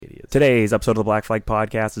Today's episode of the Black Flag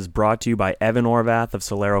Podcast is brought to you by Evan Orvath of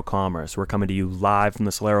Solero Commerce. We're coming to you live from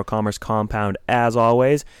the Solero Commerce compound as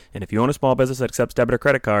always, and if you own a small business that accepts debit or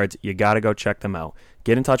credit cards, you gotta go check them out.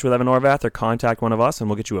 Get in touch with Evan Orvath or contact one of us and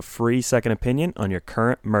we'll get you a free second opinion on your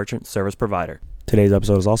current merchant service provider. Today's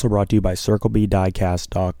episode is also brought to you by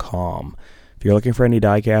CircleBDiecast.com. If you're looking for any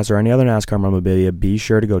diecast or any other NASCAR memorabilia, be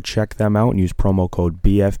sure to go check them out and use promo code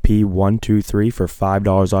BFP123 for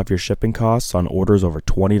 $5 off your shipping costs on orders over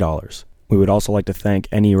 $20. We would also like to thank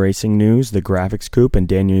Any Racing News, The Graphics Coop, and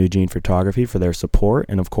Daniel Eugene Photography for their support,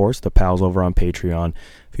 and of course, the pals over on Patreon.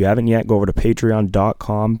 If you haven't yet, go over to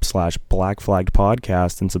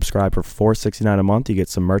patreon.com/blackflagpodcast and subscribe for $4.69 a month. You get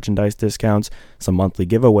some merchandise discounts, some monthly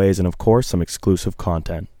giveaways, and of course, some exclusive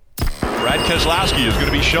content. Brad Keselowski is going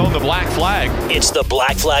to be shown the black flag. It's the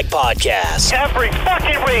Black Flag Podcast. Every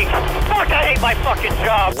fucking week. Fuck, I hate my fucking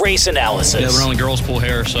job. Race analysis. Yeah, but only girls pull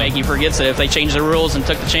hair, so. He forgets that if they changed the rules and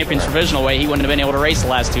took the champion's provisional away, he wouldn't have been able to race the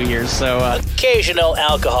last 2 years. So occasional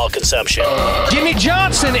alcohol consumption. Jimmy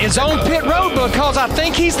Johnson is on pit road because I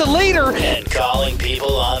think he's the leader. And calling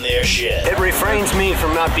people on their shit. It refrains me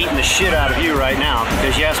from not beating the shit out of you right now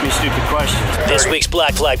because you ask me stupid questions. This week's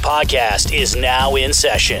Black Flag Podcast is now in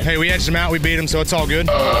session. Hey, we edged him out, we beat him, so it's all good.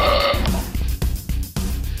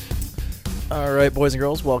 All right, boys and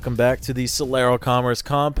girls, welcome back to the Solero Commerce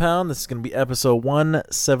compound. This is going to be episode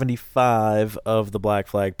 175 of the Black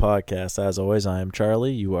Flag Podcast. As always, I am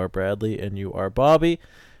Charlie, you are Bradley, and you are Bobby.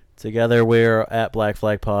 Together, we're at Black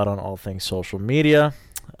Flag Pod on all things social media.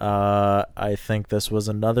 I think this was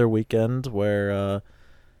another weekend where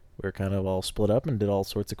we were kind of all split up and did all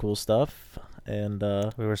sorts of cool stuff. And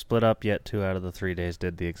we were split up, yet 2 out of the 3 days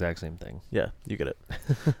did the exact same thing. Yeah, you get it.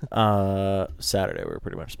 Saturday we were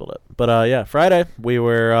pretty much split up. But yeah, Friday we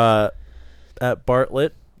were at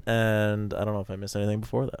Bartlett, and I don't know if I missed anything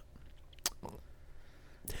before that.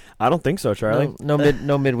 I don't think so, Charlie.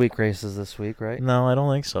 No midweek races this week, right? No, I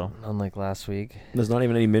don't think so. Unlike last week. There's not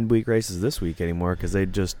even any midweek races this week anymore because they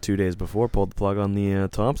just 2 days before pulled the plug on the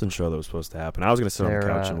Thompson show that was supposed to happen. I was going to sit on the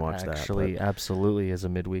couch and watch that. Actually, absolutely is a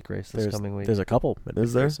midweek race this coming week. There's a couple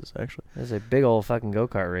midweek races, actually. There's a big old fucking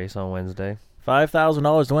go-kart race on Wednesday.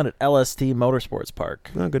 $5,000 to win at LST Motorsports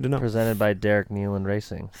Park. Oh, good to know. Presented by Derek Nealon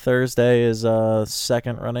Racing. Thursday is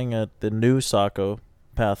second running at the new Saco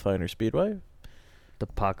Pathfinder Speedway. The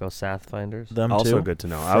Paco Sathfinders. Them also too. Good to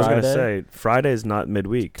know. I was going to say, Friday's not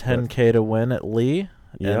midweek. 10K to win at Lee,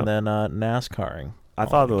 yep. And then NASCARing. I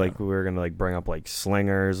thought that we were going to bring up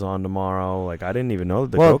slingers on tomorrow. I didn't even know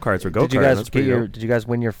that the go-karts were go-karts. Did you guys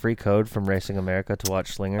win your free code from Racing America to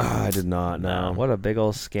watch slingers? I did not, no. What a big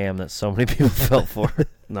old scam that so many people fell for.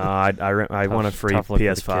 No, I won a free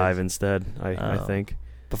PS5 instead, I think.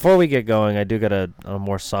 Before we get going, I do got a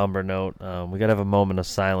more somber note. We got to have a moment of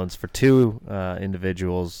silence for 2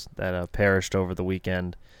 individuals that perished over the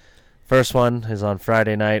weekend. First one is on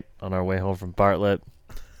Friday night on our way home from Bartlett.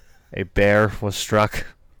 A bear was struck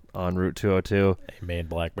on Route 202. A Maine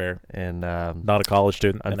black bear. And not a college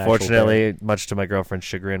student. Unfortunately, much to my girlfriend's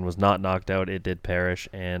chagrin, was not knocked out. It did perish.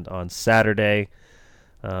 And on Saturday,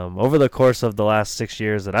 over the course of the last 6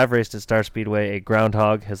 years that I've raced at Star Speedway, a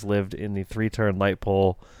groundhog has lived in the 3-turn light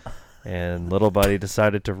pole, and little buddy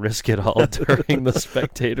decided to risk it all during the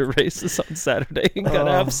spectator races on Saturday and got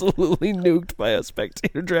absolutely nuked by a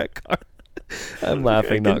spectator drag car. I'm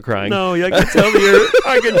laughing, not crying. No, I can tell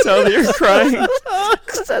that you're crying.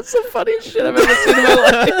 That's the funniest shit I've ever seen in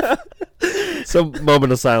my life. So,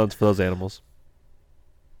 moment of silence for those animals.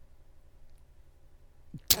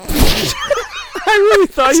 I really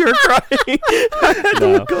thought you were crying.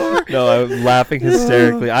 No, I'm laughing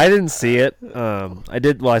hysterically. I didn't see it. I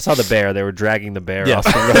did. Well, I saw the bear. They were dragging the bear off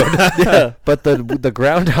the road. Yeah. But the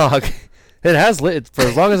groundhog, it has lit for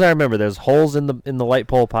as long as I remember. There's holes in the light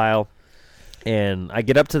pole pile, and I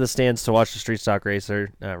get up to the stands to watch the street stock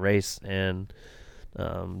racer race, and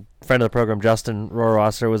friend of the program, Justin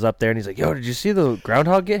Rohrwasser, was up there, and he's like, "Yo, did you see the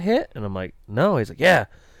groundhog get hit?" And I'm like, "No." He's like, "Yeah.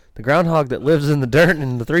 The groundhog that lives in the dirt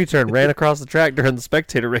in the 3-turn ran across the track during the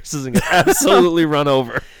spectator races and got absolutely run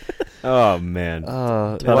over." Oh, man.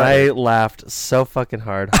 But I laughed so fucking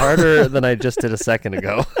hard. Harder than I just did a second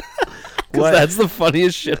ago. That's the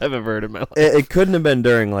funniest shit I've ever heard in my life. It couldn't have been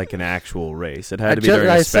during an actual race. It had to be during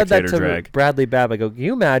a spectator drag. I said that to Bradley Babb. I go, can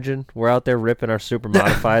you imagine we're out there ripping our super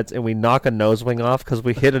modifieds and we knock a nose wing off because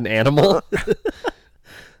we hit an animal?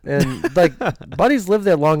 And Buddy's lived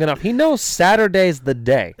there long enough. He knows Saturday's the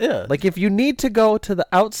day. Yeah. If you need to go to the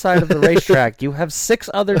outside of the racetrack, you have 6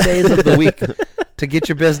 other days of the week to get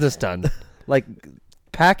your business done.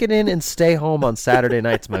 Pack it in and stay home on Saturday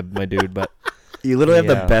nights, my dude. But you literally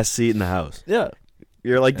have the best seat in the house. Yeah.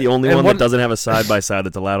 You're like the only And one what- that doesn't have a side-by-side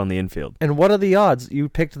that's allowed on the infield. And what are the odds? You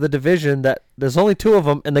picked the division that there's only 2 of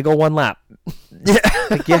them, and they go 1 lap.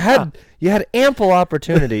 Like you had ample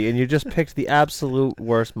opportunity, and you just picked the absolute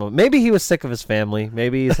worst moment. Maybe he was sick of his family.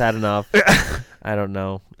 Maybe he's had enough. I don't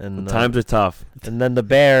know. And Times are tough. And then the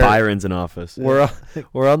Bear. Byron's in office. We're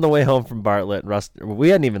on the way home from Bartlett. And we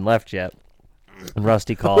hadn't even left yet. And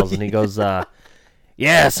Rusty calls, and he goes,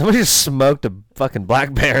 yeah, somebody just smoked a fucking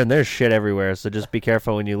black bear, and there's shit everywhere, so just be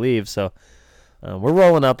careful when you leave. So we're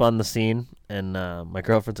rolling up on the scene, and my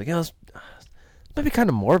girlfriend's like, this might be kind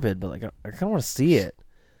of morbid, but like I kind of want to see it.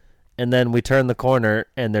 And then we turn the corner,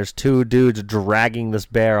 and there's 2 dudes dragging this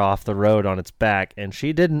bear off the road on its back, and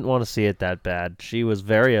she didn't want to see it that bad. She was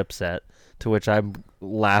very upset, to which I'm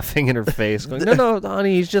laughing in her face, going, no,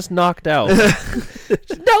 honey, he's just knocked out.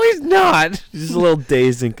 No, he's not. She's just a little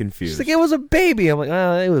dazed and confused. She's like, it was a baby. I'm like,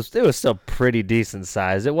 it was still pretty decent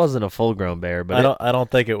size. It wasn't a full-grown bear, but I don't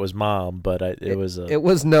think it was Mom, but it was. It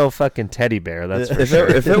was no fucking teddy bear. That's for sure.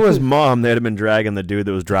 If it was Mom, they'd have been dragging the dude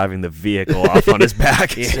that was driving the vehicle off on his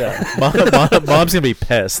back. Mom's gonna be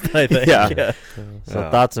pissed, I think. Yeah. So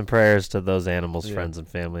thoughts and prayers to those animals' friends and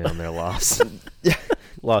family on their loss.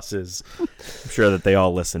 Losses. I'm sure that they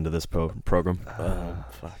all listen to this program.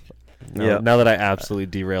 Fuck. Now that I absolutely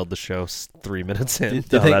derailed the show 3 minutes in.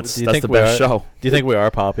 That's the best show. Do you think we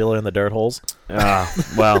are popular in the dirt holes?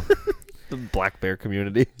 Well, The black bear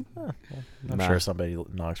community. I'm sure somebody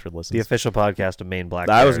in Oxford listens. The official podcast of Maine Black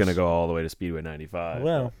I Bears. was going to go all the way to Speedway 95.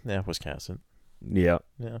 Well, yeah, Wisconsin. Yeah.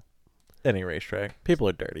 Yeah. Any racetrack. People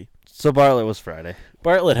are dirty. So Bartlett was Friday.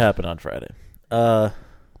 Bartlett happened on Friday.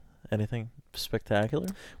 Anything spectacular?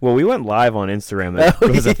 Well, we went live on Instagram. That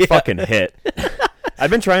was a fucking hit. I've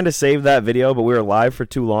been trying to save that video, but we were live for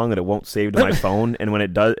too long that it won't save to my phone. And when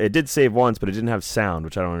it does, it did save once, but it didn't have sound,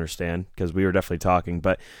 which I don't understand because we were definitely talking.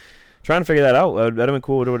 But trying to figure that out, that'd have been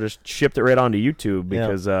cool. We would have just shipped it right onto YouTube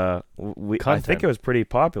because I think it was pretty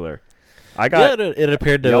popular. I got it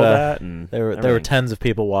appeared to yelled at and there were everything. tens of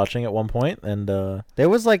people watching at one point, and There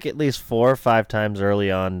was like at least 4 or 5 times early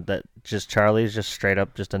on that just Charlie's just straight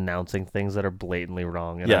up just announcing things that are blatantly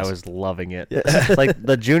wrong, and Yes. I was loving it. Like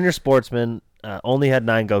the junior sportsman only had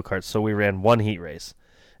 9 go-karts, so we ran 1 heat race.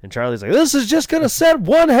 And Charlie's like, this is just going to set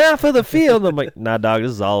 1/2 of the field. I'm like, nah, dog,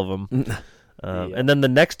 this is all of them. And then the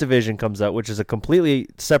next division comes out, which is a completely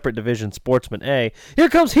separate division, Sportsman A. Here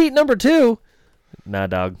comes heat number 2. Nah,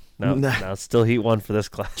 dog. No, it's still heat 1 for this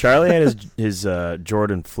class. Charlie had his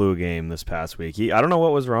Jordan flu game this past week. I don't know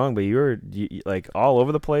what was wrong, but you were like all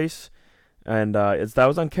over the place, and that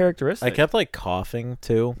was uncharacteristic. I kept like coughing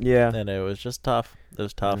too. Yeah, and it was just tough. It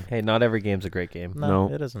was tough. Hey, not every game's a great game.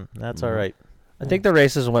 No, it isn't. That's all right. I think the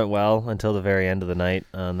races went well until the very end of the night,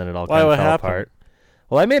 and then it all Why, kind of what fell happened? apart.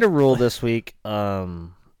 Well, I made a rule this week.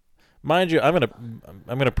 Mind you, I'm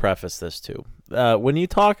gonna preface this too. When you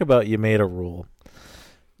talk about you made a rule,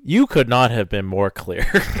 you could not have been more clear.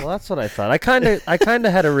 Well, that's what I thought. I kind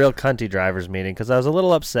of had a real cunty drivers meeting because I was a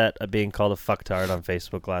little upset at being called a fucktard on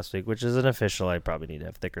Facebook last week, which is an official. I probably need to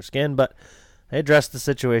have thicker skin, but I addressed the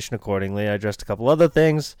situation accordingly. I addressed a couple other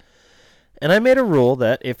things, and I made a rule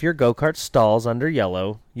that if your go-kart stalls under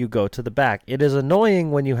yellow, you go to the back. It is annoying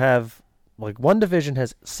when you have, like, one division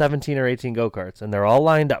has 17 or 18 go-karts, and they're all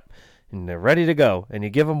lined up, and they're ready to go, and you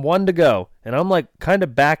give them 1 to go, and I'm, like, kind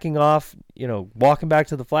of backing off, walking back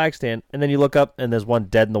to the flag stand, and then you look up, and there's one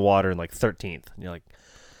dead in the water in, like, 13th, and you're like,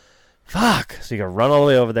 fuck! So you gotta run all the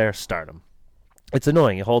way over there, start them. It's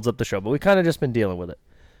annoying. It holds up the show, but we kind of just been dealing with it.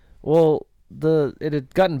 Well, it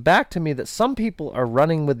had gotten back to me that some people are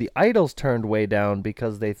running with the idles turned way down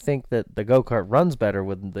because they think that the go-kart runs better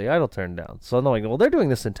with the idle turned down. So I'm like, well, they're doing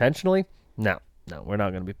this intentionally. No, we're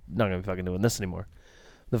not gonna be fucking doing this anymore.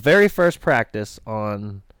 The very first practice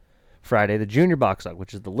on Friday, the junior box dog,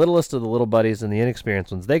 which is the littlest of the little buddies and the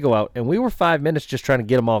inexperienced ones, they go out, and we were 5 minutes just trying to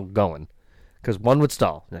get them all going because one would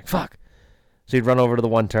stall. You're like, fuck. So you'd run over to the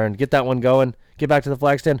 1 turn, get that one going, get back to the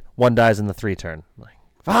flag stand, 1 dies in the 3 turn. I'm like,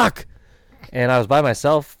 fuck. And I was by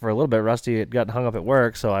myself for a little bit. Rusty had gotten hung up at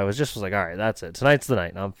work, so I was like, all right, that's it. Tonight's the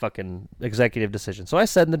night. I'm fucking executive decision. So I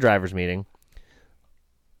said in the driver's meeting,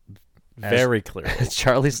 Very clear. as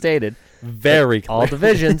Charlie stated, Very clear. all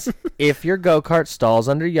divisions, if your go-kart stalls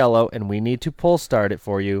under yellow and we need to pull start it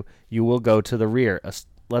for you, you will go to the rear.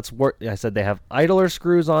 Let's work. I said they have idler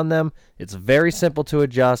screws on them. It's very simple to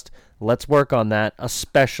adjust. Let's work on that,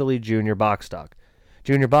 especially junior box stock.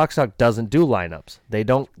 Junior box stock doesn't do lineups. They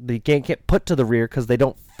can't get put to the rear because they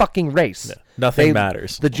don't fucking race. No, nothing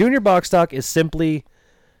matters. The junior box stock is simply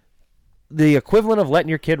the equivalent of letting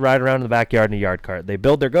your kid ride around in the backyard in a yard cart. They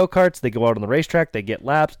build their go-karts. They go out on the racetrack. They get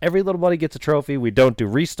laps. Every little buddy gets a trophy. We don't do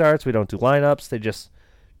restarts. We don't do lineups. They just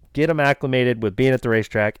get them acclimated with being at the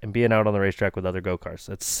racetrack and being out on the racetrack with other go-karts.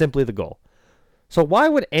 That's simply the goal. So why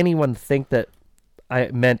would anyone think that I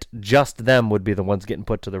meant just them would be the ones getting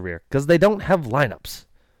put to the rear? Because they don't have lineups.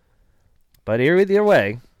 But either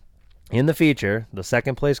way, in the feature, the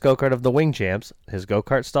second place go-kart of the Wing Champs, his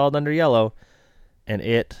go-kart stalled under yellow, and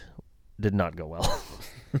it did not go well.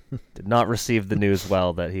 Did not receive the news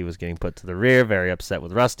well that he was getting put to the rear. Very upset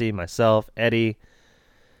with Rusty, myself, Eddie,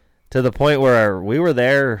 to the point where we were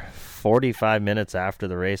there 45 minutes after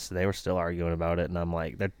the race. They were still arguing about it, and I'm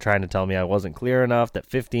like, they're trying to tell me I wasn't clear enough, that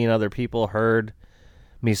 15 other people heard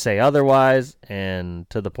me say otherwise, and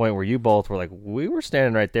to the point where you both were like, we were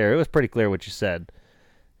standing right there. It was pretty clear what you said.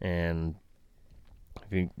 And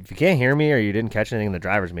if you can't hear me or you didn't catch anything in the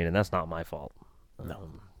driver's meeting, that's not my fault.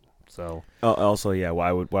 No. So also, yeah,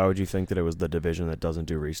 why would you think that it was the division that doesn't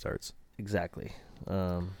do restarts? Exactly.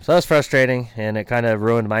 So that's frustrating, and it kind of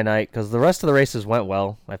ruined my night because the rest of the races went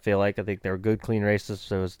well. I think they were good, clean races.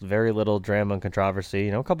 There was very little drama and controversy.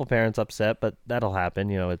 A couple parents upset, but that'll happen.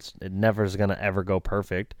 It never is going to ever go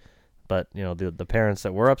perfect. But the parents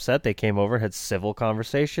that were upset, they came over, had civil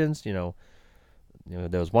conversations.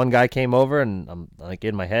 There was one guy came over, and I'm like,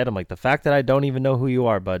 in my head, I'm like, the fact that I don't even know who you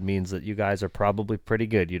are, bud, means that you guys are probably pretty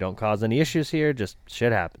good. You don't cause any issues here. Just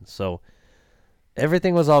shit happens. So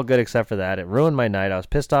everything was all good except for that. It ruined my night. I was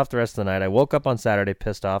pissed off the rest of the night. I woke up on Saturday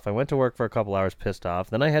pissed off. I went to work for a couple hours pissed off.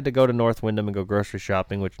 Then I had to go to North Windham and go grocery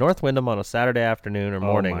shopping, which North Windham on a Saturday afternoon or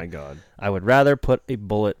morning, oh my God, I would rather put a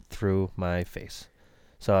bullet through my face.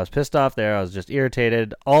 So I was pissed off there. I was just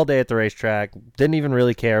irritated all day at the racetrack. Didn't even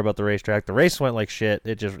really care about the racetrack. The race went like shit.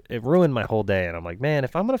 It ruined my whole day. And I'm like, man,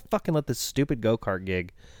 if I'm going to fucking let this stupid go-kart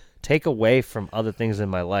gig take away from other things in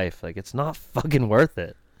my life, like, it's not fucking worth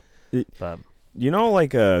it. But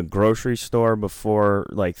like a grocery store before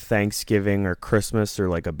like Thanksgiving or Christmas or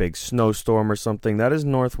like a big snowstorm or something, that is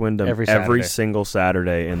North Windham every single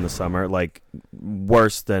Saturday in the summer, like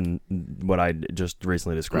worse than what I just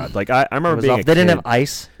recently described. Like I remember being they didn't have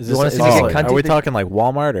ice. Are we talking like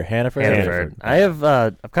Walmart or Hannaford? Hannaford. I have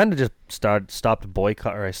I've kind of just stopped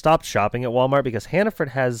shopping at Walmart because Hannaford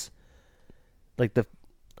has like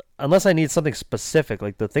unless I need something specific,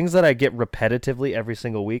 like the things that I get repetitively every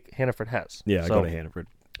single week, Hannaford has. Yeah, so I go to Hannaford.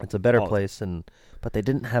 It's a better place, but they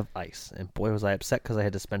didn't have ice, and boy was I upset because I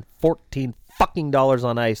had to spend $14 fucking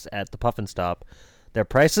on ice at the Puffin Stop. Their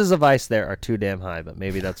prices of ice there are too damn high, but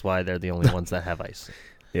maybe that's why they're the only ones that have ice.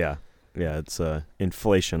 Yeah, it's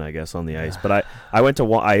inflation, I guess, on the ice. But I went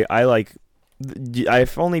to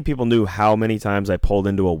if only people knew how many times I pulled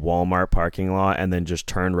into a Walmart parking lot and then just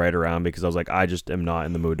turned right around because I was like, I just am not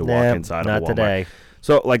in the mood to walk inside of a Walmart. Not today.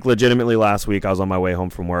 So, like, legitimately last week I was on my way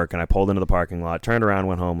home from work and I pulled into the parking lot, turned around,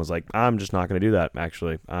 went home, was like, I'm just not going to do that,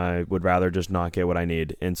 actually. I would rather just not get what I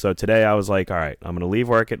need. And so today I was like, all right, I'm going to leave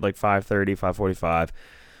work at like 5:30, 5:45.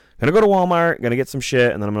 Gonna go to Walmart, gonna get some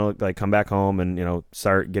shit, and then I'm gonna like come back home and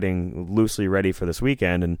start getting loosely ready for this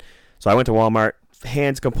weekend. And so I went to Walmart,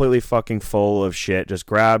 hands completely fucking full of shit. Just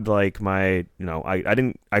grabbed like my,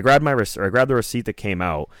 I grabbed the receipt that came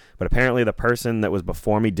out, but apparently the person that was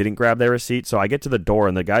before me didn't grab their receipt. So I get to the door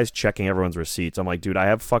and the guy's checking everyone's receipts. I'm like, dude, I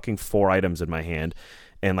have fucking 4 items in my hand.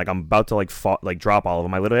 And like I'm about to like drop all of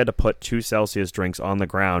them. I literally had to put 2 Celsius drinks on the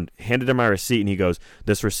ground, handed him my receipt, and he goes,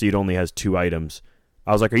 "This receipt only has 2 items."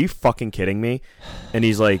 I was like, "Are you fucking kidding me?" And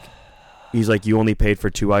he's like, "You only paid for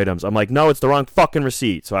 2 items." I'm like, "No, it's the wrong fucking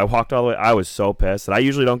receipt." So I walked all the way. I was so pissed. And I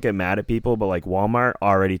usually don't get mad at people, but like Walmart,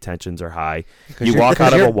 already tensions are high. You walk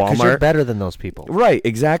out of a Walmart, you're better than those people, right?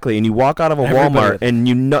 Exactly. And you walk out of a Walmart,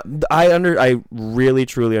 and I really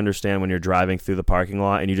truly understand when you're driving through the parking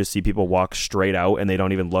lot and you just see people walk straight out and they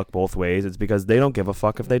don't even look both ways. It's because they don't give a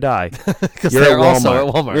fuck if they die. Because they're also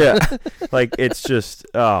at Walmart. Yeah. Like it's just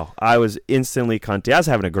I was instantly cunty. I was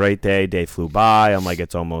having a great day. Day flew by. I'm like,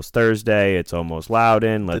 it's almost Thursday. It's almost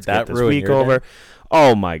Loudon. Let's get this week over. Day?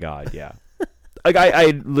 Oh my God, yeah. Like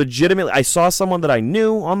I legitimately, I saw someone that I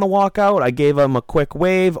knew on the walkout. I gave him a quick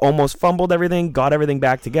wave, almost fumbled everything, got everything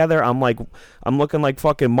back together. I'm looking like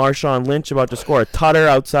fucking Marshawn Lynch about to score a tutter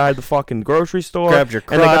outside the fucking grocery store. Grabbed your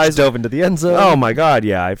crotch, dove into the end zone. Oh my God,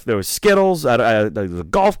 yeah. If there was Skittles, there was a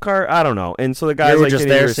golf cart, I don't know. And so the guy's like, just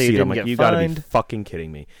there, so you I'm like, you gotta be fucking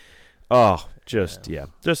kidding me. Oh, just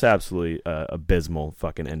absolutely abysmal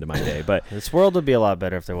fucking end of my day. But this world would be a lot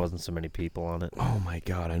better if there wasn't so many people on it. Oh my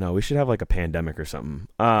God, I know. We should have like a pandemic or something.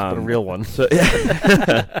 But a real one. So,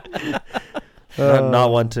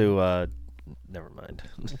 not one to. Never mind.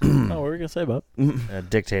 What were we gonna say about?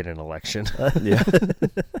 Dictate an election. Yeah.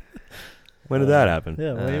 When did that happen?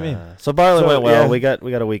 Yeah, what do you mean? So Bartlett went well. yeah.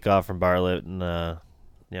 We got a week off from Bartlett, and I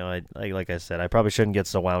like I said, I probably shouldn't get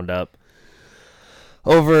so wound up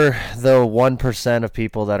over the 1% of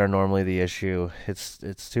people that are normally the issue.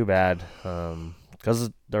 It's too bad because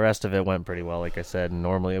the rest of it went pretty well. Like I said, and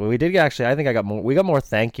normally we did actually. I think we got more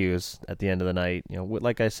thank yous at the end of the night.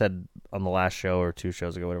 Like I said on the last show or 2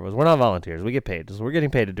 shows ago, whatever it was. We're not volunteers. We get paid. So we're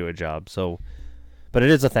getting paid to do a job. So, but it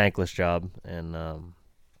is a thankless job, and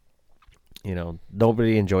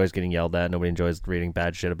nobody enjoys getting yelled at. Nobody enjoys reading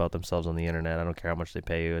bad shit about themselves on the internet. I don't care how much they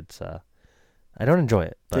pay you. It's I don't enjoy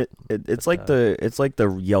it. But, it's like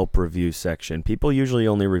the Yelp review section. People usually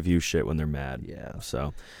only review shit when they're mad. Yeah.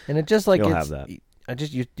 So, and it just like you'll it's, have that.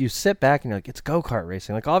 You sit back and you're like, it's go-kart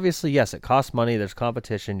racing. Like, obviously, yes, it costs money. There's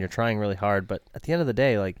competition. You're trying really hard, but at the end of the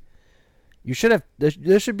day, like, you should have.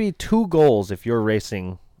 There should be 2 goals if you're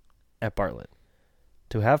racing at Bartlett: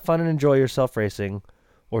 to have fun and enjoy yourself racing,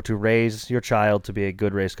 or to raise your child to be a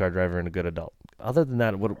good race car driver and a good adult. Other than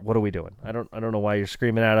that, what are we doing? I don't know why you're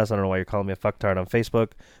screaming at us. I don't know why you're calling me a fucktard on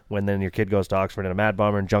Facebook when then your kid goes to Oxford in a mad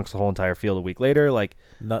bomber and junks the whole entire field a week later. Like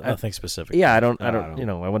nothing specific. Yeah, I don't.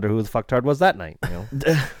 I wonder who the fucktard was that night.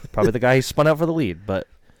 Probably the guy he spun out for the lead. But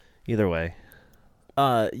either way,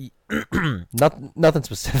 nothing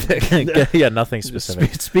specific. Yeah, nothing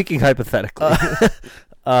specific. Speaking hypothetically,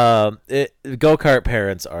 go-kart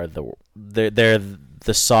parents are they're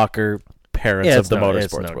the soccer parents of the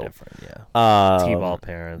motorsports world. Yeah. T-ball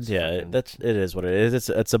parents. Yeah, it is what it is.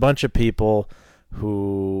 It's a bunch of people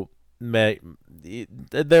who there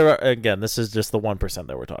are, again, this is just the 1%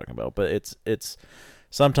 that we're talking about, but it's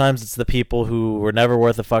sometimes it's the people who were never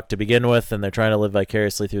worth a fuck to begin with, and they're trying to live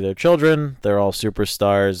vicariously through their children. They're all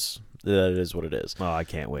superstars. That is what it is. Oh, I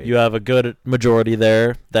can't wait. You have a good majority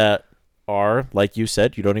there that are, like you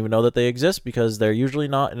said, you don't even know that they exist because they're usually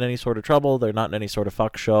not in any sort of trouble. They're not in any sort of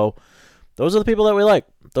fuck show. Those are the people that we like.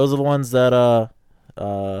 Those are the ones that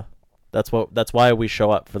that's why we show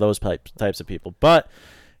up for those types of people. But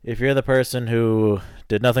if you're the person who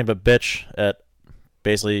did nothing but bitch at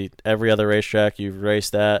basically every other racetrack you've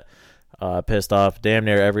raced at, pissed off damn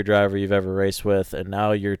near every driver you've ever raced with, and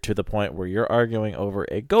now you're to the point where you're arguing over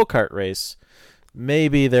a go-kart race,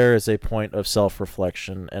 maybe there is a point of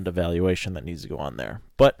self-reflection and evaluation that needs to go on there.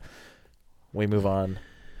 But we move on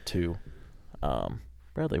to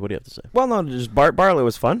Bradley, what do you have to say? Well, no, just Bartlett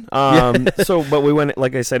was fun. But we went,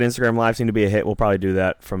 like I said, Instagram Live seemed to be a hit. We'll probably do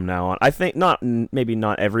that from now on. I think maybe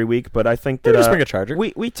not every week, but I think that just bring a charger.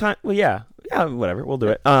 Yeah, whatever, we'll do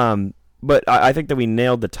it. But I think that we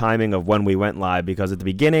nailed the timing of when we went live, because at the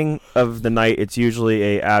beginning of the night, it's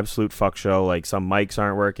usually a absolute fuck show. Like, some mics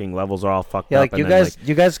aren't working, levels are all fucked up. Yeah,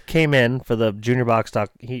 you guys came in for the junior box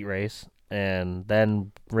stock heat race, and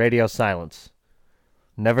then radio silence.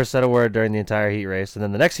 Never said a word during the entire heat race, and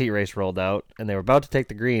then the next heat race rolled out, and they were about to take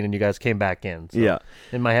the green, and you guys came back in. So yeah.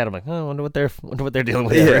 In my head, I'm like, I wonder what they're dealing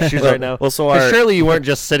with their issues right now. Well, surely you weren't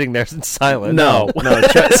just sitting there in silence. No.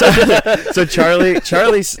 So Charlie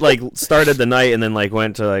like started the night, and then like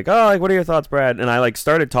went to like, oh, like, what are your thoughts, Brad? And I like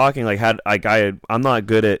started talking, like I'm not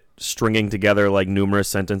good at stringing together like numerous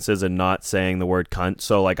sentences and not saying the word cunt,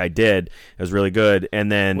 so like I did. It was really good.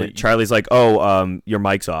 And then Charlie's like, your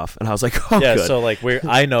mic's off, and I was like, oh, yeah, good. so like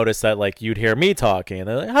I noticed that like you'd hear me talking, and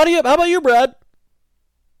they're like, how about you, Brad?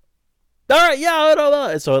 All right, yeah, I don't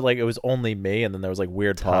know. So like it was only me, and then there was like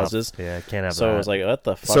weird pauses. Yeah, I can't have so that. it was like, what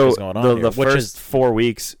the fuck is going on here? The first 4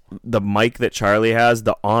 weeks, the mic that Charlie has,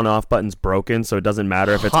 the on-off button's broken, so it doesn't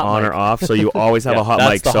matter if it's on or off. So you always have a hot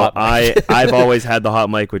mic. So I've always had the hot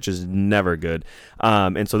mic, which is never good.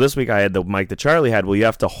 And so this week I had the mic that Charlie had. Well, you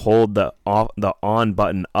have to hold the on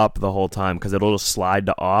button up the whole time because it'll just slide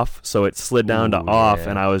to off. So it slid down to off,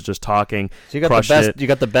 and I was just talking. So you got the best. You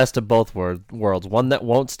got the best of both worlds. One that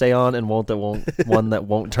won't stay on, and one that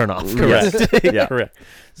won't turn off. Correct. Yeah, correct.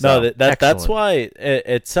 No, that's why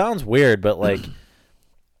it sounds weird, but like,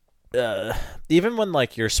 even when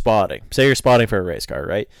like you're spotting, say you're spotting for a race car,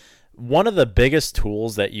 right? One of the biggest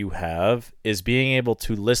tools that you have is being able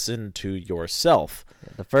to listen to yourself.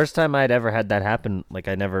 The first time I'd ever had that happen, like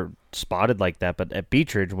I never spotted like that, but at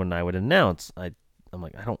Beechridge when I would announce, I'm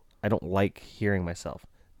like, I don't like hearing myself.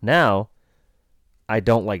 Now, I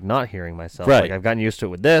don't like not hearing myself. Right. Like I've gotten used to it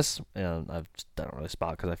with this, and I don't really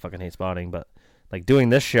spot because I fucking hate spotting. But like doing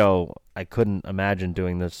this show, I couldn't imagine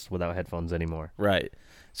doing this without headphones anymore. Right.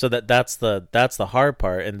 So that's the hard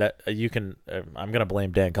part, and that you can. I'm gonna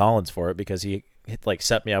blame Dan Collins for it because he like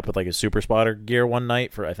set me up with like a super spotter gear one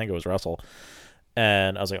night for, I think it was Russell,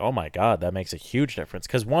 And I was like, oh, my God, that makes a huge difference.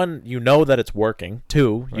 Because, one, you know that it's working.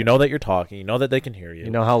 Two, you know that you're talking. You know that they can hear you.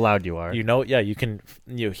 You know how loud you are. You know, yeah, you can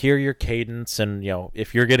hear your cadence. And,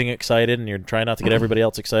 if you're getting excited and you're trying not to get everybody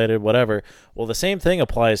else excited, whatever. Well, the same thing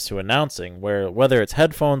applies to announcing, where whether it's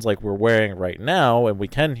headphones like we're wearing right now and we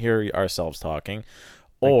can hear ourselves talking,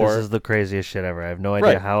 or this is the craziest shit ever. I have no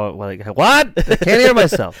idea how. What? I can't hear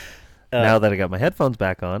myself. Now that I got my headphones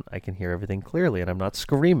back on, I can hear everything clearly, and I'm not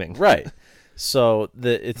screaming. Right. So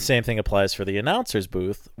the same thing applies for the announcer's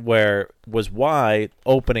booth, why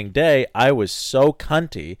opening day I was so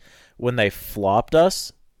cunty when they flopped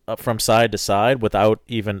us from side to side without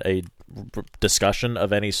even a discussion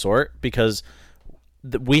of any sort, because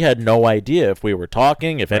we had no idea if we were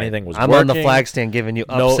talking, if anything was working. I'm on the flag stand giving you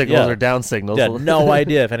up signals or down signals. Yeah, no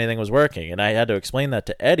idea if anything was working. And I had to explain that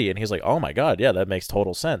to Eddie, and he's like, oh, my God, yeah, that makes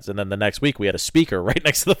total sense. And then the next week we had a speaker right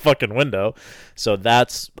next to the fucking window. So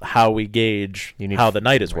that's how we gauge how the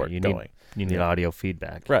night is going. You need audio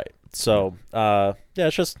feedback. Right. So,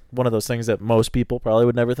 it's just one of those things that most people probably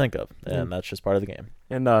would never think of, and that's just part of the game.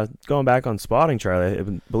 And going back on spotting, Charlie, I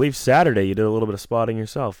believe Saturday you did a little bit of spotting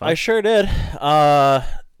yourself. Huh? I sure did.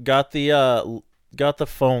 Got the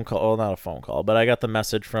phone call. Well, not a phone call, but I got the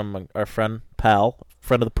message from our friend of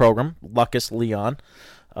the program, Lucas Leon.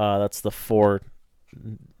 That's the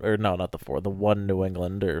one New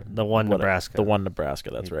England or the one Nebraska. The one Nebraska,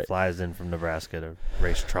 that's right. Flies in from Nebraska to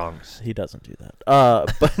race trunks. He doesn't do that.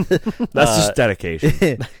 But that's just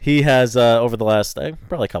dedication. He has over the last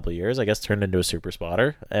probably a couple of years, I guess, turned into a super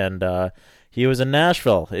spotter, and he was in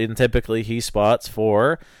Nashville. And typically he spots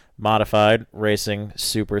for modified racing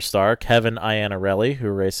superstar Kevin Iannarelli, who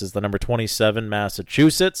races the number 27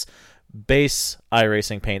 Massachusetts base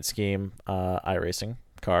iRacing paint scheme iRacing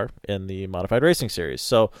car in the modified racing series.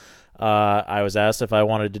 So I was asked if I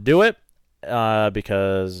wanted to do it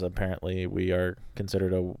because apparently we are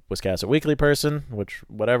considered a Wiscasset Weekly person, which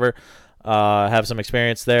whatever. Have some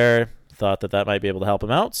experience there. Thought that might be able to help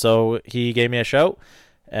him out. So he gave me a shout,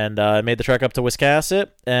 and I made the trek up to Wiscasset,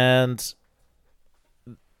 and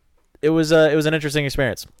it was an interesting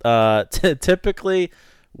experience. Typically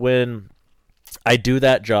when I do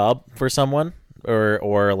that job for someone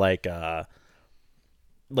or like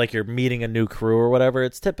you're meeting a new crew or whatever,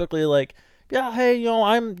 it's typically like, yeah, hey,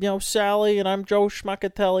 I'm, Sally, and I'm Joe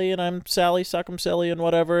Schmuckatelli, and I'm Sally Suckumsilly, and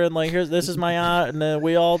whatever, and like, this is my aunt, and then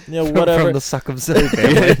we all, whatever. From the Suckumsilly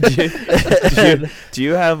family. do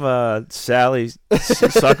you have Sally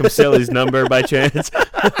Suckumsilly's number by chance?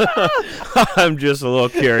 I'm just a little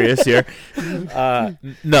curious here.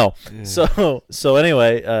 No. So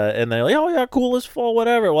anyway, and they're like, oh yeah, cool as full,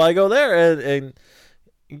 whatever. Well, I go there, and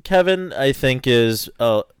Kevin, I think, is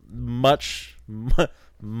much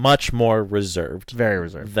more reserved. Very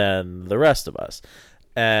reserved. Than the rest of us.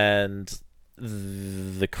 And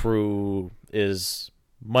the crew is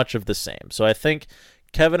much of the same. So I think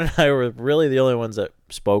Kevin and I were really the only ones that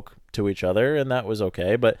spoke to each other, and that was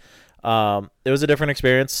okay. But it was a different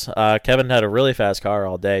experience. Kevin had a really fast car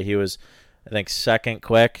all day. He was, I think, second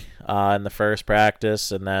quick in the first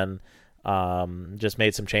practice, and then just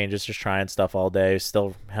made some changes, just trying stuff all day.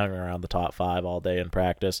 Still hung around the top 5 all day in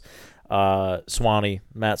practice. Matt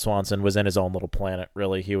Swanson was in his own little planet,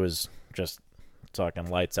 really. He was just talking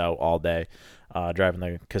lights out all day, driving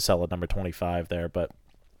the Casella number 25 there. But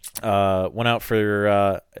went out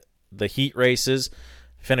for the heat races,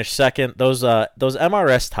 finished second. Those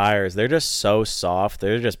MRS tires, they're just so soft.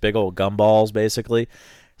 They're just big old gumballs, basically.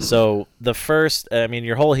 So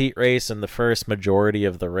your whole heat race and the first majority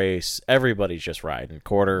of the race, everybody's just riding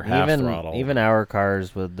quarter, half throttle. Even our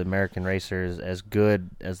cars with the American racers, as good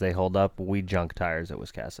as they hold up, we junk tires at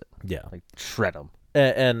Wiscasset. Yeah. Like, shred them.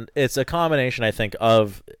 And it's a combination, I think,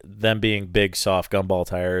 of them being big, soft gumball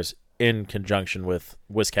tires in conjunction with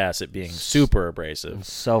Wiscasset being super abrasive. And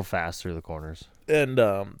so fast through the corners. And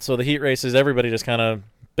so the heat races, everybody just kind of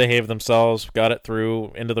behaved themselves, got it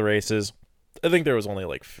through into the races. I think there was only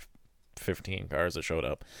like 15 cars that showed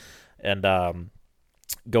up, and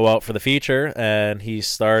go out for the feature. And he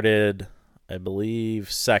started, I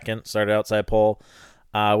believe, second. Started outside pole.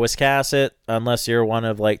 Wiscasset, unless you're one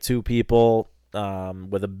of like 2 people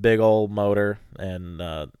with a big old motor, and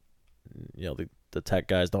the tech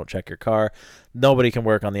guys don't check your car. Nobody can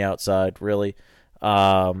work on the outside really.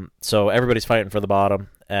 So everybody's fighting for the bottom.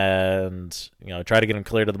 And, try to get him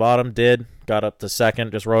clear to the bottom. Got up to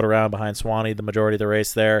second, just rode around behind Swanee the majority of the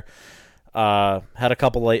race there. Had a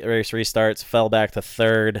couple late race restarts, fell back to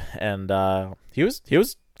third, and he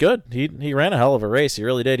was good. He ran a hell of a race. He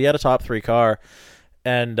really did. He had a top 3 car,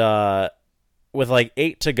 and with like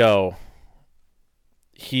 8 to go,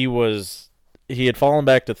 he was he had fallen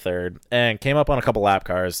back to third and came up on a couple lap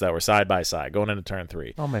cars that were side by side going into turn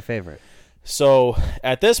 3. Oh, my favorite. So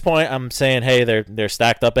at this point, I'm saying, hey, they're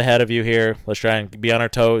stacked up ahead of you here. Let's try and be on our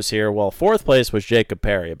toes here. Well, 4th place was Jacob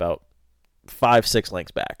Perry, about 5-6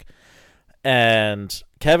 lengths back. And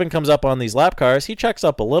Kevin comes up on these lap cars. He checks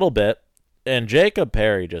up a little bit, and Jacob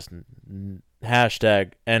Perry just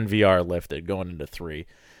hashtag NVR lifted going into 3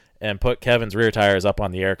 and put Kevin's rear tires up on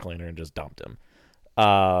the air cleaner and just dumped him.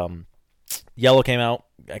 Yellow came out.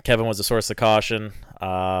 Kevin was the source of caution.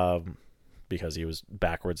 Because he was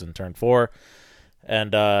backwards in turn 4,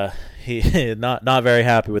 and he not very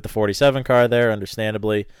happy with the 47 car there,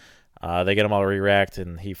 understandably. They get him all re-racked,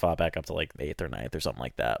 and he fought back up to like 8th or 9th or something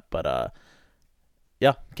like that. But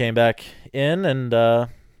yeah, came back in, and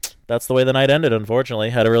that's the way the night ended, unfortunately.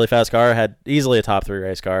 Had a really fast car, had easily a top 3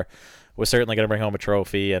 race car, was certainly going to bring home a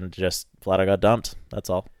trophy, and just flat out got dumped. That's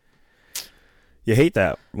all. You hate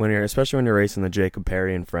that, especially when you're racing the Jacob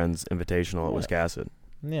Perry and Friends Invitational at Wiscasset.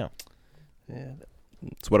 Yeah. Yeah,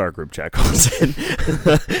 it's what our group chat calls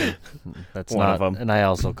it. That's one not, of them. And I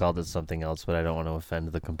also called it something else, but I don't want to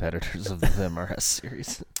offend the competitors of the MRS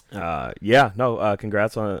series.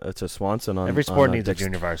 Congrats to Swanson on every sport on, needs Dick, a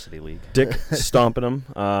junior varsity league. Dick stomping him.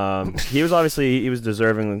 He was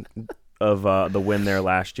deserving of the win there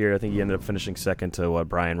last year. I think he ended up finishing second to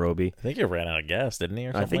Brian Roby. I think he ran out of gas, didn't he,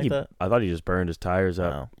 or something like that? I thought he just burned his tires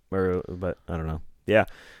out, but I don't know. Yeah.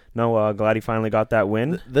 No, glad he finally got that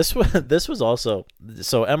win. This was also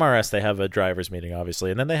so MRS. They have a drivers meeting,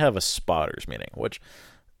 obviously, and then they have a spotters meeting, which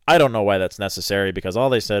I don't know why that's necessary because all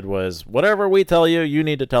they said was whatever we tell you, you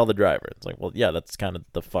need to tell the driver. It's like, well, yeah, that's kind of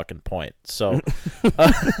the fucking point. So,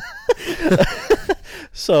 I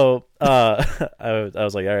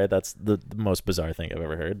was like, all right, that's the most bizarre thing I've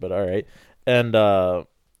ever heard, but all right. And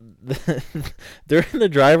during the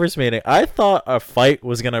drivers meeting, I thought a fight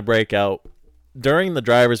was gonna break out. During the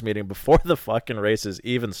drivers meeting, before the fucking races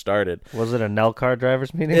even started. Was it a Nelcar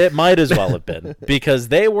drivers meeting? It might as well have been, because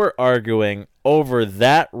they were arguing over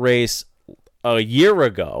that race a year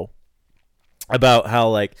ago about how,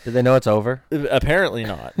 like... Did they know it's over? Apparently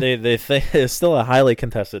not. They think it's still a highly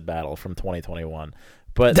contested battle from 2021.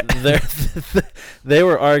 But they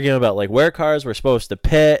were arguing about like where cars were supposed to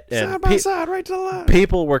pit, and side by side, right to the left.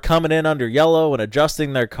 People were coming in under yellow and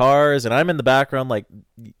adjusting their cars, and I'm in the background like,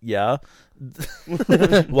 yeah,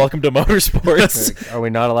 welcome to motorsports. Are we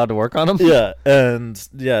not allowed to work on them? Yeah, and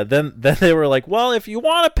yeah, then they were like, well, if you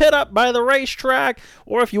want to pit up by the racetrack,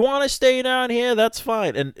 or if you want to stay down here, that's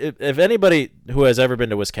fine. And if anybody who has ever been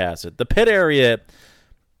to Wiscasset, the pit area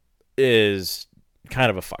is kind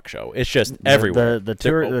of a fuck show. It's just everywhere.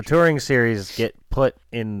 The touring series get put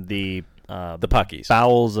in the Puckies,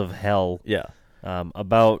 bowels of hell. Yeah,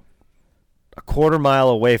 about a quarter mile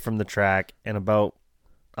away from the track and about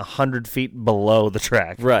 100 feet below the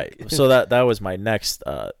track. Right. So that was my next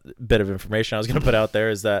bit of information I was going to put out there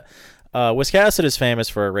is that Wiscasset is famous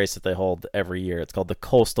for a race that they hold every year. It's called the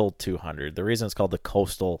Coastal 200. The reason it's called the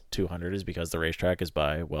Coastal 200 is because the racetrack is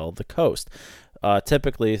by, well, the coast.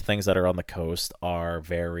 Typically, things that are on the coast are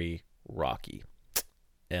very rocky.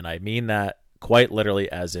 And I mean that quite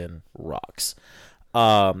literally as in rocks.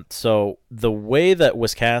 So the way that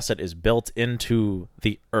Wiscasset is built into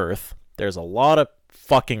the earth, there's a lot of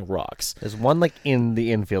fucking rocks. There's one like in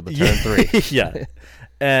the infield of turn 3. Yeah.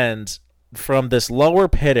 And from this lower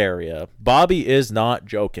pit area, Bobby is not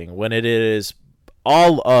joking when it is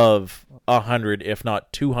all of 100, if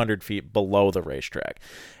not 200 feet below the racetrack.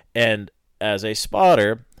 And as a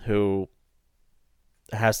spotter who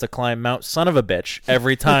has to climb Mount Son of a Bitch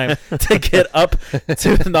every time to get up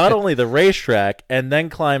to not only the racetrack and then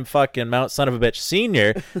climb fucking Mount Son of a Bitch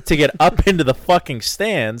Senior to get up into the fucking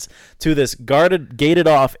stands to this gated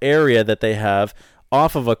off area that they have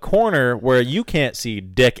off of a corner where you can't see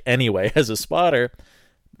dick anyway as a spotter.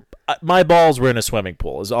 My balls were in a swimming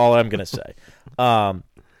pool is all I'm going to say.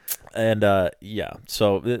 Yeah,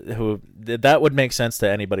 so that would make sense to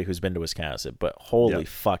anybody who's been to Wiscasset, but holy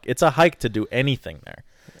fuck, it's a hike to do anything there.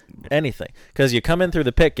 Anything. Because you come in through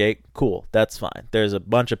the pit gate, cool, that's fine. There's a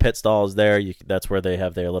bunch of pit stalls there. That's where they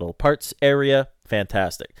have their little parts area.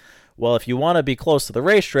 Fantastic. Well, if you want to be close to the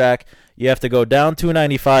racetrack, you have to go down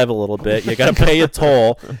 295 a little bit. You got to pay a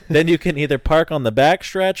toll. Then you can either park on the back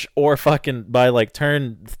stretch or fucking by like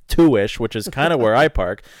turn 2-ish, which is kind of where I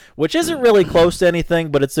park, which isn't really close to anything,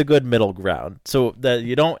 but it's a good middle ground. So that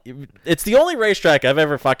you don't. It's the only racetrack I've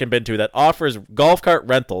ever fucking been to that offers golf cart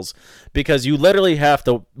rentals because you literally have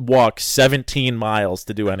to walk 17 miles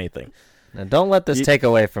to do anything. Now, don't let this take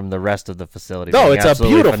away from the rest of the facility. No, being it's a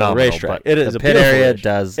absolutely beautiful phenomenal, racetrack. but It is the a pit beautiful area racetrack.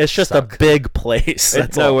 does. It's just suck. a big place.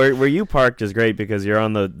 That's all. Where you parked is great because you're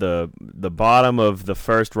on the bottom of the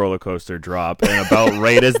first roller coaster drop, and about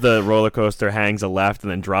right as the roller coaster hangs a left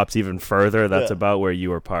and then drops even further, that's about where you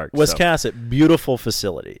were parked. Wiscasset, beautiful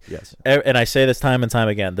facility. Yes. And I say this time and time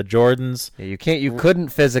again, the Jordans. Yeah, you couldn't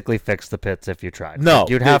physically fix the pits if you tried. No.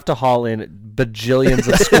 You'd have to haul in bajillions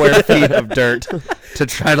of square feet of dirt to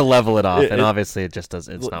try to level it off, and obviously it just does.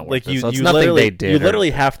 It's not worth it. So it's nothing they did. You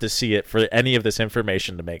literally have to see it for any of this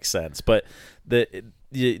information to make sense. But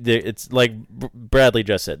it's like Bradley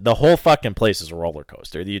just said, the whole fucking place is a roller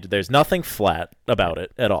coaster. There's nothing flat about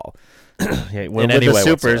it at all. Yeah, with the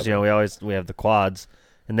supers, we have the quads,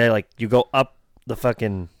 and they're like, you go up the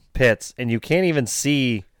fucking pits, and you can't even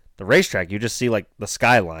see the racetrack. You just see like the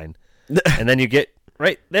skyline, and then you get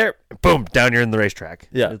right there, boom, down you're in the racetrack.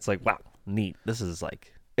 Yeah, it's like, wow, neat. This is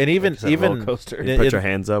like, and even roller coaster. Put your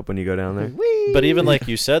hands up when you go down there. But even like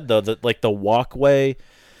you said though, that like the walkway,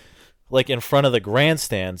 like in front of the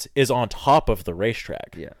grandstands, is on top of the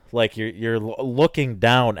racetrack. Yeah, like you're looking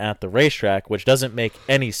down at the racetrack, which doesn't make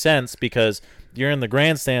any sense because you're in the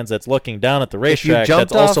grandstands that's looking down at the racetrack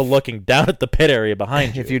that's also looking down at the pit area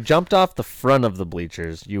behind you. If you jumped off the front of the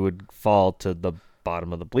bleachers, you would fall to the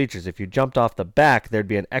bottom of the bleachers. If you jumped off the back, there'd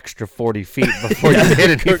be an extra 40 feet before you hit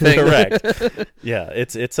anything. Correct. Yeah,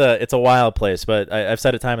 it's a wild place, but I've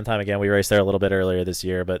said it time and time again. We raced there a little bit earlier this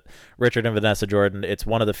year, but Richard and Vanessa Jordan, it's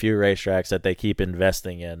one of the few racetracks that they keep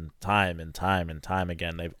investing in time and time and time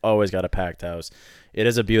again. They've always got a packed house. It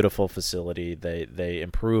is a beautiful facility. They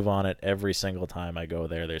improve on it every single time I go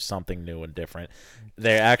there. There's something new and different.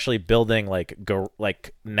 They're actually building like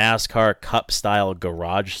NASCAR Cup style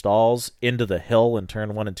garage stalls into the hill in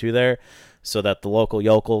turn 1 and 2 there, so that the local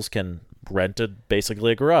yokels can rent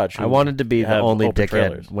basically a garage. I wanted to be the only dickhead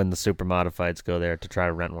trailers. when the super modifieds go there to try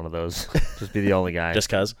to rent one of those. Just be the only guy. Just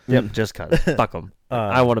cause? Yep, just cause. Fuck them.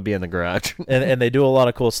 I want to be in the garage. and they do a lot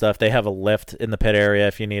of cool stuff. They have a lift in the pit area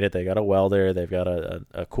if you need it. They got a welder. They've got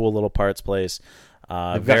a cool little parts place.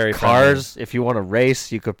 They've very got cars. friendly. If you want to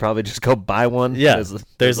race, you could probably just go buy one. Yeah,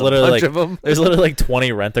 there's literally like of them. There's literally like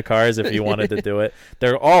 20 rent-a-cars if you wanted to do it.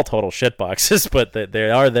 They're all total shit boxes, but they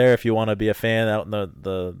are there if you want to be a fan out in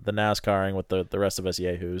the NASCARing with the rest of us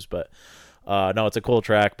yahoos. But no, it's a cool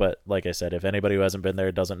track. But like I said, if anybody who hasn't been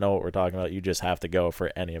there doesn't know what we're talking about, you just have to go for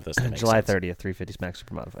any of this to make July sense. 30th, 350 Max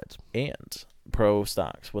Super Modifieds. And Pro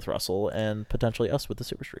Stocks with Russell and potentially us with the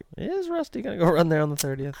Super Street. Is Rusty going to go run there on the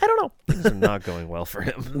 30th? I don't know. Things are not going well for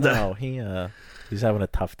him. No, he's having a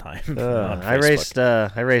tough time. On I raced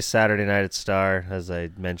Saturday night at Star. As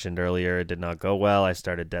I mentioned earlier, it did not go well. I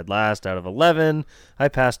started dead last out of 11. I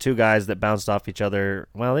passed 2 guys that bounced off each other.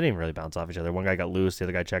 Well, they didn't really bounce off each other. One guy got loose. The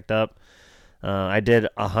other guy checked up. I did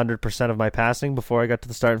 100% of my passing before I got to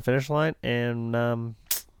the start and finish line, and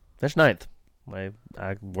finished 9th. My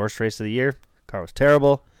worst race of the year. Car was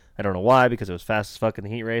terrible. I don't know why, because it was fast as fuck in the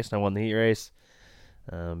heat race, and I won the heat race.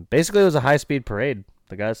 Basically, it was a high-speed parade.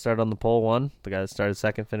 The guy that started on the pole won. The guy that started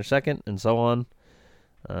second finished second, and so on.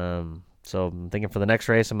 So I'm thinking for the next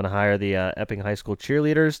race, I'm going to hire the Epping High School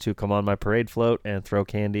cheerleaders to come on my parade float and throw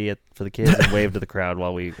candy for the kids and wave to the crowd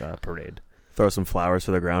while we parade. Throw some flowers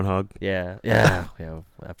for the groundhog. Yeah.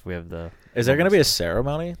 After we have the... Is there going to be a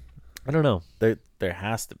ceremony? I don't know. There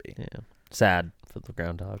has to be. Yeah. Sad for the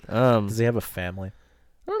groundhog. Does he have a family?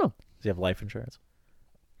 I don't know. Does he have life insurance?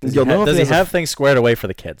 Does he have things squared away for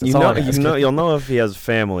the kids? You'll know if he has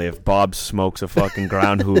family if Bob smokes a fucking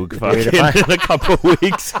groundhog in a couple of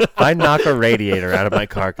weeks. If I knock a radiator out of my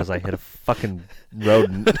car because I hit a fucking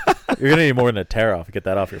rodent, you're gonna need more than a tear off to get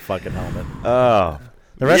that off your fucking helmet. Oh,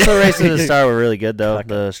 the rest of the races at the start were really good though.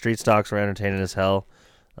 The street stocks were entertaining as hell.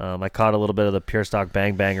 I caught a little bit of the pure stock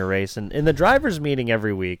bang banger race, and in the drivers meeting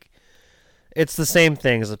every week, it's the same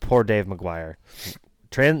thing as poor Dave McGuire.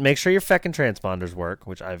 Make sure your feckin' transponders work,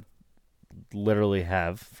 which I've literally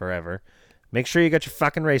have forever. Make sure you got your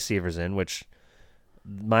fucking receivers in, which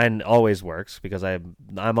mine always works because I'm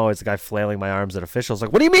always the guy flailing my arms at officials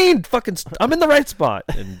like, what do you mean? Fucking, I'm in the right spot.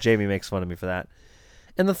 And Jamie makes fun of me for that.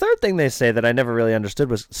 And the third thing they say that I never really understood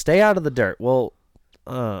was stay out of the dirt. Well,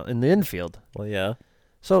 in the infield. Well, yeah.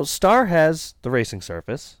 So Star has the racing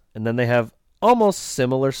surface, and then they have almost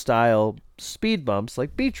similar style speed bumps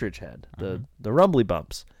like Beechridge had, the rumbly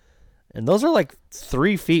bumps. And those are like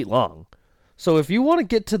 3 feet long. So if you want to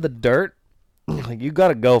get to the dirt, you got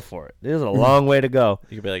to go for it. There's a long way to go.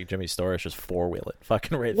 You could be like Jimmy Storrs, just 4-wheel it.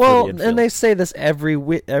 Fucking right through Well, the infield. and they say this every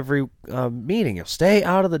meeting. You'll stay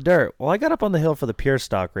out of the dirt. Well, I got up on the hill for the pure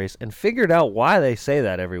stock race and figured out why they say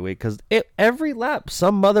that every week. Because every lap,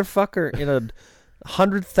 some motherfucker in a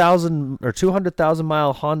 100,000 or 200,000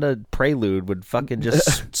 mile Honda Prelude would fucking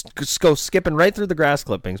just go skipping right through the grass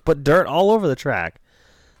clippings, put dirt all over the track.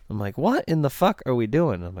 I'm like, what in the fuck are we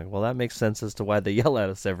doing? I'm like, well, that makes sense as to why they yell at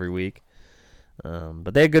us every week.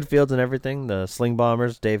 But they had good fields and everything. The Sling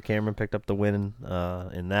Bombers, Dave Cameron picked up the win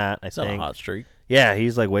in that. I think. On a hot streak. Yeah,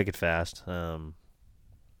 he's like wicked fast. I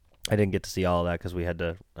didn't get to see all of that because we had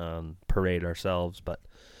to parade ourselves. But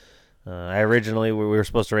we were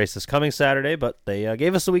supposed to race this coming Saturday, but they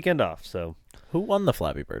gave us the weekend off. So who won the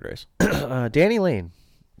Flappy Bird race? Danny Lane.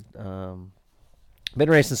 Been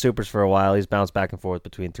racing supers for a while. He's bounced back and forth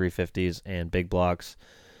between 350s and big blocks.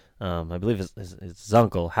 I believe his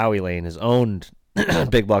uncle, Howie Lane, has owned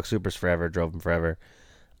big block supers forever, drove them forever.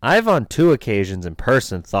 I've on 2 occasions in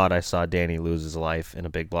person thought I saw Danny lose his life in a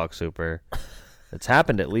big block super. It's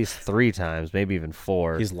happened at least 3 times, maybe even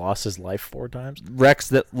 4. He's lost his life 4 times? Wrecks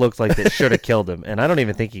that looked like they should have killed him, and I don't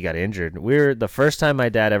even think he got injured. The first time my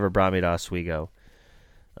dad ever brought me to Oswego,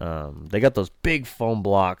 they got those big foam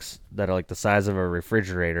blocks that are like the size of a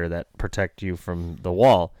refrigerator that protect you from the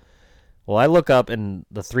wall. Well, I look up, and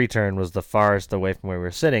the 3-turn was the farthest away from where we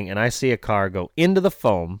were sitting, and I see a car go into the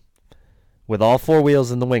foam with all 4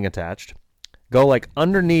 wheels and the wing attached, go like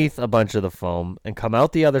underneath a bunch of the foam, and come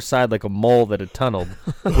out the other side like a mole that had tunneled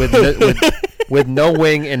with no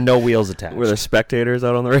wing and no wheels attached. Were there spectators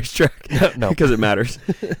out on the racetrack? No. Because it matters.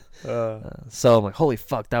 So I'm like, holy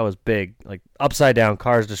fuck, that was big. Like, upside down,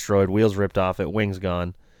 cars destroyed, wheels ripped off it, wings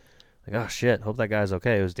gone. Like, oh shit, hope that guy's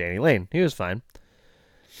okay. It was Danny Lane. He was fine.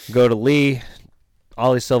 Go to Lee,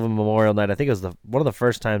 Ollie Silva Memorial Night. I think it was one of the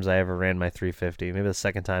first times I ever ran my 350, maybe the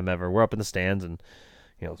second time ever. We're up in the stands, and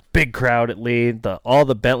big crowd at Lee. All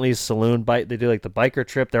the Bentley's saloon bike. They do like the biker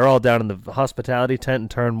trip. They're all down in the hospitality tent in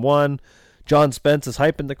turn 1. John Spence is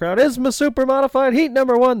hyping the crowd. It's my super modified heat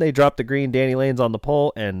number 1. They drop the green. Danny Lane's on the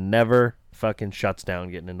pole and never fucking shuts down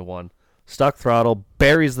getting into 1. Stuck throttle,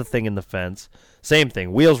 buries the thing in the fence. Same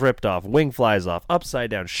thing. Wheels ripped off, wing flies off, upside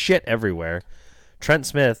down, shit everywhere. Trent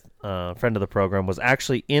Smith, friend of the program, was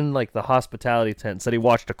actually in like the hospitality tent. Said he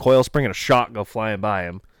watched a coil spring and a shot go flying by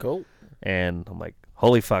him. Cool. And I'm like,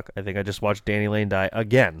 holy fuck! I think I just watched Danny Lane die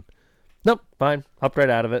again. Nope, fine. Hopped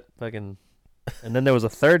right out of it. Fucking. And then there was a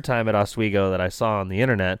third time at Oswego that I saw on the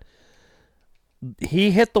internet.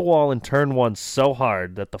 He hit the wall in turn 1 so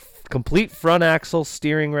hard that the complete front axle,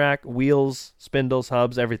 steering rack, wheels, spindles,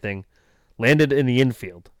 hubs, everything landed in the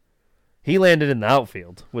infield. He landed in the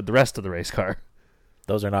outfield with the rest of the race car.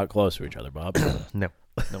 Those are not close to each other, Bob. No.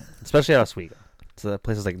 Especially at Oswego. So that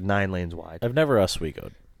place is like 9 lanes wide. I've never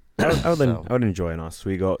Oswego'd. I would enjoy an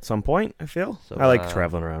Oswego at some point, I feel. So, I like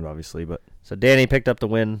traveling around, obviously. But so Danny picked up the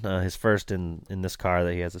win, his first in this car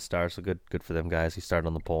that he has a star. So good for them guys. He started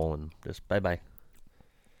on the pole and just bye-bye.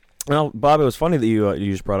 Well, Bob, it was funny that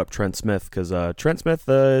you just brought up Trent Smith because Trent Smith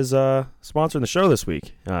is sponsoring the show this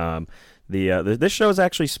week. This show is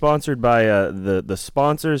actually sponsored by the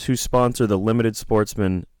sponsors who sponsor the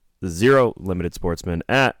Zero Limited Sportsman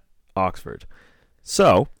at Oxford.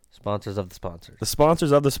 So sponsors of the sponsors. The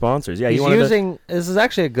sponsors of the sponsors. Yeah, this is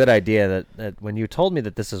actually a good idea. That when you told me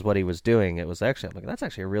that this is what he was doing, it was actually, I'm like, that's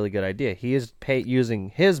actually a really good idea. He is using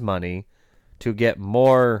his money to get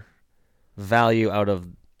more value out of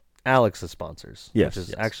Alex's sponsors, which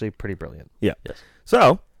is actually pretty brilliant. Yeah. Yes.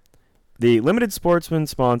 So the Limited Sportsman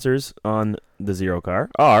sponsors on the Zero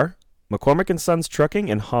car are McCormick & Sons Trucking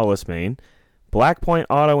in Hollis, Maine, Black Point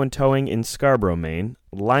Auto and Towing in Scarborough, Maine,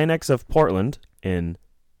 Linex of Portland in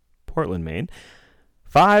Portland, Maine,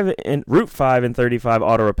 Route 5 and 35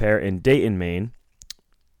 Auto Repair in Dayton, Maine,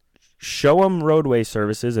 Show'em Roadway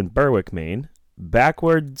Services in Berwick, Maine,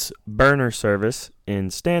 Backwards Burner Service in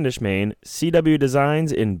Standish, Maine, CW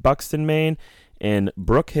Designs in Buxton, Maine, and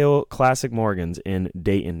Brook Hill Classic Morgans in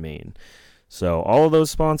Dayton, Maine. So all of those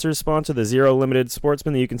sponsors sponsor the Zero Limited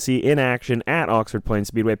Sportsman that you can see in action at Oxford Plains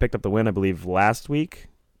Speedway. Picked up the win, I believe, last week.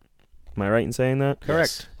 Am I right in saying that?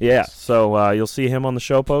 Correct. Yeah. So you'll see him on the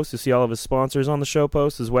show post. You'll see all of his sponsors on the show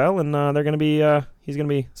post as well, and they're going to be he's going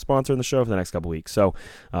to be sponsoring the show for the next couple weeks. So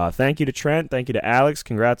thank you to Trent, thank you to Alex.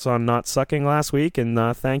 Congrats on not sucking last week, and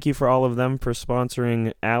thank you for all of them for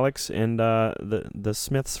sponsoring Alex and the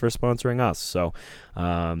Smiths for sponsoring us. So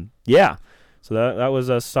yeah. So that was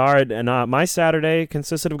a start, and my Saturday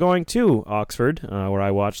consisted of going to Oxford, where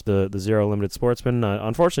I watched the Zero Limited Sportsman.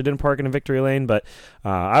 Unfortunately, didn't park in a victory lane, but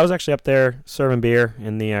I was actually up there serving beer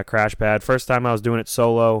in the crash pad. First time I was doing it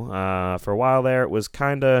solo. For a while there, it was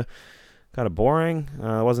kind of boring.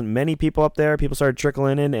 There wasn't many people up there. People started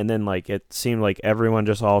trickling in, and then it seemed like everyone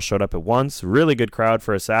just all showed up at once. Really good crowd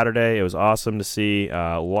for a Saturday. It was awesome to see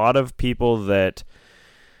a lot of people that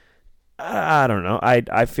I don't know.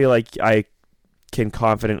 I feel like I can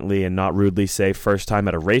confidently and not rudely say first time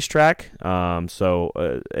at a racetrack.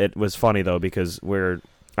 So it was funny though, because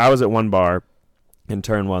I was at one bar in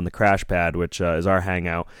Turn 1, the Crash Pad, which is our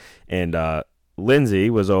hangout, and Lindsay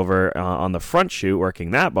was over on the front chute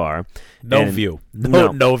working that bar. No view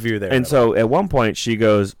there. And so at one point she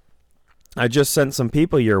goes, I just sent some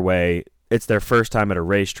people your way. It's their first time at a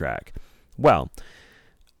racetrack. Well,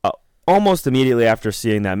 almost immediately after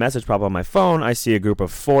seeing that message pop on my phone, I see a group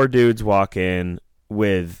of 4 dudes walk in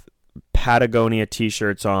with Patagonia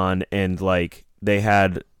t-shirts on, and like they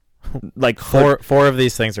had like four of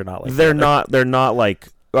these things are not like they're not like,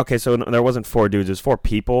 okay, so there wasn't 4 dudes, it was 4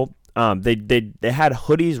 people. They had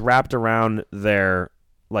hoodies wrapped around their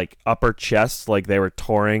like upper chests, like they were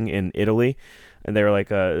touring in Italy, and they were like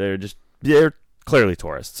they're clearly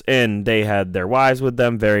tourists, and they had their wives with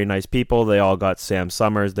them, very nice people. They all got Sam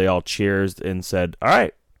Summers, they all cheersed and said, all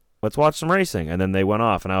right, let's watch some racing, and then they went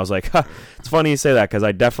off, and I was like, huh, it's funny you say that, because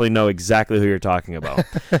I definitely know exactly who you're talking about.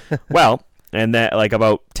 Well, and that, like,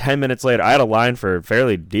 about 10 minutes later, I had a line for a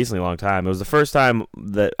fairly decently long time. It was the first time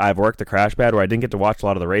that I've worked the Crash Pad where I didn't get to watch a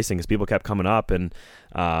lot of the racing because people kept coming up, and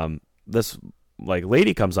this like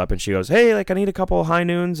lady comes up and she goes, hey, like, I need a couple of High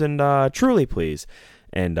Noons and Truly, please.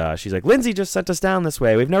 And she's like, Lindsay just sent us down this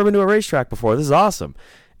way. We've never been to a racetrack before. This is awesome.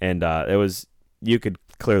 And you could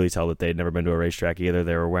clearly tell that they'd never been to a racetrack either.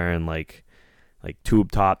 They were wearing like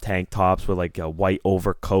tube top tank tops with like a white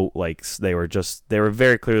overcoat. Like they were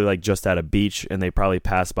very clearly like just at a beach, and they probably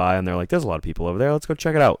passed by and they're like, there's a lot of people over there. Let's go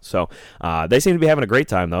check it out. So they seem to be having a great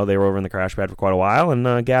time though. They were over in the Crash Pad for quite a while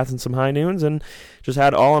and gassing some High Noons, and just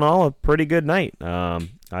had all in all a pretty good night.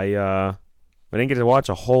 I didn't get to watch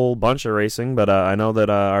a whole bunch of racing, but I know that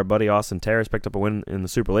our buddy Austin Terrace picked up a win in the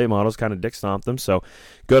Super Late Models, kind of dick stomped them. So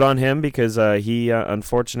good on him, because he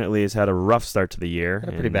unfortunately has had a rough start to the year.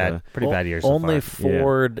 Pretty bad year so only far.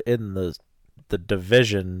 Ford in the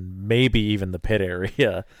division, maybe even the pit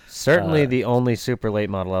area. Certainly the only Super Late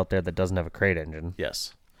Model out there that doesn't have a crate engine.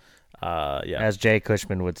 Yes. As Jay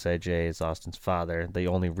Cushman would say, Jay is Austin's father, the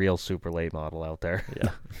only real Super Late Model out there.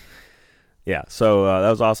 Yeah. Yeah, so that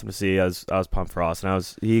was awesome to see. I was pumped for Austin.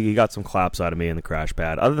 He got some claps out of me in the Crash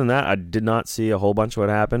Pad. Other than that, I did not see a whole bunch of what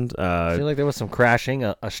happened. I feel like there was some crashing.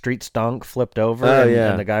 A street stonk flipped over,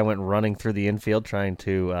 and the guy went running through the infield trying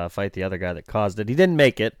to fight the other guy that caused it. He didn't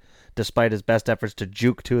make it, despite his best efforts to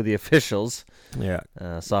juke 2 of the officials. Yeah.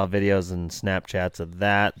 Saw videos and Snapchats of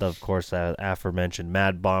that. Of course, aforementioned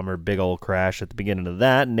Mad Bomber, big old crash at the beginning of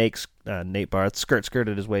that. Nate Barth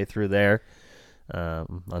skirted his way through there.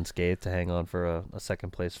 Unscathed to hang on for a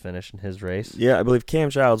second place finish in his race. Yeah, I believe Cam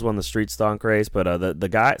Childs won the street stonk race,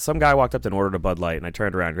 but some guy walked up and ordered a Bud Light, and I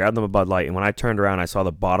turned around, grabbed them a Bud Light, and when I turned around, I saw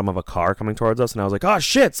the bottom of a car coming towards us, and I was like, oh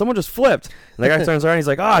shit, someone just flipped. And the guy turns around, and he's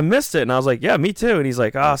like, oh, I missed it, and I was like, yeah, me too, and he's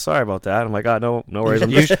like, oh, sorry about that. I'm like, oh, no worries,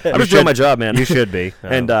 I'm just doing my job, man. You should be.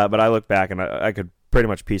 And but I look back, and I could pretty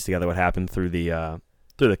much piece together what happened through the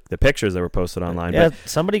pictures that were posted online. Yeah, but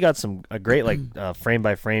somebody got a great frame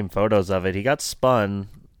by frame photos of it. He got spun.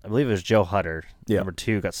 I believe it was Joe Hutter. Yeah. Number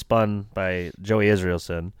 2 got spun by Joey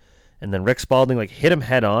Israelson, and then Rick Spalding hit him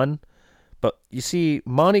head on. But you see,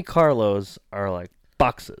 Monte Carlos are like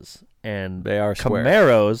boxes, and they are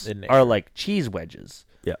Camaros are like cheese wedges.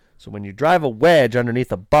 Yeah. So when you drive a wedge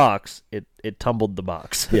underneath a box, it tumbled the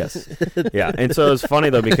box. Yes. Yeah. And so it was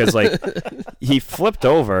funny though, because he flipped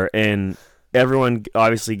over, and everyone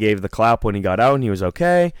obviously gave the clap when he got out and he was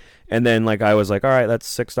okay. And then I was like, all right, that's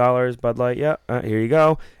 $6 Bud Light. Yeah, here you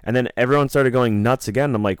go. And then everyone started going nuts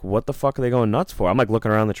again. I'm like, what the fuck are they going nuts for? I'm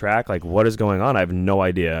looking around the track, what is going on? I have no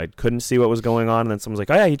idea. I couldn't see what was going on. And then someone's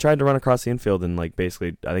like, oh yeah, he tried to run across the infield, and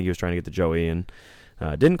basically I think he was trying to get to Joey, and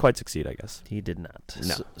didn't quite succeed, I guess. He did not.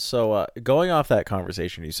 No. So going off that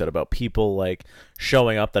conversation you said about people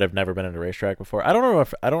showing up that have never been in a racetrack before, I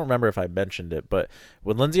don't remember if I mentioned it, but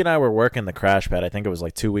when Lindsay and I were working the Crash Pad, I think it was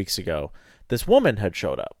 2 weeks ago, this woman had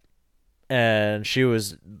showed up, and she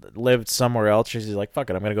lived somewhere else. She's like, fuck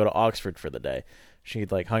it, I'm gonna go to Oxford for the day. She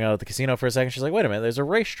hung out at the casino for a second. She's like, wait a minute, there's a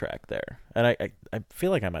racetrack there. And I feel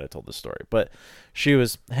like I might have told this story, but she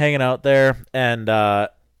was hanging out there, and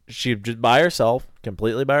she just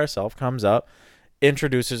completely by herself, comes up,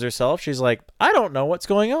 introduces herself. She's like, I don't know what's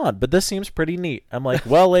going on, but this seems pretty neat. I'm like,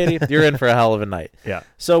 well, lady, you're in for a hell of a night. Yeah.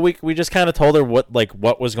 So we just kind of told her what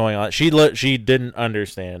was going on. She didn't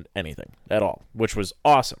understand anything at all, which was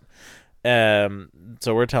awesome.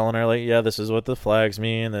 So we're telling her yeah, this is what the flags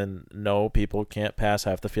mean, and no, people can't pass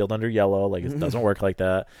half the field under yellow. It doesn't work like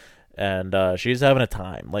that. And she's having a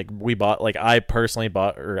time. We bought, I personally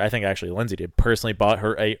bought, or I think actually Lindsay did, personally bought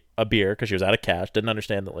her a beer because she was out of cash. Didn't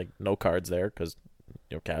understand that no cards there because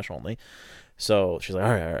cash only. So she's like,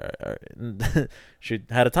 all right. She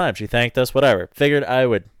had a time. She thanked us, whatever. Figured I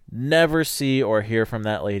would never see or hear from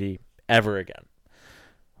that lady ever again.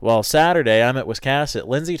 Well, Saturday, I'm at Wiscasset.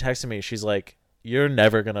 Lindsay texted me. She's like, you're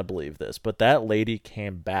never going to believe this, but that lady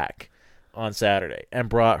came back on Saturday and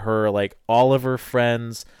brought her, like, all of her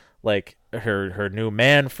friends, like her new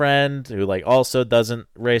man friend who, like, also doesn't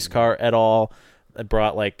race car at all. And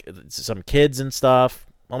brought, like, some kids and stuff.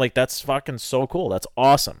 I'm like, that's fucking so cool. That's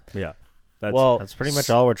awesome. Yeah. That's pretty much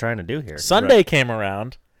all we're trying to do here. Sunday came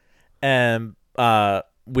around, and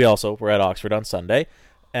we also were at Oxford on Sunday,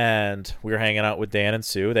 and we were hanging out with Dan and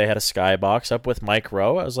Sue. They had a skybox up with Mike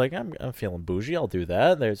Rowe. I was like, I'm feeling bougie. I'll do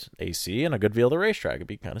that. There's AC and a good view of the racetrack. It'd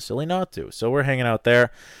be kind of silly not to. So we're hanging out there.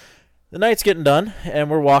 The night's getting done, and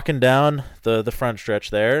we're walking down the front stretch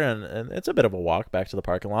there, and it's a bit of a walk back to the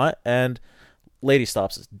parking lot, and lady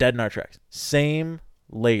stops us dead in our tracks. Same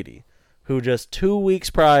lady who just 3 weeks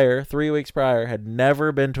prior, had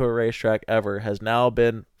never been to a racetrack ever, has now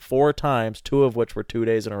been 4 times, 2 of which were 2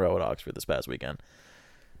 days in a row at Oxford this past weekend.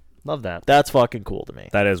 Love that. That's fucking cool to me.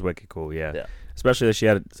 That is wicked cool, yeah. Especially that she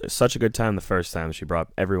had such a good time the first time. She brought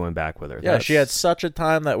everyone back with her. Yeah, she had such a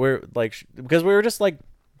time that we're like, because we were just like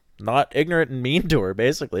not ignorant and mean to her,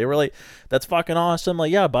 basically. We're like, that's fucking awesome.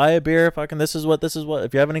 Like, yeah, buy a beer. Fucking this is what.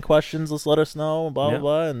 If you have any questions, let's let us know. Blah, blah,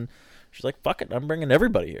 blah. And she's like, fuck it, I'm bringing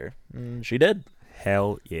everybody here. And she did.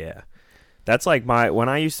 Hell yeah. That's like when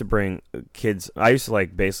I used to bring kids, I used to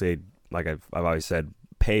like basically, like I've always said,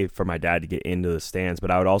 pay for my dad to get into the stands,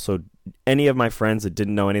 but I would also, any of my friends that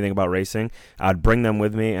didn't know anything about racing, I'd bring them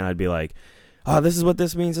with me and I'd be like, oh, this is what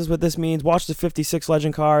this means, watch the 56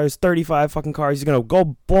 Legend cars, 35 fucking cars, he's going to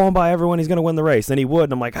go blow him by everyone, he's going to win the race. And he would,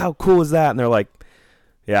 and I'm like, how cool is that? And they're like,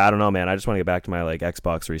 yeah, I don't know, man. I just want to get back to my like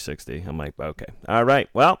Xbox 360. I'm like, okay, all right.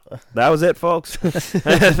 Well, that was it, folks.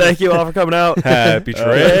 Thank you all for coming out. Happy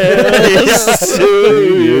trails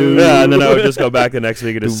to you. Yeah, and then I would just go back the next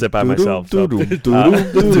week and just sit by myself. So, I'm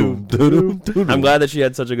glad that she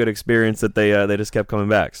had such a good experience that they just kept coming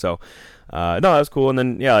back. So, no, that was cool. And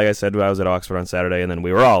then, yeah, like I said, I was at Oxford on Saturday, and then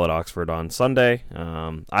we were all at Oxford on Sunday.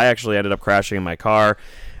 I actually ended up crashing in my car.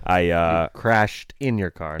 I crashed in your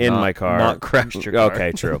car. My car. Not crashed your car.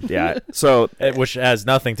 Okay, true. Yeah. So which has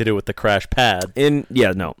nothing to do with the crash pad. And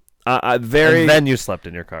then you slept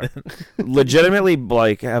in your car. Legitimately,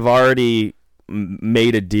 like, have already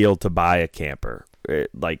made a deal to buy a camper,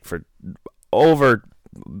 like for over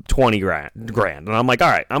 20 grand. And I'm like, all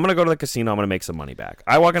right, I'm gonna go to the casino. I'm gonna make some money back.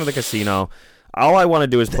 I walk into the casino. All I want to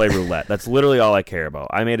do is play roulette. That's literally all I care about.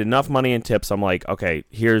 I made enough money in tips. I'm like, okay,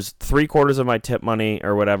 here's 3/4 of my tip money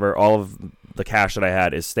or whatever. All of the cash that I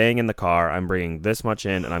had is staying in the car. I'm bringing this much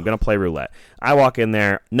in, and I'm going to play roulette. I walk in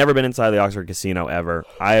there, never been inside the Oxford Casino ever.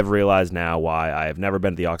 I have realized now why I have never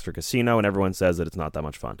been to the Oxford Casino, and everyone says that it's not that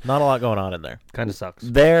much fun. Not a lot going on in there. Kind of sucks.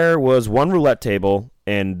 There was one roulette table,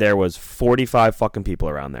 and there was 45 fucking people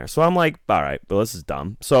around there. So I'm like, all right, well, this is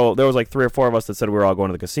dumb. So there was like 3 or 4 of us that said we were all going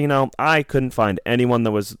to the casino. I couldn't find anyone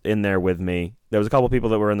that was in there with me. There was a couple people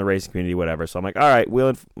that were in the racing community, whatever. So I'm like, all right,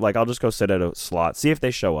 I'll just go sit at a slot, see if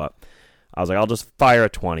they show up. I was like, I'll just fire a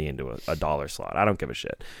 20 into a dollar slot. I don't give a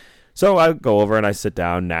shit. So I go over and I sit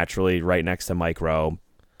down naturally right next to Mike Rowe.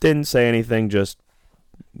 Didn't say anything, just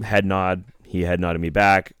head nod. He head nodded me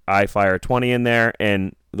back. I fire a 20 in there,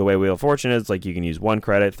 and the way Wheel of Fortune is, like, you can use 1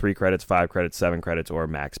 credit, 3 credits, 5 credits, 7 credits, or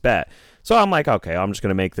max bet. So I'm like, okay, I'm just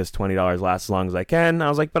going to make this $20 last as long as I can. I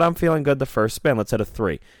was like, but I'm feeling good the first spin. Let's hit a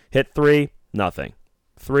 3. Hit 3, nothing.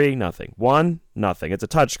 3, nothing. 1, nothing. It's a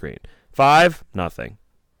touchscreen. 5, nothing.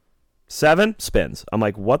 7, spins. I'm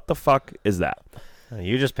like, what the fuck is that?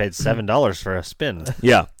 You just paid $7 for a spin.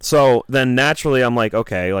 Yeah. So then naturally I'm like,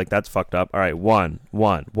 okay, like that's fucked up. All right, 1.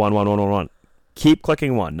 Keep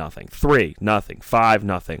clicking 1, nothing. 3, nothing. 5,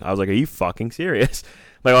 nothing. I was like, are you fucking serious?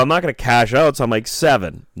 Like, well, I'm not going to cash out, so I'm like,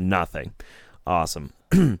 7, nothing. Awesome.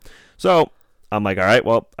 So I'm like, all right,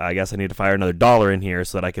 well, I guess I need to fire another $1 in here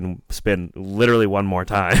so that I can spin literally one more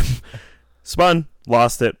time. Spun,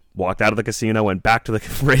 lost it, walked out of the casino, went back to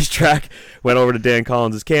the racetrack, went over to Dan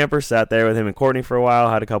Collins' camper, sat there with him and Courtney for a while,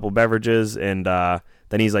 had a couple beverages, and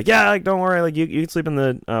then he's like, yeah, like, don't worry, like, you can sleep in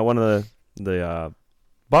the one of the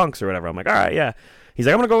bunks or whatever. I'm like, all right, yeah. He's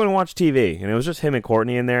like, I'm going to go in and watch TV. And it was just him and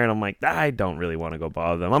Courtney in there, and I'm like, I don't really want to go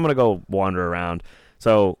bother them. I'm going to go wander around.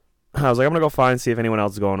 So I was like, I'm going to go see if anyone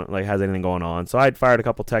else has anything going on. So I'd fired a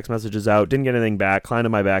couple text messages out, didn't get anything back, climbed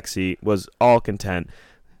in my back seat, was all content.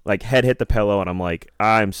 Like, head hit the pillow, and I'm like,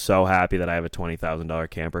 I'm so happy that I have a $20,000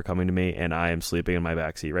 camper coming to me, and I am sleeping in my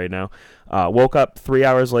backseat right now. Woke up 3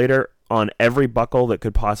 hours later on every buckle that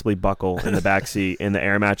could possibly buckle in the backseat, and the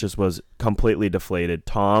air mattress was completely deflated.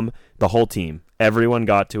 Tom, the whole team, Everyone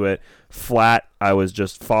got to it flat. I was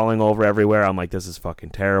just falling over everywhere. I'm like, this is fucking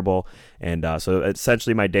terrible. And so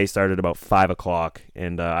essentially my day started about 5 o'clock,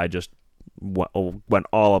 and I just went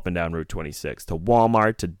all up and down Route 26 to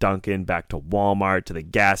Walmart, to Dunkin', back to Walmart, to the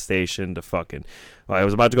gas station, to fucking... Well, I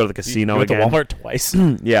was about to go to the casino you again. You went to Walmart twice?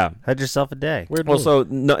 Yeah. Had yourself a day. Weird well, move. so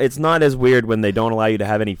no, it's not as weird when they don't allow you to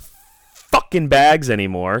have any fucking bags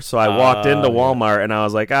anymore. So I walked into Walmart and I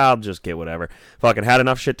was like, I'll just get whatever. Fucking had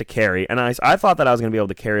enough shit to carry. And I thought that I was going to be able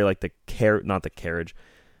to carry like not the carriage,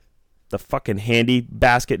 the fucking handy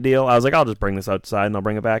basket deal. I was like, I'll just bring this outside and I'll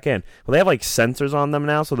bring it back in. Well, they have like sensors on them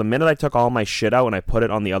now, so the minute I took all my shit out and I put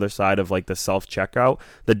it on the other side of like the self-checkout,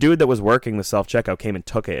 the dude that was working the self-checkout came and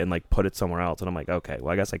took it and like put it somewhere else. And I'm like, okay,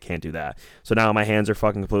 well, I guess I can't do that. So now my hands are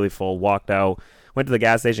fucking completely full. Walked out, went to the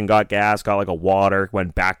gas station, got gas, got like a water,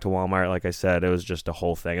 went back to Walmart. Like I said, it was just a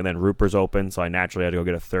whole thing. And then Ruper's open, so I naturally had to go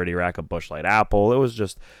get a 30 rack of Busch Light Apple. It was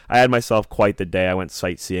just, I had myself quite the day. I went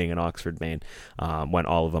sightseeing in Oxford, Maine. Went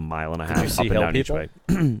all of a mile and a half Did you see up and down people?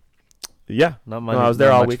 each way. Yeah. Not much, I was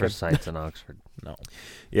there all much weekend. for sights in Oxford. No.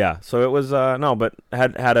 Yeah, so it was, but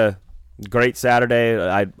had a great Saturday.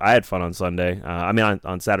 I had fun on Sunday.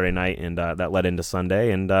 On Saturday night, and that led into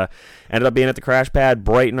Sunday, and ended up being at the Crash Pad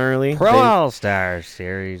bright and early. Pro All-Star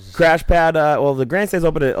Series. Crash Pad, the grandstand's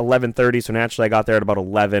open at 11:30, so naturally I got there at about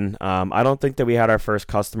 11. I don't think that we had our first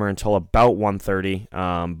customer until about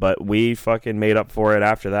 1:30, but we fucking made up for it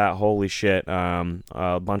after that. Holy shit.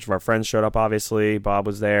 A bunch of our friends showed up, obviously. Bob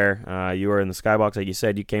was there. You were in the skybox, like you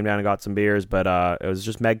said. You came down and got some beers, but it was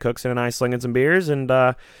just Meg Cookson and I slinging some beers, and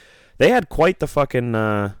they had quite the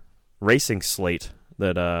fucking racing slate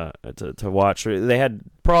that to watch. They had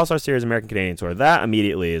Pro All-Star Series, American Canadian Tour. That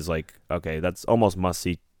immediately is like, okay, that's almost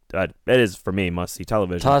must-see. It is, for me, must-see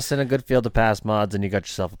television. Toss in a good field of pass mods, and you got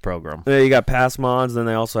yourself a program. You got pass mods, then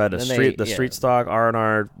they also had Street stock,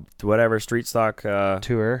 R&R, whatever, street stock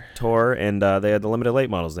tour, and they had the limited late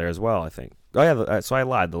models there as well, I think. Oh, yeah, so I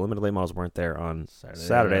lied. The limited late models weren't there on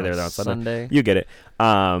Saturday. They were there on Sunday. You get it.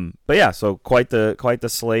 But yeah, so quite the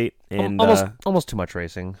slate. And almost too much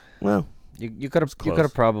racing. Well, you could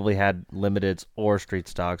have probably had limiteds or street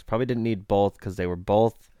stocks. Probably didn't need both because they were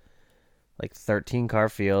both like 13 car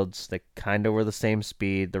fields. They kind of were the same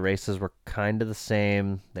speed. The races were kind of the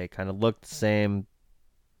same. They kind of looked the same.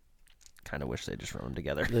 Kind of wish they just run them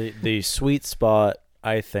together. The sweet spot,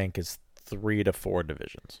 I think, is 3 to 4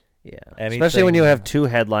 divisions. Yeah, especially when you have two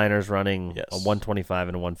headliners running yes. a 125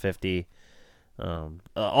 and a 150.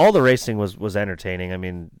 All the racing was entertaining. I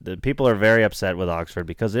mean, the people are very upset with Oxford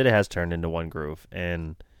because it has turned into one groove,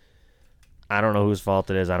 and I don't know whose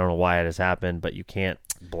fault it is. I don't know why it has happened, but you can't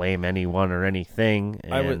blame anyone or anything.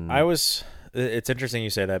 And It's interesting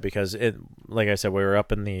you say that because like I said, we were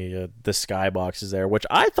up in the sky boxes there, which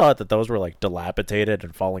I thought that those were like dilapidated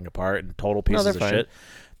and falling apart and total pieces of shit.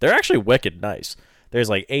 They're actually wicked nice. There's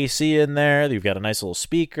like AC in there. You've got a nice little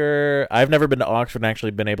speaker. I've never been to Oxford and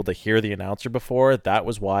actually been able to hear the announcer before. That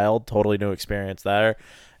was wild. Totally new experience there.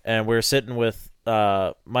 And we're sitting with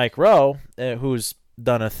Mike Rowe, who's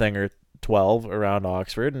done a thing or 12 around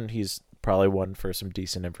Oxford, and he's probably one for some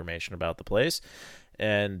decent information about the place.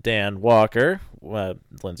 And Dan Walker,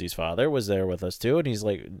 Lindsay's father, was there with us too, and he's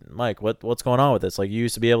like, Mike, what's going on with this? Like, you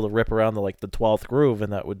used to be able to rip around the 12th groove,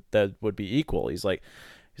 and that would be equal. He's like,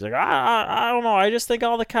 I don't know. I just think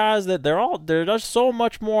all the cars that they're just so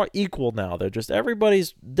much more equal now. They're just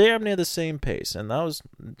everybody's damn near the same pace, and that was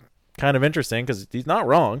kind of interesting because he's not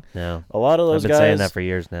wrong. No, a lot of those I've been guys saying that for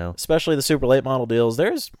years now, especially the super late model deals.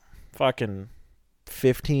 There's fucking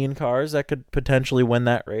 15 cars that could potentially win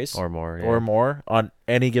that race or more, or more on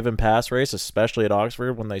any given pass race, especially at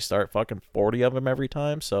Oxford when they start fucking 40 of them every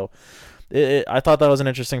time. So, I thought that was an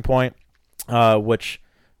interesting point, which.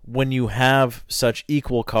 When you have such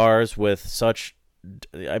equal cars with such,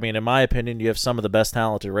 I mean, in my opinion, you have some of the best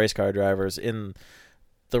talented race car drivers in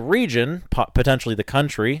the region, potentially the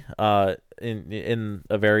country, in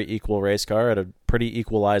a very equal race car at a pretty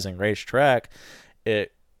equalizing racetrack.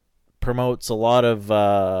 It promotes a lot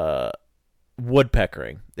of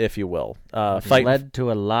woodpeckering, if you will. Led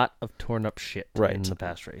to a lot of torn up shit in the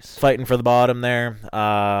past race. Fighting for the bottom there.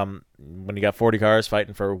 When you got 40 cars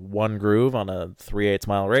fighting for one groove on a 3/8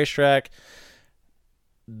 mile racetrack.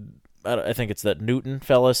 I think it's that Newton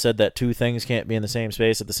fella said that two things can't be in the same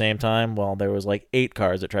space at the same time. Well, there was like 8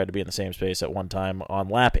 cars that tried to be in the same space at one time on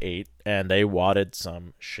lap 8, and they wadded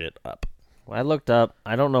some shit up. Well, I looked up.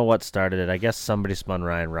 I don't know what started it. I guess somebody spun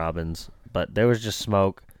Ryan Robbins, but there was just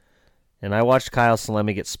smoke. And I watched Kyle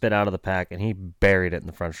Salemi get spit out of the pack, and he buried it in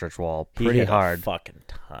the front stretch wall pretty hard. A fucking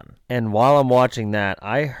ton. And while I'm watching that,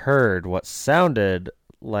 I heard what sounded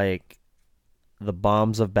like the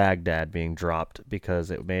bombs of Baghdad being dropped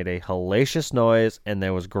because it made a hellacious noise and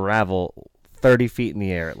there was gravel 30 feet in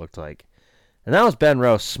the air, it looked like. And that was Ben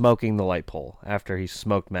Rowe smoking the light pole after he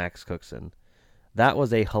smoked Max Cookson. That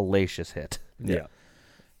was a hellacious hit. Yeah.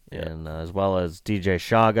 And as well as DJ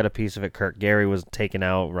Shaw got a piece of it. Kirk Gary was taken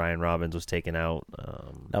out. Ryan Robbins was taken out.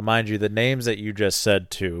 Now, mind you, the names that you just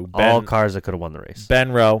said too. All cars that could have won the race.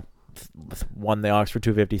 Ben Rowe won the Oxford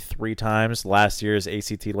 250 3 times. Last year's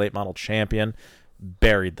ACT late model champion.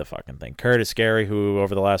 Buried the fucking thing. Curtis Gary, who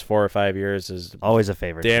over the last 4 or 5 years is always a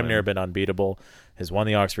favorite. Damn near been unbeatable. Has won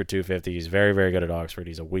the Oxford 250. He's very, very good at Oxford.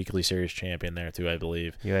 He's a weekly series champion there too, I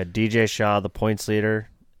believe. You had DJ Shaw, the points leader,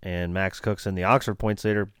 and Max Cookson, the Oxford points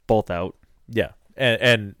leader, both out. Yeah,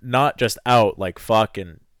 and not just out, like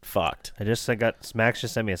fucking fucked. Max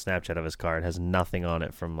just sent me a Snapchat of his car. It has nothing on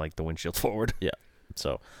it from like the windshield forward. Yeah,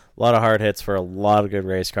 so a lot of hard hits for a lot of good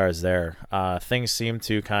race cars there. Things seem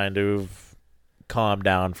to kind of calm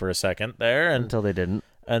down for a second there, until they didn't.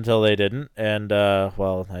 And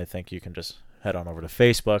well, I think you can just head on over to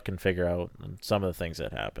Facebook and figure out some of the things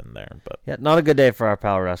that happened there. But yeah, not a good day for our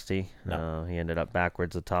pal Rusty. No. He ended up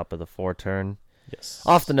backwards the top of the 4 turn. Yes.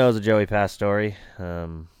 Off the nose of Joey Pastore.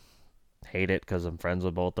 Hate it because I'm friends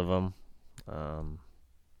with both of them.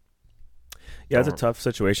 Yeah, it's a tough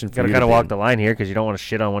situation for you. You gotta kind of walk the line here because you don't want to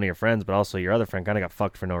shit on one of your friends, but also your other friend kind of got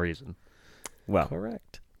fucked for no reason. Well,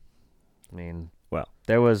 correct. I mean, well,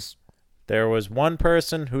 there was one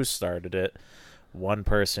person who started it. One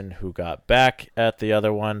person who got back at the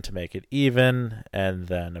other one to make it even, and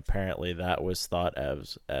then apparently that was thought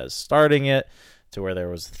as starting it, to where there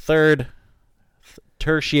was third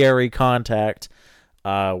tertiary contact,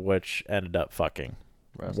 which ended up fucking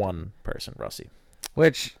Rusty. One person, Rusty.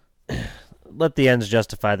 Which, let the ends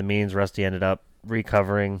justify the means. Rusty ended up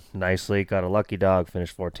recovering nicely, got a lucky dog,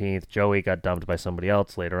 finished 14th. Joey got dumped by somebody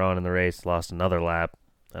else later on in the race, lost another lap.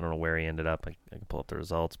 I don't know where he ended up. I can pull up the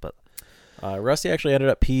results, but Rusty actually ended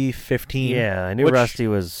up P15. Yeah, I knew Rusty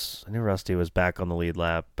was back on the lead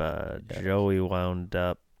lap. Joey wound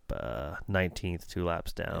up 19th, 2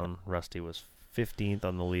 laps down. Yeah. Rusty was 15th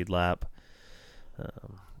on the lead lap.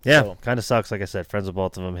 Kind of sucks. Like I said, friends with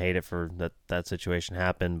both of them, hate it for that situation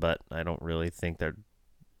happened, but I don't really think that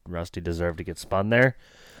Rusty deserved to get spun there.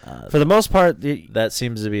 For the most part, that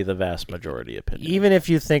seems to be the vast majority opinion. Even if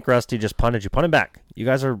you think Rusty just punted you, punt him back. You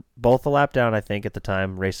guys are both a lap down, I think, at the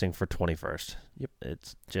time, racing for 21st. Yep.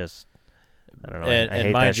 It's just, I don't know.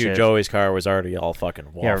 And mind you, Joey's car was already all fucking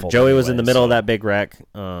waffled. Yeah, Joey was in the middle of that big wreck,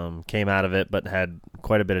 came out of it, but had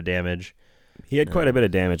quite a bit of damage. He had quite a bit of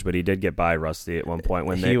damage, but he did get by Rusty at one point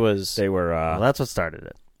when they were. Well, that's what started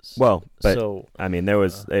it. Well, but I mean, there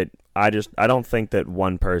was I don't think that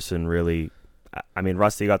one person really. I mean,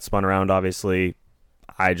 Rusty got spun around, obviously.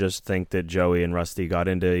 I just think that Joey and Rusty got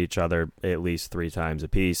into each other at least 3 times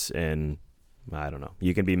apiece, and I don't know.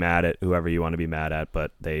 You can be mad at whoever you want to be mad at,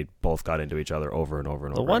 but they both got into each other over and over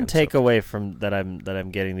and over. The one takeaway from that I'm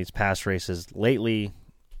getting these past races lately,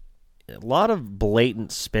 a lot of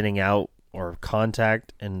blatant spinning out or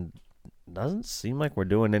contact, and doesn't seem like we're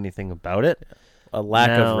doing anything about it. A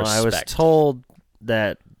lack of respect. I was told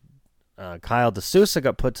that Kyle D'Souza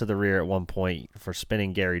got put to the rear at one point for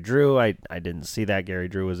spinning Gary Drew. I didn't see that. Gary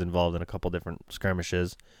Drew was involved in a couple different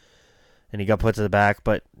skirmishes, and he got put to the back.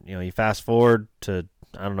 But you fast forward to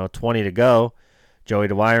 20 to go. Joey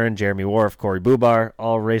DeWyron, Jeremy Wharf, Corey Bubar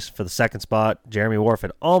all raced for the second spot. Jeremy Wharf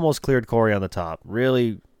had almost cleared Corey on the top.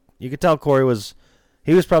 Really, you could tell Corey was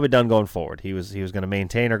probably done going forward. He was going to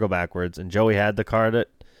maintain or go backwards, and Joey had the car that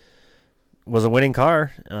was a winning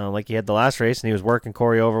car, like he had the last race, and he was working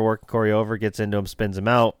Corey over, gets into him, spins him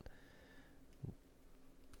out.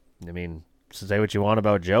 I mean, say what you want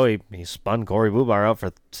about Joey, he spun Corey Bubar out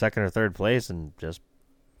for second or third place and just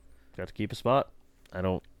got to keep a spot. I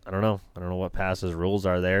don't know what passes rules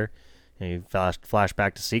are there. You flash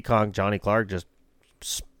back to Seekonk, Johnny Clark just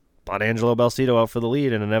spun Angelo Balsito out for the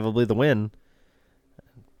lead and inevitably the win.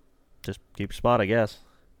 Just keep your spot, I guess.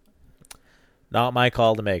 Not my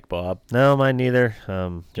call to make, Bob. No, mine neither.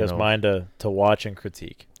 Just mine to watch and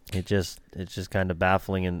critique. It's just kind of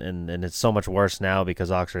baffling, and it's so much worse now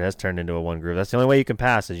because Oxford has turned into a one groove. That's the only way you can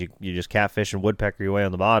pass is you just catfish and woodpecker your way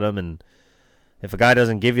on the bottom, and if a guy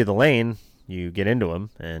doesn't give you the lane, you get into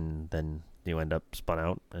him, and then you end up spun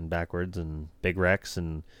out and backwards and big wrecks.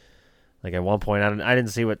 And like at one point, I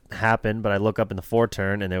didn't see what happened, but I look up in the 4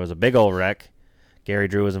 turn, and there was a big old wreck. Gary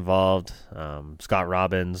Drew was involved, Scott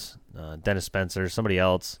Robbins, Dennis Spencer, somebody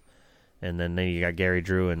else, and then you got Gary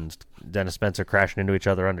Drew and Dennis Spencer crashing into each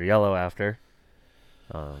other under yellow after.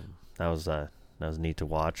 That was neat to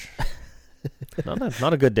watch.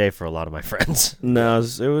 Not a good day for a lot of my friends. No,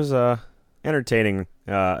 it was entertaining,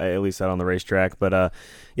 at least out on the racetrack. But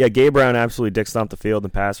Gabe Brown absolutely dick stomped the field in the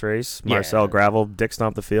pass race. Marcel Gravel dick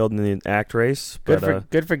stomped the field in the act race.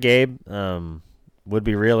 Good for Gabe. Would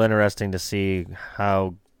be real interesting to see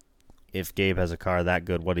how, if Gabe has a car that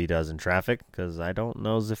good, what he does in traffic, because I don't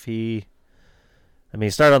know if he... I mean,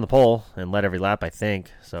 he started on the pole and led every lap, I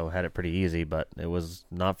think, so had it pretty easy, but it was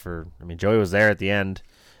not for... I mean, Joey was there at the end.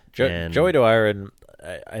 Joey Dwyer,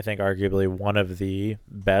 I think, arguably one of the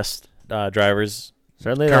best drivers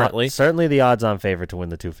currently. Certainly the odds-on favorite to win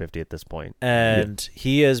the 250 at this point. And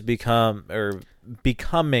he has becoming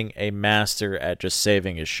a master at just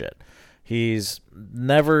saving his shit. He's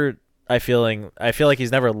never... I feel like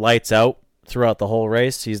he's never lights out throughout the whole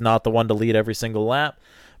race. He's not the one to lead every single lap.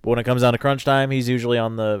 But when it comes down to crunch time, he's usually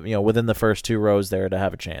on the within the first 2 rows there to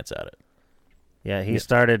have a chance at it. Yeah, he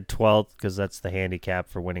started 12th because that's the handicap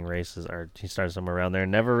for winning races. Or he started somewhere around there.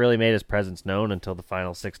 Never really made his presence known until the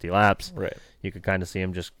final 60 laps. Right. You could kind of see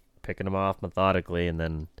him just picking them off methodically, and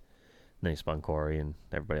then he spun Corey, and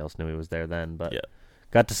everybody else knew he was there then. But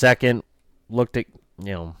got to second, looked at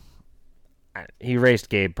he raced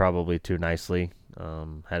Gabe probably too nicely.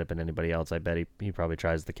 Had it been anybody else, I bet he probably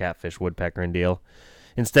tries the catfish woodpecker and deal.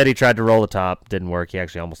 Instead, he tried to roll the top. Didn't work. He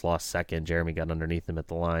actually almost lost second. Jeremy got underneath him at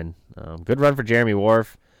the line. Good run for Jeremy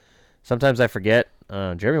Wharf. Sometimes I forget.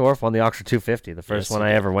 Jeremy Wharf won the Oxford 250, the first one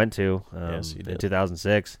I ever went to in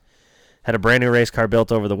 2006. Had a brand new race car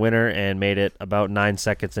built over the winter and made it about 9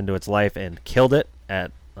 seconds into its life and killed it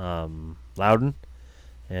at Loudon.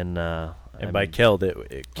 And by killed, it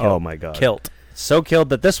killed. Oh, my God. Killed. So killed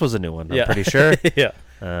that this was a new one, I'm pretty sure. Yeah.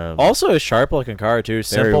 Also a sharp-looking car, too.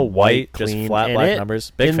 Simple, white, clean, just flat black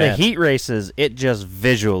numbers. Big fan. In the heat races, it just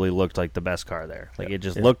visually looked like the best car there. Like, it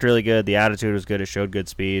just looked really good. The attitude was good. It showed good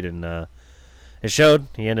speed, and it showed.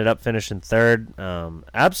 He ended up finishing third.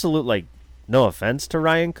 Absolute, no offense to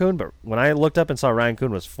Ryan Kuhn, but when I looked up and saw Ryan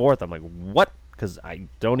Kuhn was fourth, I'm like, what? Because I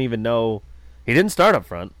don't even know. He didn't start up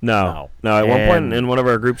front. No. At one point in one of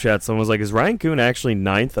our group chats, someone was like, is Ryan Kuhn actually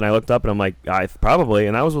ninth? And I looked up, and I'm like, probably.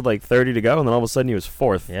 And I was with 30 to go, and then all of a sudden he was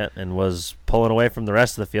fourth. Yeah, and was pulling away from the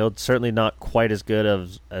rest of the field. Certainly not quite as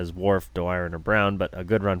good as Wharf, Dwyer, or Brown, but a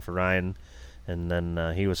good run for Ryan. And then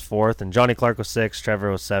he was fourth, and Johnny Clark was sixth,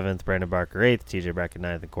 Trevor was seventh, Brandon Barker eighth, TJ Brackett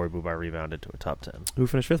ninth, and Corey Bubar rebounded to a top 10. Who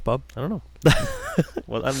finished fifth, Bob? I don't know.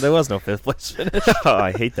 Well, there was no fifth place finish. Oh,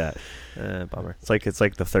 I hate that. Bummer. It's like the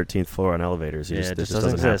 13th floor on elevators. It just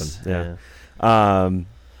doesn't exist. happen.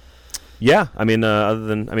 Yeah. I mean,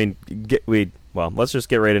 let's just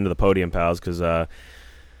get right into the podium, pals, because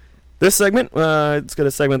this segment, it's got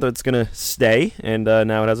a segment that's going to stay, and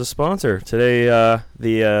now it has a sponsor. Today,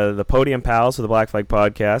 the Podium Pals of the Black Flag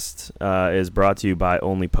Podcast is brought to you by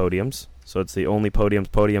Only Podiums. So it's the Only Podiums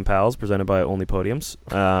Podium Pals presented by Only Podiums.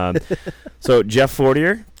 So Jeff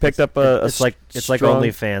Fortier picked up it's like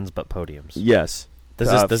OnlyFans but podiums. Yes.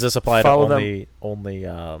 Does this apply to only what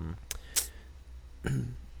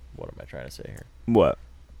am I trying to say here? What?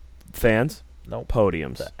 Fans? No.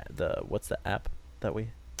 Podiums. What's the app that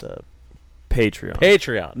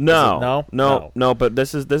Patreon. No. But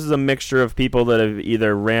this is a mixture of people that have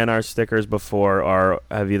either ran our stickers before or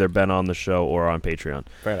have either been on the show or on Patreon.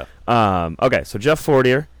 Fair enough. Okay, so Jeff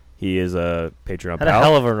Fortier, he is a Patreon Had pal. a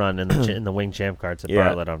hell of a run in the wing champ carts at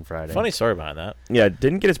Bartlett on Friday. Funny story behind that. Yeah,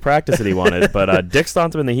 didn't get his practice that he wanted, but Dick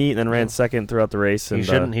stomped him in the heat and then ran second throughout the race.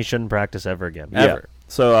 And he shouldn't practice ever again. Ever. Yeah.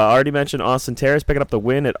 So I already mentioned Austin Terrace picking up the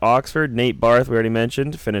win at Oxford. Nate Barth, we already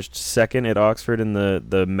mentioned, finished second at Oxford in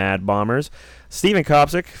the Mad Bombers. Stephen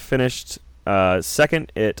Kopsick finished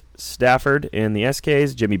second at Stafford in the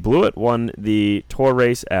SKs. Jimmy Blewett won the tour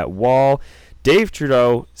race at Wall. Dave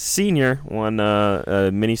Trudeau Sr. won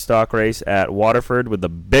a mini stock race at Waterford with the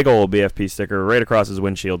big old BFP sticker right across his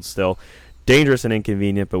windshield still. Dangerous and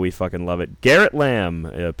inconvenient, but we fucking love it. Garrett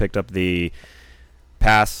Lamb picked up the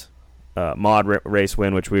pass mod race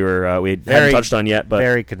win, which we hadn't touched on yet, but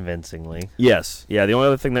very convincingly. Yes, yeah. The only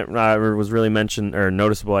other thing that was really mentioned or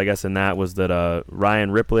noticeable, I guess, in that was that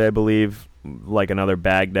Ryan Ripley, I believe, like another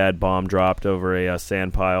Baghdad bomb dropped over a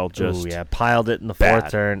sand pile. Piled it in the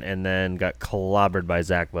fourth turn and then got clobbered by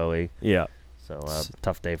Zach Bowie. Yeah, so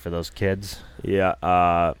tough day for those kids.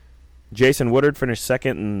 Yeah. Jason Woodard finished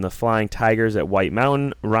second in the Flying Tigers at White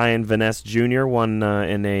Mountain. Ryan Vaness Jr. won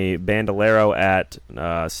in a Bandolero at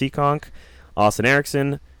Seekonk. Austin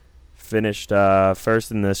Erickson finished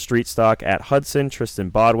first in the Street Stock at Hudson. Tristan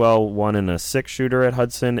Bodwell won in a six-shooter at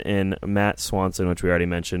Hudson. And Matt Swanson, which we already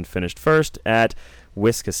mentioned, finished first at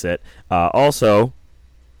Wiscasset. Also,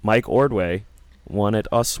 Mike Ordway won at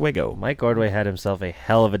Oswego. Mike Ordway had himself a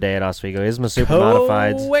hell of a day at Oswego. ISMA Super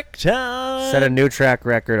Modifieds Quick time. set a new track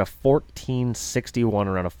record of 14:61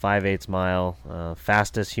 around a 5/8 mile.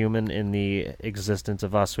 Fastest human in the existence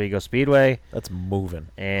of Oswego Speedway. That's moving.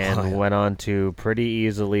 And went on to pretty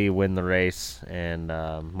easily win the race. And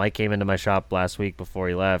Mike came into my shop last week before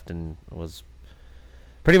he left and was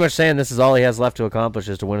pretty much saying this is all he has left to accomplish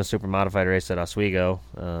is to win a super modified race at Oswego.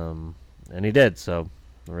 And he did, so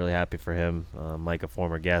I'm really happy for him. Mike, a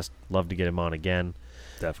former guest, love to get him on again.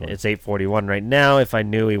 Definitely. It's 8:41 right now. If I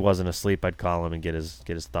knew he wasn't asleep, I'd call him and get his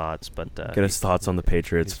thoughts. But get his thoughts on the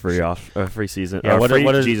Patriots free season. Yeah, what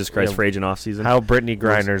is Jesus Christ, free agent off season? How Brittany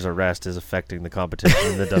Griner's arrest is affecting the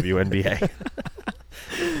competition in the WNBA.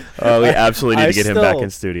 Oh, we absolutely need to get him back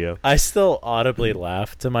in studio. I still audibly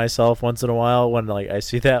laugh to myself once in a while when I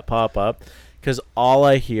see that pop up, because all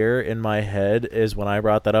I hear in my head is when I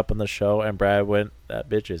brought that up on the show and Brad went, "That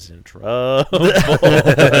bitch is in trouble."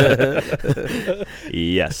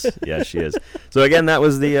 Yes, she is. So again, that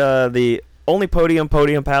was the only Podium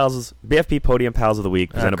Pals, BFP Podium Pals of the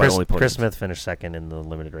week presented by Only Podium. Chris Smith finished second in the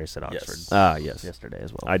limited race at Oxford. Yes. Yesterday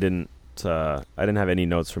as well. I didn't have any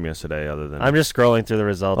notes from yesterday other than I'm just scrolling through the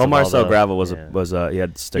results. Oh, Marcel Gravel was he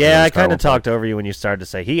had stickers. Yeah, I kind of talked over you when you started to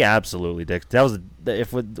say he absolutely dick. That was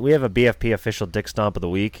if we have a BFP official dick stomp of the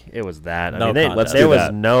week, it was that. There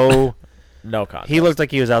was no contest. He looked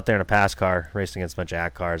like he was out there in a pass car racing against a bunch of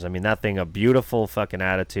ACT cars. I mean, that thing, a beautiful fucking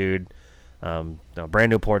attitude. A brand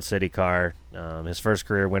new Port City car. His first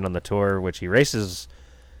career win on the tour, which he races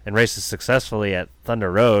successfully at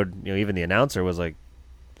Thunder Road. Even the announcer was like,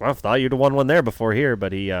 "Well, I thought you'd have won one there before here,"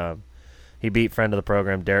 but he beat friend of the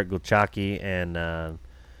program Derek Gulchaki and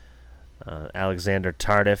Alexander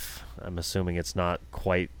Tardif. I'm assuming it's not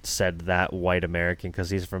quite said that white American because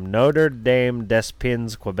he's from Notre Dame des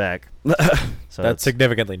Pins, Quebec. So that's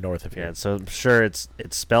significantly north of here. Yeah, so I'm sure it's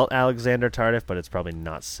spelt Alexander Tardif, but it's probably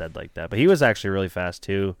not said like that. But he was actually really fast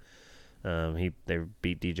too. They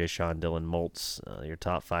beat DJ Sean, Dylan Moltz, your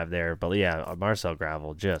top five there. But yeah, Marcel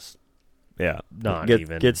Gravel just. Yeah,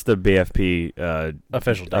 even gets the BFP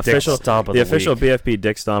official stomp of the the official week. BFP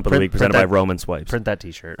Dick Stomp of the week presented by Roman Swipes. Print that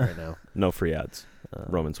T-shirt right now. No free ads.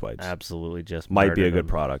 Roman Swipes Absolutely, just might be a good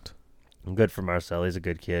product. Good for Marcel. He's a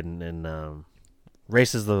good kid and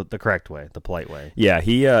races the correct way, the polite way. Yeah,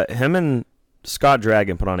 him and Scott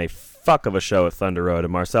Dragon put on a fuck of a show at Thunder Road,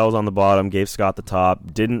 and Marcel was on the bottom, gave Scott the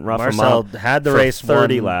top, didn't rough him up. Marcel had the for race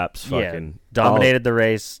 30 won, laps. Fucking dominated the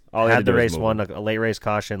race. Had the race won. A late race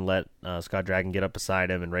caution let Scott Dragon get up beside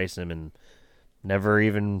him and race him, and never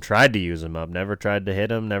even tried to use him up. Never tried to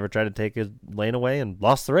hit him. Never tried to take his lane away, and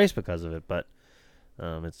lost the race because of it. But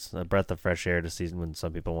it's a breath of fresh air to see when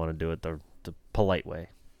some people want to do it the polite way.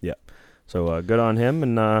 Yeah. So good on him,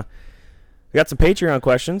 and we got some Patreon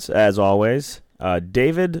questions as always.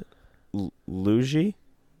 David Lugie.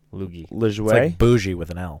 It's like bougie with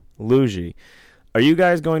an L. Lugie. Are you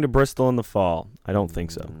guys going to Bristol in the fall? I don't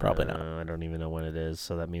think so. Probably not. I don't even know when it is,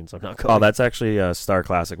 so that means I'm not going. Oh, that's actually a Star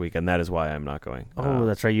Classic weekend. That is why I'm not going. Oh,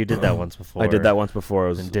 that's right. You did that once before. I did that once before.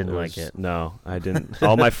 And didn't like it. No, I didn't.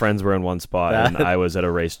 All my friends were in one spot, and I was at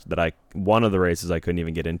a race one of the races I couldn't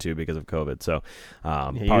even get into because of COVID. So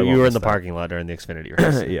you were in the parking lot during the Xfinity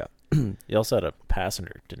race. Yeah. You also had a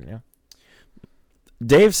passenger, didn't you?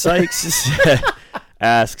 Dave Sykes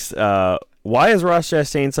asks, why is Ross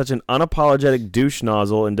Chastain such an unapologetic douche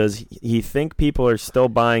nozzle, and does he think people are still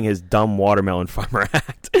buying his dumb watermelon farmer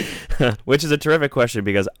act? Which is a terrific question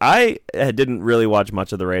because I didn't really watch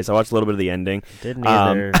much of the race. I watched a little bit of the ending. Didn't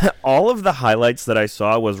either. All of the highlights that I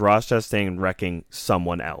saw was Ross Chastain wrecking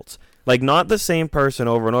someone else. Like, not the same person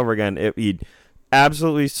over and over again. He'd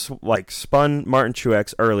absolutely spun Martin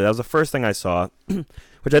Truex early. That was the first thing I saw,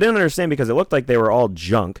 which I didn't understand because it looked like they were all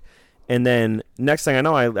junk. And then next thing I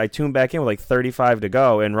know, I tuned back in with like 35 to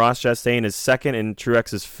go, and Ross Chastain is second and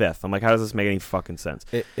Truex is fifth. I'm like, how does this make any fucking sense?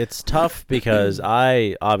 It's tough because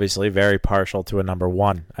I obviously very partial to a number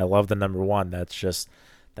one. I love the number one.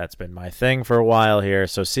 That's been my thing for a while here.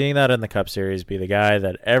 So seeing that in the Cup Series be the guy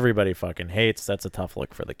that everybody fucking hates, that's a tough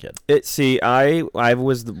look for the kid. I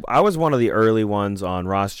was one of the early ones on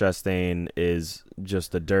Ross Chastain is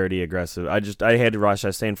just a dirty, aggressive. I hated Ross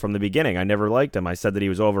Chastain from the beginning. I never liked him. I said that he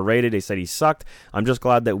was overrated. They said he sucked. I'm just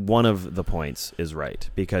glad that one of the points is right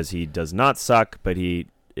because he does not suck, but he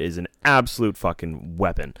is an absolute fucking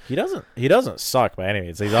weapon. He doesn't suck by any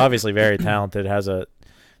means. He's obviously very talented, has a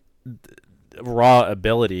raw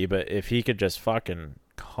ability, but if he could just fucking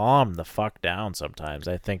calm the fuck down sometimes,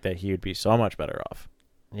 I think that he would be so much better off.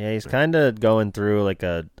 Yeah, he's kind of going through like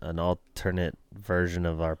an alternate version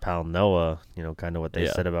of our pal Noah, kind of what they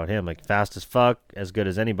said about him. Like, fast as fuck, as good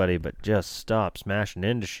as anybody, but just stop smashing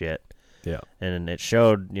into shit. Yeah. And it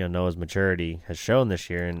showed, Noah's maturity has shown this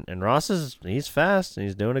year. And Ross he's fast and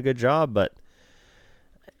he's doing a good job, but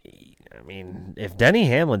I mean, if Denny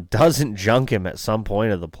Hamlin doesn't junk him at some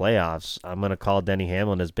point of the playoffs, I'm going to call Denny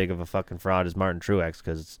Hamlin as big of a fucking fraud as Martin Truex,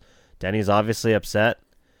 because Denny's obviously upset.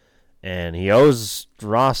 And he owes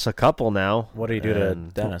Ross a couple now. What did he do to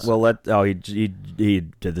Dennis? Well, he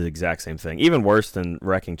did the exact same thing. Even worse than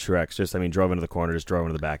wrecking Truex. Drove into the corner, just drove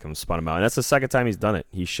into the back of him, spun him out. And that's the second time he's done it.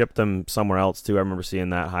 He shipped him somewhere else, too. I remember seeing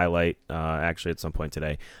that highlight actually at some point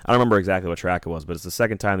today. I don't remember exactly what track it was, but it's the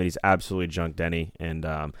second time that he's absolutely junked Denny. And,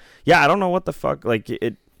 I don't know what the fuck.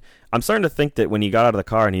 I'm starting to think that when he got out of the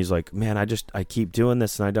car and he's like, man, I keep doing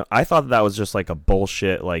this and I thought that was just like a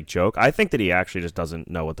bullshit joke. I think that he actually just doesn't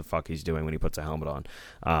know what the fuck he's doing when he puts a helmet on.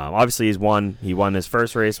 Obviously he won his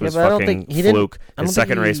first race was fucking fluke. His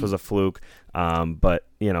second race was a fluke. But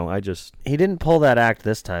he didn't pull that act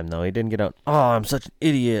this time though. He didn't get out, oh, I'm such an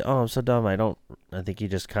idiot. Oh, I'm so dumb. I think he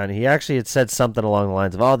just he actually had said something along the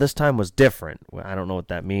lines of, oh, this time was different. I don't know what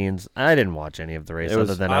that means. I didn't watch any of the race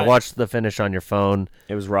other than I watched the finish on your phone.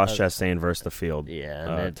 It was Ross Chastain versus the field. Yeah,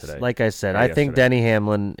 and today. Like I said, I think Denny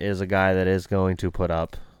Hamlin is a guy that is going to put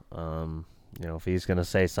up. If he's going to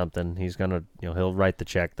say something, he's going to, he'll write the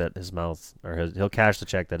check that his mouth, or he'll cash the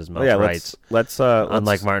check that his mouth writes.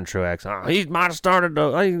 Unlike Martin Truex, he might have started. He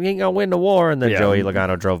ain't going to win the war, and then Joey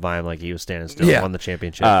Logano drove by him like he was standing still and won the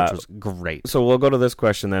championship, which was great. So we'll go to this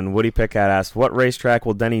question then. Woody Pickett asked, "What racetrack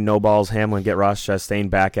will Denny No Balls Hamlin get Ross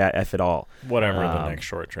Chastain back at, if at all?" Whatever the next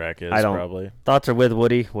short track is, probably. Thoughts are with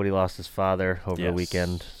Woody. Woody lost his father over the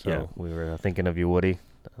weekend, so we were thinking of you, Woody.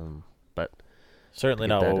 But certainly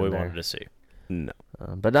not what we wanted to see. No.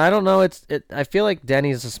 But I don't know. I feel like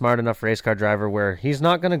Denny's a smart enough race car driver where he's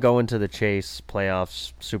not going to go into the chase,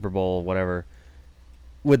 playoffs, Super Bowl, whatever,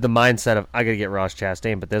 with the mindset of, I got to get Ross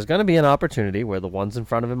Chastain. But there's going to be an opportunity where the one's in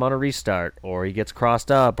front of him on a restart, or he gets crossed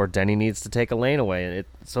up, or Denny needs to take a lane away.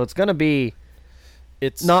 So it's going to be,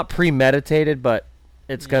 it's not premeditated, but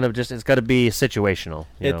it's going to be situational.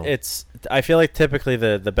 I feel like typically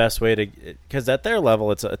the best way to, because at their level,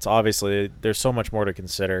 it's obviously, there's so much more to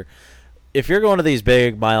consider. If you're going to these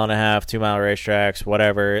big 1.5-mile, 2-mile racetracks,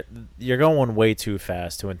 whatever, you're going way too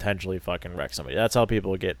fast to intentionally fucking wreck somebody. That's how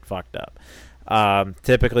people get fucked up.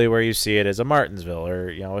 Typically where you see it is a Martinsville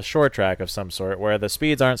or, a short track of some sort where the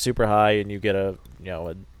speeds aren't super high and you get a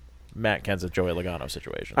Matt Kenseth, Joey Logano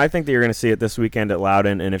situation. I think that you're going to see it this weekend at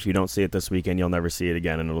Loudon, and if you don't see it this weekend, you'll never see it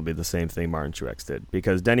again, and it'll be the same thing Martin Truex did.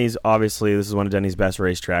 Because Denny's, obviously, this is one of Denny's best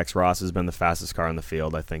racetracks. Ross has been the fastest car in the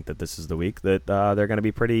field. I think that this is the week that they're going to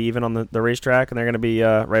be pretty even on the racetrack, and they're going to be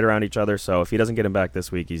right around each other. So if he doesn't get him back this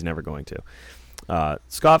week, he's never going to.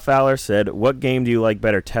 Scott Fowler said, what game do you like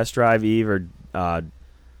better, Test Drive Eve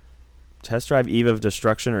of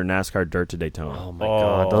Destruction or NASCAR Dirt to Daytona? Oh my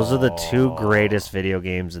god, those are the two greatest video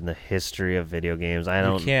games in the history of video games.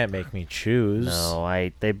 You can't make me choose.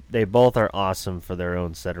 No, they both are awesome for their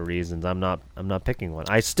own set of reasons. I'm not picking one.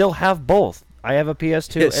 I still have both. I have a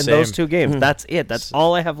PS2 and those two games. That's it. That's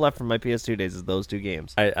all I have left from my PS2 days is those two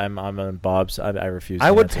games. I'm on Bob's. I refuse.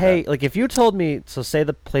 I would pay if you told me. So say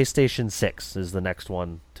the PlayStation 6 is the next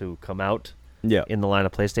one to come out. Yeah. In the line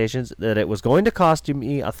of PlayStations, that it was going to cost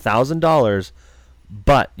me $1,000,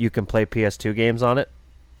 but you can play PS2 games on it,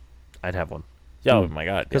 I'd have one. Oh my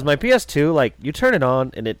god! Because my PS2, you turn it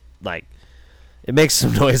on and it makes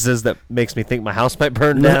some noises that makes me think my house might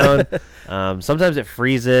burn down. Sometimes it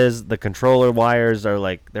freezes. The controller wires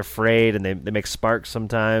are they're frayed and they make sparks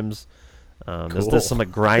sometimes. There's some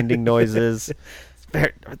grinding noises.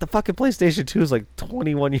 The fucking PlayStation 2 is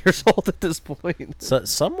 21 years old at this point. So,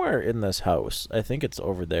 somewhere in this house, I think it's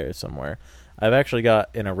over there somewhere, I've actually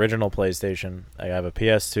got an original PlayStation. I have a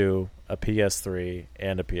PS2, a PS3,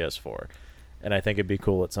 and a PS4. And I think it'd be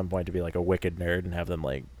cool at some point to be a wicked nerd and have them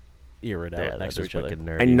ear it out next to each other.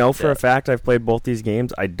 I know for a fact I've played both these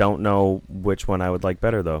games. I don't know which one I would like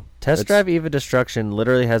better though. Test Drive Eve of Destruction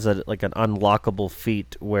literally has an unlockable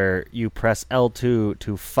feat where you press L2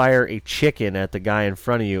 to fire a chicken at the guy in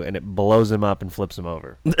front of you and it blows him up and flips him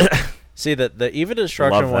over. See, the Eve of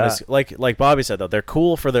Destruction one is like Bobby said though, they're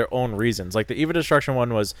cool for their own reasons. The Eve of Destruction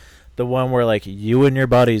one was the one where you and your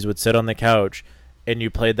buddies would sit on the couch and you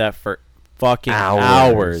played that for fucking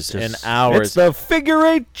hours and hours. It's the figure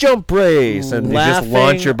 8 jump race, and you just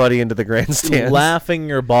launch your buddy into the grandstand, laughing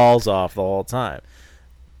your balls off the whole time.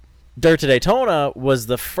 Dirt to Daytona was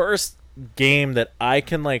the first game that I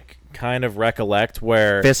can kind of recollect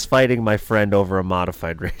where fist fighting my friend over a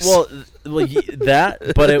modified race. Well,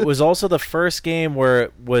 that, but it was also the first game where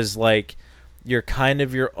it was you're kind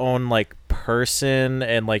of your own like person,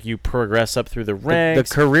 and like you progress up through the ranks.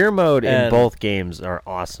 The career mode in both games are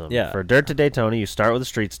awesome. Yeah. For Dirt to Daytona, you start with a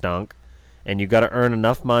street stunk, and you got to earn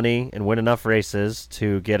enough money and win enough races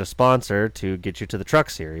to get a sponsor to get you to the Truck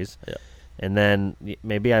Series. Yeah. And then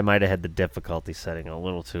maybe I might have had the difficulty setting a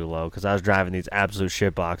little too low because I was driving these absolute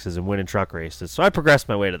shit boxes and winning truck races. So I progressed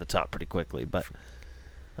my way to the top pretty quickly. But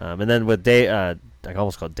and then with I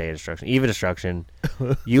almost called Day Destruction, Eva Destruction,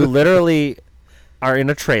 you literally are in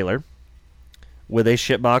a trailer with a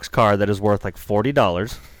shitbox car that is worth like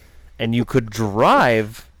 $40, and you could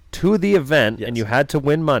drive to the event, and you had to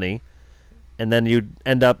win money, and then you'd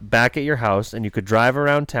end up back at your house, and you could drive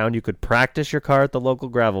around town. You could practice your car at the local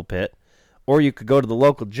gravel pit, or you could go to the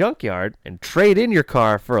local junkyard and trade in your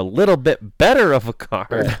car for a little bit better of a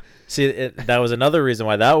car. See, that was another reason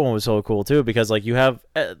why that one was so cool too, because like you have,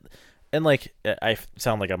 and like I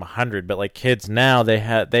sound like I'm 100, but like kids now they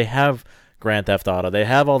have Grand Theft Auto, they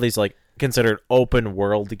have all these like considered open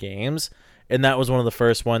world games, and that was one of the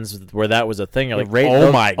first ones where that was a thing. You're like,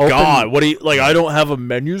 oh my god, what do you like? I don't have a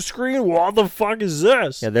menu screen. What the fuck is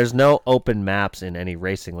this? Yeah, there's no open maps in any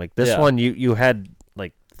racing. Like this one, you had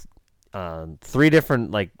like 3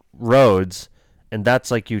 different like roads, and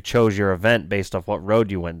that's like you chose your event based off what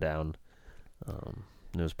road you went down.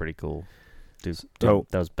 It was pretty cool. Dude, that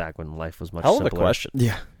was back when life was much simpler. Hell of a question.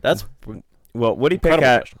 Yeah. That's well, Woody Pick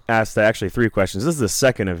asked actually 3 questions. This is the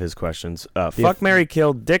second of his questions. Fuck, marry,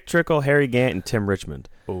 kill Dick Trickle, Harry Gant, and Tim Richmond.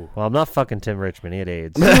 Ooh. Well, I'm not fucking Tim Richmond. He had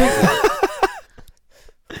AIDS.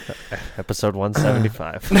 Episode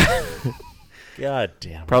 175. God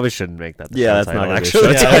damn. Probably shouldn't make that. That's title, not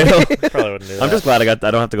actually. Probably wouldn't do that. I'm just glad I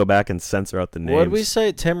don't have to go back and censor out the names. What did we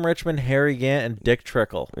say? Tim Richmond, Harry Gant, and Dick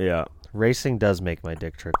Trickle. Yeah. Racing does make my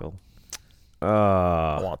dick trickle.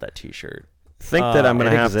 I want that T-shirt. Think that I'm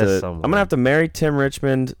gonna have to. somewhere. I'm gonna have to marry Tim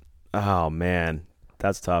Richmond. Oh man,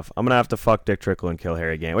 that's tough. I'm gonna have to fuck Dick Trickle and kill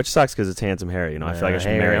Harry Gant, which sucks because it's handsome Harry. You know, I feel like I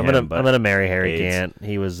should marry him. I'm gonna marry Harry AIDS. Gant.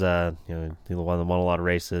 He was, he won a lot of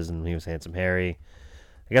races, and he was handsome Harry.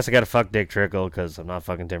 I guess I gotta fuck Dick Trickle because I'm not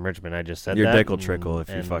fucking Tim Richmond. I just said Your that. dick will trickle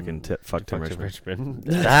if you fucking fuck Tim Richmond.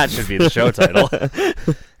 That should be the show title.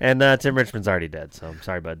 And Tim Richmond's already dead, so I'm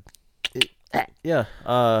sorry, bud. Yeah.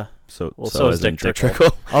 So is Dick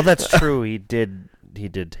Trickle. Oh, that's true. He did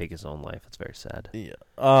take his own life. It's very sad. Yeah.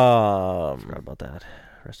 Forgot about that.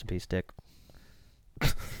 Rest in peace, Dick.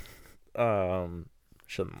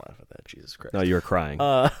 Shouldn't laugh at that. Jesus Christ. No, you were crying.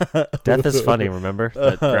 Death is funny. Remember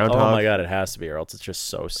that groundhog? Oh my god, it has to be, or else it's just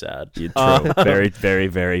so sad. True. Very, very,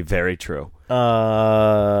 very, very true.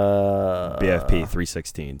 BFP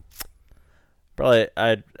 316.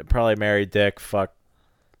 I'd probably marry Dick. Fuck.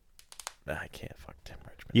 I can't fuck Tim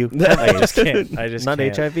Richmond. You? I just can't. I just not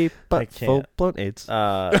can't. HIV, but full-blown AIDS.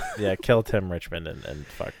 Yeah, kill Tim Richmond and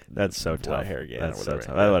fuck. That's so tough. Harry Gant That's or so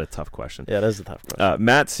whatever. tough. What a tough question. Yeah, that is a tough question.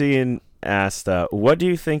 Matt Cian asked, "What do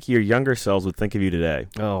you think your younger selves would think of you today?"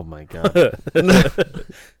 Oh my god. That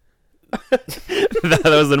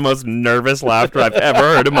was the most nervous laughter I've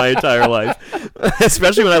ever heard in my entire life.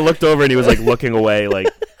 Especially when I looked over and he was like looking away, like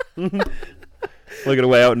looking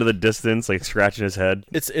away out into the distance, like scratching his head.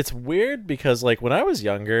 It's weird because like when I was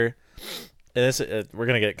younger, and this we're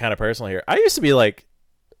gonna get kind of personal here. I used to be like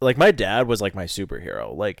my dad was like my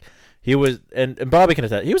superhero. Like he was, and Bobby can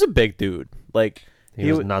attest. He was a big dude. Like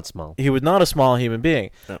he was not small. He was not a small human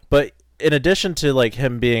being. No. But in addition to like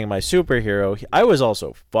him being my superhero, I was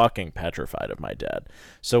also fucking petrified of my dad.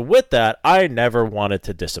 So with that, I never wanted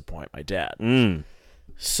to disappoint my dad.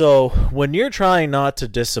 So when you're trying not to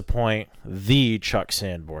disappoint the Chuck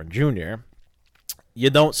Sanborn Jr.,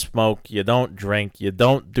 you don't smoke, you don't drink, you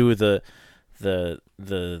don't do the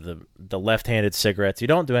left-handed cigarettes, you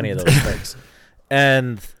don't do any of those things.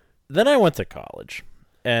 And then I went to college,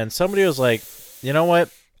 and somebody was like, you know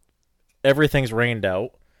what? Everything's rained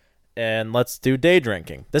out, and let's do day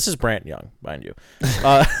drinking. This is Brant Young, mind you.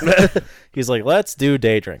 He's like, let's do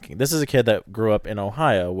day drinking. This is a kid that grew up in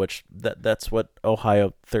Ohio, which that's what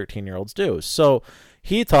Ohio 13-year-olds do. So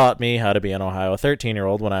he taught me how to be an Ohio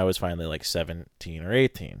 13-year-old when I was finally like 17 or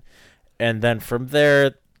 18. And then from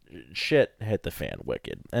there, shit hit the fan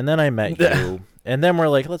wicked. And then I met you, and then we're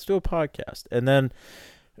like, let's do a podcast. And then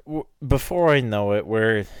before I know it,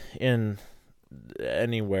 we're in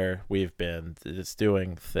anywhere we've been, it's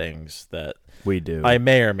doing things that we do. I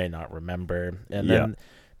may or may not remember. And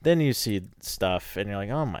then you see stuff and you're like,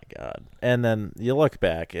 oh my god. And then you look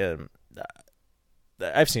back and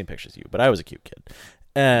I've seen pictures of you, but I was a cute kid.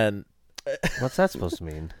 And what's that supposed to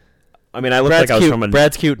mean? I mean, I looked like I was from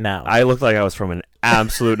Brad's cute now. I looked like I was from an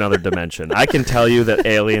absolute another dimension. I can tell you that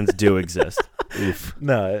aliens do exist. Oof.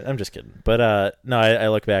 No, I'm just kidding. But no, I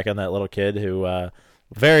look back on that little kid who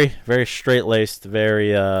very, very straight-laced,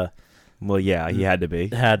 very well, yeah, he had to be.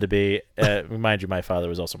 Had to be. Mind you, my father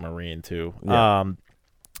was also a Marine too. Yeah.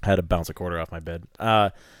 Had to bounce a quarter off my bed.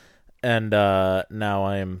 And now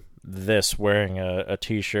I am wearing a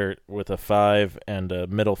T-shirt with a 5 and a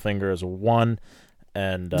middle finger as a 1,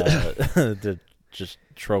 and just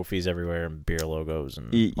trophies everywhere and beer logos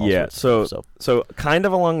and all sorts of stuff. So kind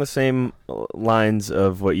of along the same lines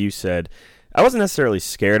of what you said. I wasn't necessarily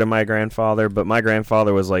scared of my grandfather, but my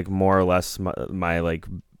grandfather was like more or less my like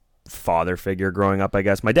father figure growing up, I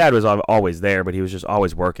guess. My dad was always there, but he was just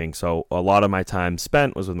always working, so a lot of my time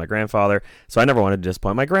spent was with my grandfather, so I never wanted to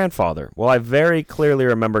disappoint my grandfather. Well, I very clearly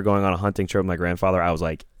remember going on a hunting trip with my grandfather. I was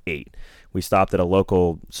like 8. We stopped at a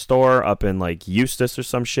local store up in like Eustis or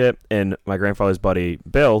some shit, and my grandfather's buddy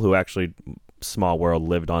Bill, who actually, small world,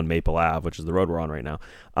 lived on Maple Ave, which is the road we're on right now,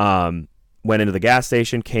 went into the gas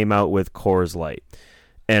station, came out with Coors Light.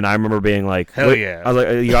 And I remember being like, hell yeah. I was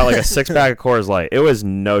like, you got like a 6-pack of Coors Light. It was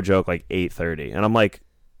no joke, like 8:30. And I'm like,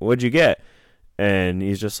 what'd you get? And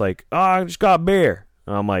he's just like, oh, I just got beer.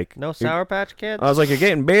 And I'm like, no Sour Patch Kids? I was like, you're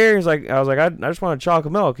getting beer? I was like, I just want a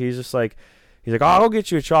chocolate milk. He's like, oh, I'll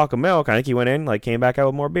get you a chocolate milk. I think he went in, like, came back out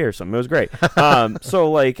with more beer or something. It was great. So,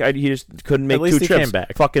 like, he just couldn't make 2 trips. Came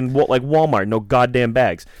back. Fucking, like, Walmart, no goddamn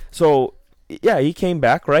bags. So, yeah, he came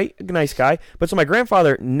back, right? Nice guy. But so my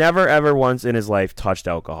grandfather never, ever once in his life touched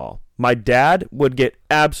alcohol. My dad would get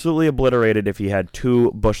absolutely obliterated if he had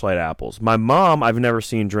 2 Busch Light apples. My mom, I've never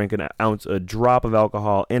seen drink a drop of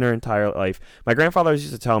alcohol in her entire life. My grandfather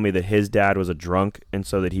used to tell me that his dad was a drunk, and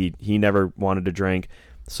so that he never wanted to drink.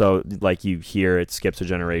 So, like you hear, it skips a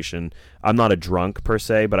generation. I'm not a drunk per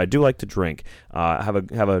se, but I do like to drink. Have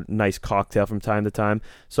a nice cocktail from time to time.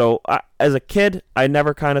 So, as a kid, I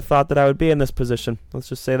never kind of thought that I would be in this position. Let's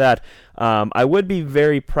just say that. I would be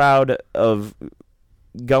very proud of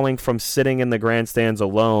going from sitting in the grandstands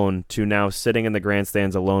alone to now sitting in the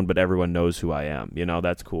grandstands alone, but everyone knows who I am. You know,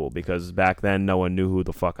 that's cool, because back then no one knew who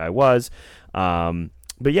the fuck I was.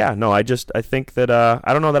 But yeah, no, I think that,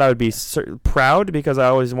 I don't know that I would be proud, because I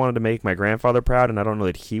always wanted to make my grandfather proud, and I don't know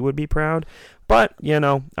that he would be proud. But, you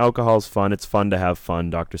know, alcohol's fun. It's fun to have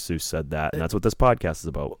fun. Dr. Seuss said that, and that's what this podcast is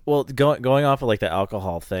about. Well, going off of, like, the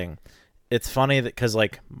alcohol thing, it's funny that, because,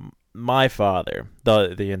 like, my father,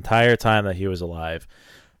 the entire time that he was alive,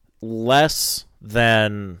 less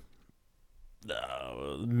than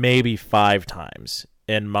maybe 5 times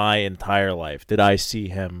in my entire life did I see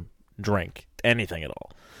him drink anything at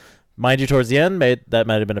all. Mind you, towards the end, that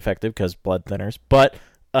might have been effective because blood thinners, but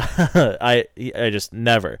I just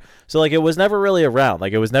never. So, like, it was never really around.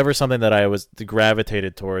 Like, it was never something that I was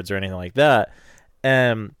gravitated towards or anything like that.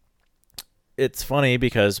 And it's funny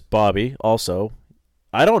because Bobby also,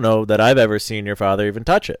 I don't know that I've ever seen your father even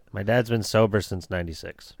touch it. My dad's been sober since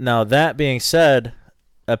 96. Now, that being said,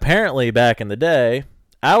 apparently back in the day,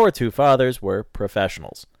 our 2 fathers were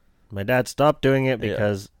professionals. My dad stopped doing it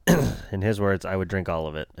because, in his words, I would drink all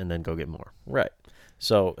of it and then go get more. Right.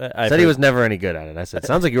 So I said he was never any good at it. I said,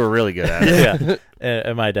 sounds like you were really good at it. Yeah.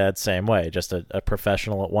 And my dad, same way, just a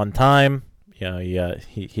professional at one time. You know,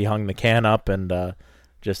 he hung the can up and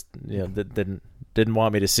just, you know, didn't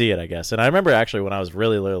want me to see it, I guess. And I remember actually when I was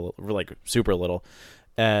really little, like super little,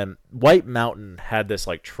 and White Mountain had this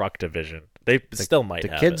like truck division. They still might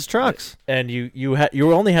have the kids' trucks, and you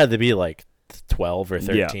only had to be like 12 or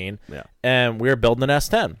 13, yeah. And we were building an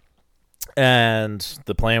S10, and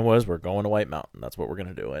the plan was we're going to White Mountain. That's what we're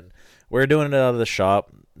gonna do, and we're doing it out of the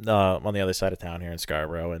shop on the other side of town here in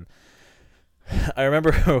Scarborough. And I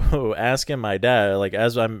remember asking my dad, like,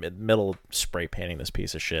 as I'm in the middle spray painting this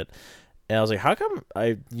piece of shit, and I was like, how come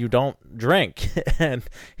you don't drink? And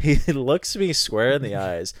he looks me square in the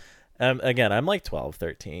eyes. Again, I'm like 12,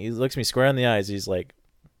 13. He looks me square in the eyes. He's like,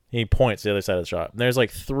 he points to the other side of the shop. And there's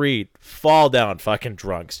like 3 fall down fucking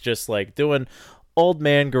drunks, just like doing old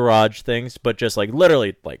man garage things, but just like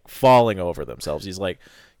literally like falling over themselves. He's like,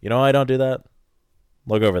 you know, I don't do that.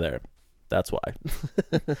 Look over there. That's why.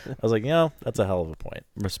 I was like, you know, that's a hell of a point.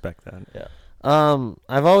 Respect that. Yeah.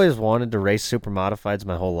 I've always wanted to race super modifieds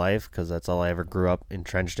my whole life because that's all I ever grew up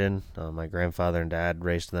entrenched in. My grandfather and dad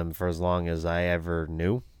raced them for as long as I ever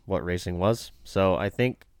knew what racing was. So I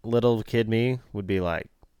think little kid me would be like,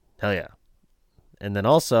 hell yeah. And then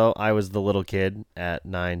also, I was the little kid at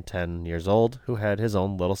 9, 10 years old who had his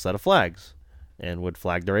own little set of flags and would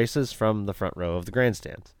flag the races from the front row of the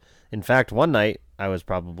grandstands. In fact, one night, I was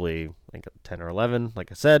probably like 10 or 11,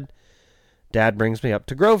 like I said, Dad brings me up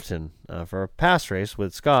to Groveton for a pass race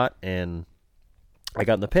with Scott, and I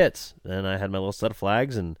got in the pits, and I had my little set of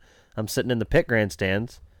flags, and I'm sitting in the pit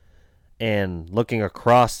grandstands, and looking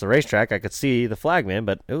across the racetrack, I could see the flagman,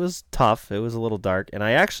 but it was tough. It was a little dark, and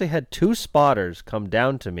I actually had 2 spotters come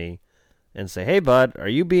down to me and say, "Hey, bud, are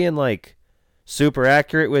you being, like, super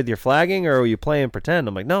accurate with your flagging, or are you playing pretend?"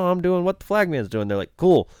 I'm like, "No, I'm doing what the flagman's doing." They're like,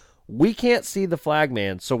 "Cool. We can't see the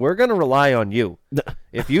flagman, so we're going to rely on you.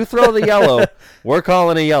 If you throw the yellow, we're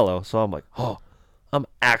calling a yellow." So I'm like, "Oh, I'm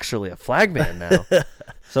actually a flagman now."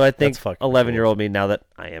 So I think 11-year-old me, now that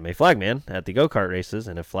I am a flagman at the go-kart races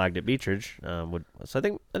and have flagged at Beechridge, so I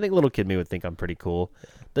think little kid me would think I'm pretty cool.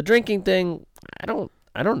 The drinking thing, I don't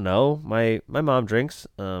know. My mom drinks,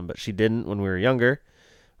 but she didn't when we were younger.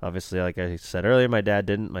 Obviously, like I said earlier, my dad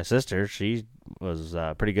didn't. My sister, she was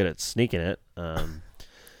pretty good at sneaking it.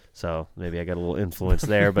 So maybe I got a little influence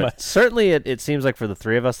there. But certainly it seems like for the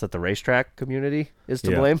 3 of us that the racetrack community is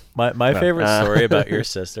to blame. My favorite story about your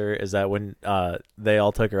sister is that when they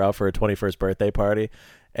all took her out for a 21st birthday party,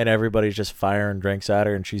 and everybody's just firing drinks at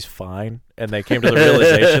her, and she's fine. And they came to the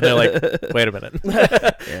realization, they're like, wait a minute.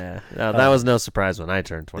 Yeah, no, that was no surprise when I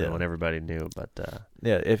turned 21. Yeah. Everybody knew. But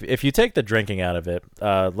yeah, if you take the drinking out of it,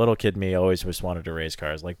 little kid me always just wanted to race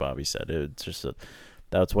cars, like Bobby said. It's just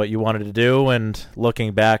that's what you wanted to do. And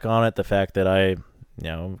looking back on it, the fact that I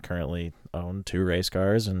currently own 2 race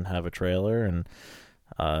cars and have a trailer and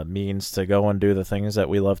means to go and do the things that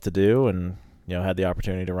we love to do, and had the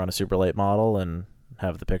opportunity to run a super late model and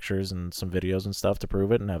have the pictures and some videos and stuff to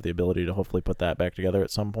prove it, and have the ability to hopefully put that back together at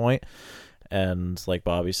some point. And like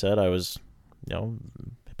Bobby said, I was,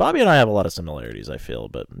 Bobby and I have a lot of similarities, I feel,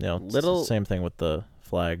 but it's the same thing with the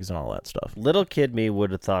flags and all that stuff. Little kid me would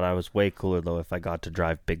have thought I was way cooler though if I got to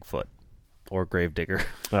drive Bigfoot or Gravedigger.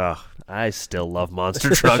 I still love monster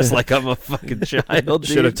trucks like I'm a fucking child.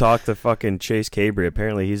 Should have talked to fucking Chase Cabry.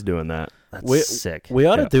 Apparently he's doing that. That's sick. We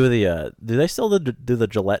ought to do the do they still do the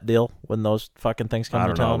Gillette deal when those fucking things come to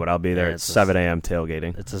town? I don't know, but I'll be there at 7 a.m.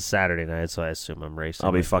 tailgating. It's a Saturday night, so I assume I'm racing.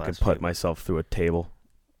 I'll be fucking putting myself through a table.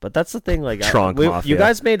 But that's the thing, like Mafia. You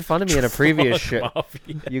guys made fun of me in a previous show.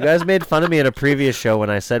 You guys made fun of me in a previous show when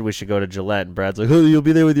I said we should go to Gillette, and Brad's like, "Oh, you'll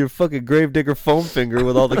be there with your fucking Gravedigger foam finger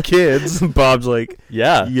with all the kids." Bob's like,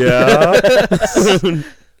 "Yeah."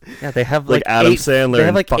 Yeah, they have like Adam Sandler. They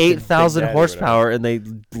have like 8,000 horsepower, and they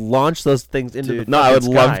launch those things into the. No, I would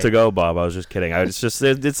love to go, Bob. I was just kidding. It's the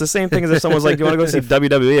same thing as if someone's like, "You want to go see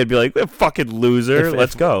WWE?" I'd be like, "Fucking loser,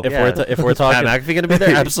 let's go." If we're talking, Pat McAfee gonna be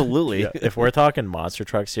there, absolutely. Yeah. If we're talking monster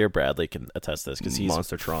trucks here, Bradley can attest this because he's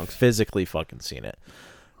monster trunks physically fucking seen it.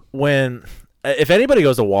 If anybody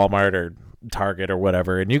goes to Walmart or Target or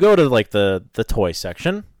whatever, and you go to like the toy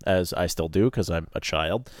section, as I still do because I'm a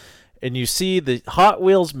child. And you see the Hot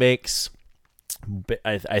Wheels makes,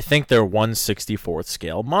 I think they're 1/64th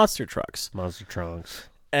scale monster trucks. Monster trunks.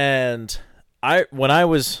 And when I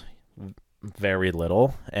was very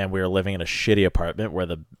little, and we were living in a shitty apartment where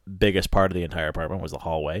the biggest part of the entire apartment was the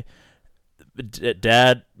hallway,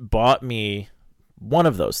 Dad bought me one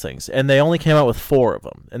of those things. And they only came out with 4 of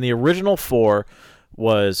them. And the original 4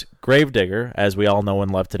 was Gravedigger, as we all know and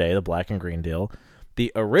love today, the black and green deal. The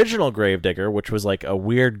original Gravedigger, which was like a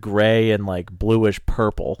weird gray and like bluish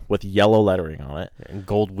purple with yellow lettering on it. And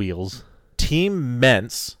gold wheels. Team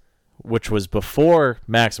Ments, which was before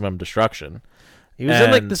Maximum Destruction. He was in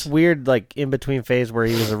like this weird like in-between phase where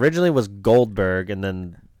he was originally was Goldberg, and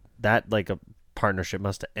then that like a partnership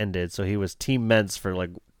must have ended. So he was Team Ments for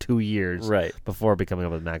like 2 years before becoming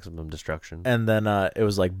up with Maximum Destruction. And then it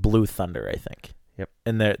was like Blue Thunder, I think. Yep,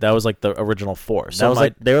 and that was like the original 4. So that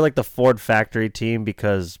was they were like the Ford factory team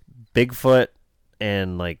because Bigfoot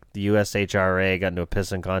and like the USHRA got into a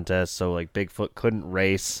pissing contest, so like Bigfoot couldn't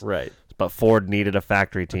race, right? But Ford needed a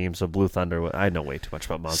factory team, so Blue Thunder. I know way too much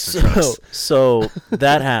about monster trucks. So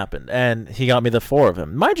that happened, and he got me the 4 of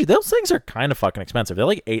them. Mind you, those things are kind of fucking expensive. They're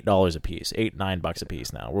like $8 a piece, $8-9 a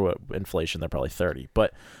piece now. We're inflation, they're probably 30.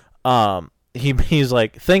 But he's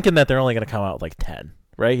like thinking that they're only going to come out with like 10,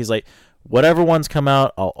 right? He's like, whatever ones come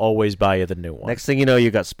out, I'll always buy you the new one. Next thing you know,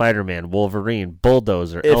 you got Spider-Man, Wolverine,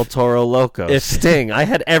 Bulldozer, El Toro Loco, Sting. I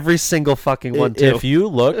had every single fucking one, too. If you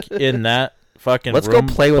look in that fucking Let's room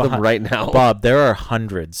go play with them right now. Bob, there are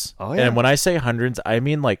hundreds. Oh, yeah. And when I say hundreds, I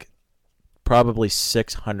mean like probably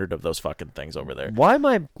 600 of those fucking things over there. Why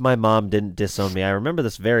my mom didn't disown me, I remember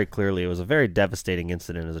this very clearly. It was a very devastating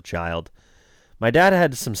incident as a child. My dad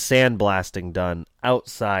had some sandblasting done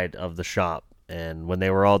outside of the shop. And when they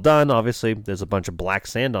were all done, obviously, there's a bunch of black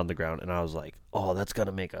sand on the ground. And I was like, oh, that's going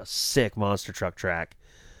to make a sick monster truck track.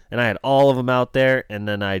 And I had all of them out there, and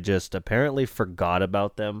then I just apparently forgot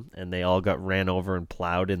about them, and they all got ran over and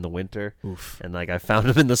plowed in the winter. Oof. And like I found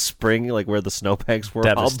them in the spring, like where the snowbanks were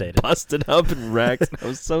all Devastated. busted up and wrecked. I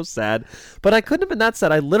was so sad, but I couldn't have been that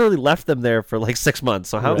sad. I literally left them there for like 6 months.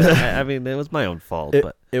 So how? I mean, it was my own fault.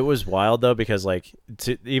 But It was wild though, because like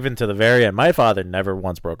even to the very end, my father never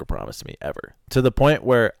once broke a promise to me ever. To the point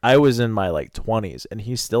where I was in my like 20s, and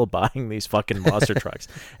he's still buying these fucking monster trucks,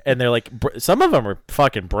 and they're like some of them are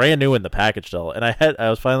fucking brand new in the package still. And I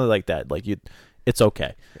was finally like, Dad, like it's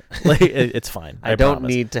okay, like it's fine. I don't promise.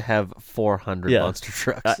 need to have 400 monster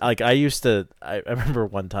trucks. I used to. I remember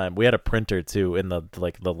one time we had a printer too in the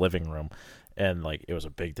living room, and like it was a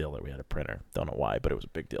big deal that we had a printer. Don't know why, but it was a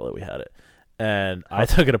big deal that we had it. And I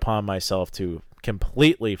took it upon myself to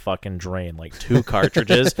completely fucking drain like 2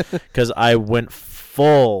 cartridges because I went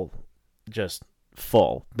full, just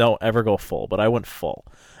full. Don't ever go full, but I went full.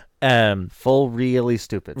 Full, really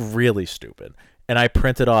stupid. Really stupid. And I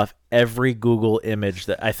printed off every Google image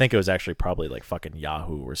that I think it was actually probably like fucking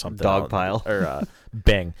Yahoo or something. Dogpile. Or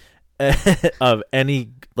Bing. Of any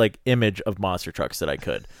like image of monster trucks that I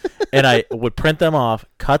could. And I would print them off,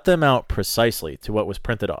 cut them out precisely to what was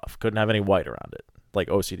printed off. Couldn't have any white around it. Like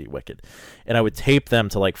OCD wicked. And I would tape them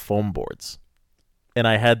to like foam boards. And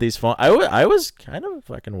I had these foam. I was kind of a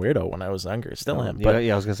fucking weirdo when I was younger. Still am. But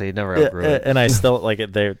yeah, I was gonna say you never outgrew it. And I still like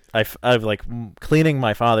it. I've like cleaning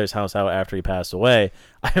my father's house out after he passed away.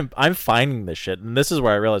 I'm finding this shit, and this is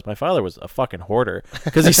where I realized my father was a fucking hoarder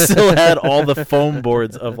because he still had all the foam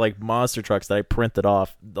boards of like monster trucks that I printed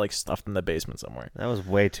off, like stuffed in the basement somewhere. That was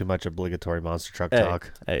way too much obligatory monster truck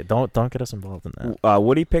talk. Hey, don't get us involved in that.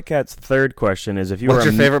 Woody Pickat's third question is: if you What's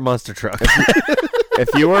were your favorite monster truck? If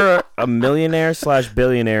you were a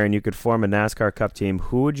millionaire/billionaire and you could form a NASCAR Cup team,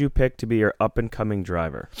 who would you pick to be your up-and-coming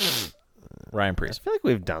driver? Ryan I Preece. feel like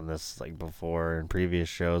we've done this like before in previous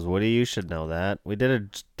shows. Woody, you should know that. We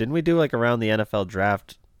didn't we do like around the NFL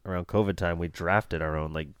draft around COVID time? We drafted our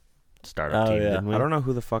own like startup team. Yeah. Didn't we? I don't know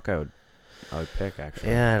who the fuck I would pick actually.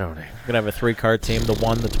 Yeah, I don't know. We're gonna have a 3-car team: the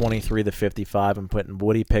 1, the 23, the 55. I'm putting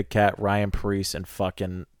Woody Pickett, Ryan Preece, and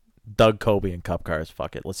fucking Doug Coby in Cup cars.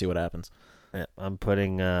 Fuck it. Let's see what happens. Yeah, I'm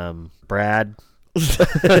putting Brad.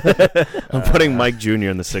 I'm putting Mike Jr.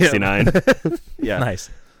 in the 69. Yeah, Nice.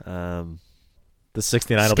 The The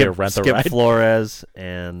 69 will be a rent a Skip ride. Flores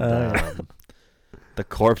and the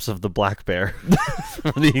corpse of the black bear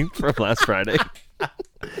from last Friday.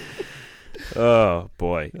 Oh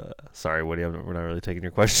boy. Sorry, Woody, we're not really taking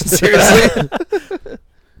your question seriously.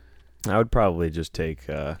 I would probably just take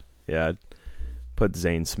I'd put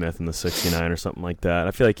Zane Smith in the 69 or something like that.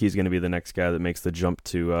 I feel like he's going to be the next guy that makes the jump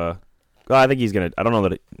to well, I think he's going to I don't know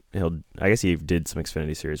that I guess he did some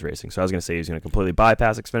Xfinity Series racing. So I was going to say he's going to completely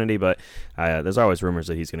bypass Xfinity, but there's always rumors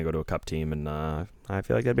that he's going to go to a Cup team, and I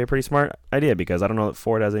feel like that'd be a pretty smart idea because I don't know that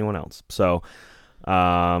Ford has anyone else. So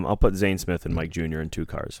I'll put Zane Smith and Mike Jr. in 2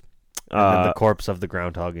 cars. And then the corpse of the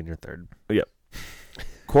groundhog in your third. Yep.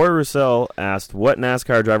 Corey Roussel asked, what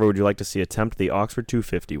NASCAR driver would you like to see attempt the Oxford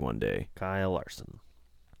 250 one day? Kyle Larson.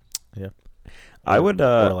 Yeah. I would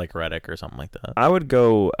or like Reddick or something like that. I would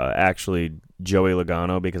go actually Joey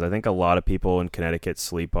Logano because I think a lot of people in Connecticut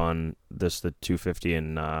sleep on the 250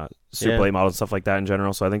 and Super Late models and stuff like that in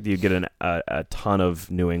general. So I think you get a ton of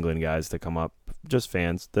New England guys to come up, just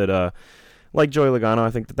fans that like Joey Logano. I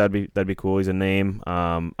think that'd be cool. He's a name.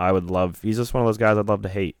 He's just one of those guys I'd love to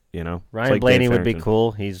hate. You know, Ryan like Blaney Dave would be Farrington.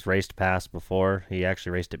 cool. He's raced past before. He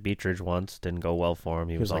actually raced at Beechridge once. Didn't go well for him.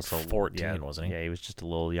 He was like also 14, wasn't he? Yeah, he was just a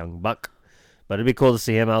little young buck. But it'd be cool to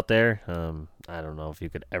see him out there. I don't know if you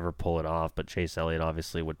could ever pull it off, but Chase Elliott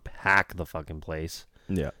obviously would pack the fucking place.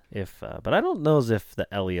 Yeah. But I don't know as if the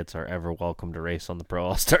Elliots are ever welcome to race on the Pro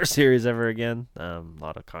All-Star Series ever again. A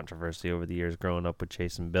lot of controversy over the years growing up with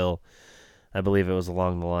Chase and Bill. I believe it was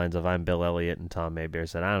along the lines of I'm Bill Elliott, and Tom Mayberry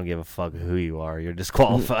said, I don't give a fuck who you are. You're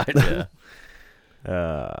disqualified.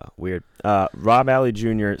 Weird. Rob Alley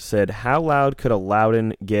Jr. said, how loud could a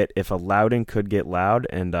Loudon get if a Loudon could get loud?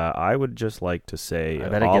 And I would just like to say I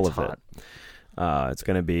bet all it gets of hot. it. It's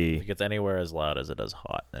going to be... If it gets anywhere as loud as it does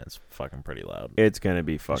hot, then it's fucking pretty loud. It's going to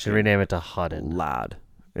be You fucking should rename it to Hudden. loud.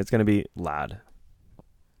 It's going to be loud.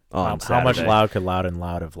 How much loud could Loudon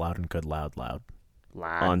loud if Loudon could loud?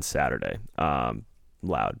 On Saturday.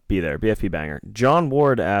 Loud. Be there. BFP banger. John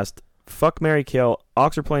Ward asked, fuck, marry, kill,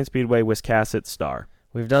 Oxford Plains Speedway, Wiscasset, Star.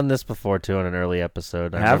 We've done this before, too, on an early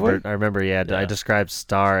episode. Have we? I remember, I described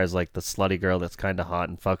Star as like the slutty girl that's kind of hot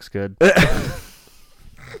and fucks good.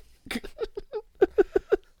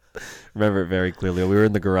 Remember it very clearly. We were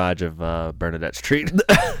in the garage of Bernadette Street.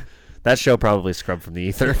 That show probably scrubbed from the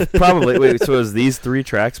ether. Probably. Wait, so is these 3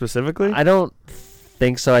 tracks specifically? I don't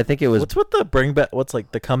think so. I think it was. What's with the bring back? What's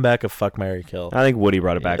like the comeback of Fuck, Marry, Kill? I think Woody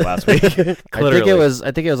brought it back last week. I think it was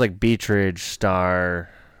like Beechridge, Star,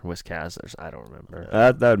 Wiscasset. I don't remember.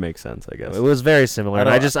 That would make sense, I guess. It was very similar.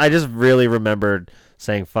 I just really remembered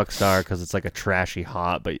saying fuck Star because it's like a trashy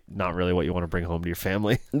hot, but not really what you want to bring home to your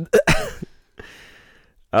family.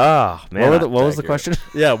 Oh man, what was the question?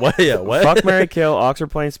 Yeah, what? Fuck, Marry, Kill, Oxford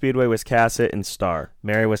Plains Speedway, Wiscasset, and Star.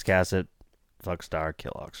 Marry Wiscasset, fuck Star,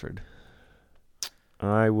 kill Oxford.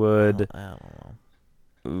 I would. I don't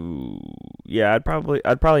know. Yeah, I'd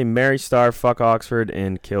probably marry Star, fuck Oxford,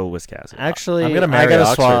 and kill Wiscasset. Actually, I'm gonna marry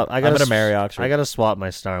Oxford. I'm gonna marry Oxford. I gotta swap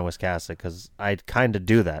my Star and Wiscasset because I kind of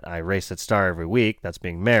do that. I race at Star every week. That's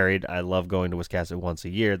being married. I love going to Wiscasset once a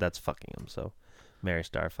year. That's fucking him. So, marry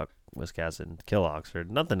Star, fuck Wiscasset, and kill Oxford.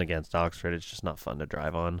 Nothing against Oxford. It's just not fun to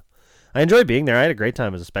drive on. I enjoy being there. I had a great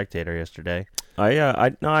time as a spectator yesterday.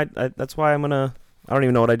 That's why I'm gonna. I don't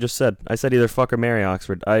even know what I just said. I said either fuck or marry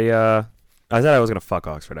Oxford. I said I was gonna fuck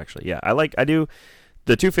Oxford. Actually, yeah. I do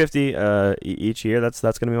the 250 each year. That's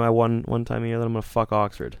gonna be my one time a year that I'm gonna fuck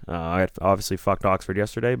Oxford. I obviously fucked Oxford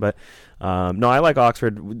yesterday, but no, I like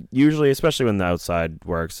Oxford usually, especially when the outside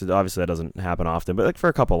works. Obviously, that doesn't happen often, but like for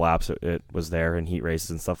a couple laps, it was there in heat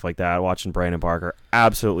races and stuff like that. Watching Brandon Parker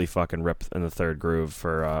absolutely fucking rip in the third groove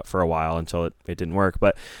for a while until it didn't work.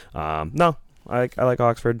 But no. I like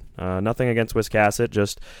Oxford. Nothing against Wiscasset.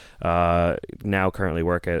 Just now currently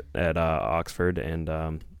work at Oxford,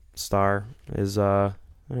 and Star is I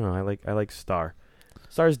don't know. I like Star.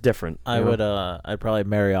 Star's different. I'd probably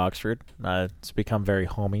marry Oxford. It's become very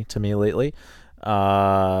homey to me lately.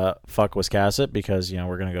 Fuck Wiscasset because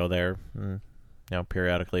we're gonna go there.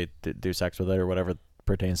 Periodically do sex with it or whatever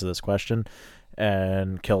pertains to this question,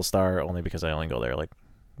 and kill Star only because I only go there like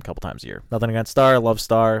a couple times a year. Nothing against Star. Love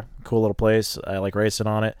Star. Cool little place. I like racing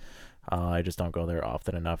on it. I just don't go there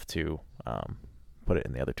often enough to put it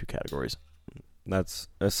in the other two categories. That's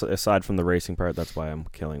aside from the racing part. That's why I'm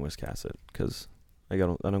killing Wiscasset because I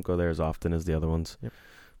don't go there as often as the other ones. Yep.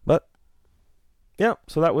 But yeah,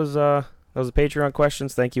 so that was the Patreon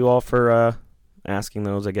questions. Thank you all for asking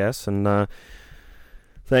those, I guess, and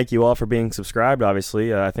thank you all for being subscribed.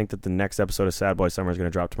 Obviously, I think that the next episode of Sad Boy Summer is going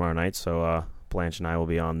to drop tomorrow night. So Blanche and I will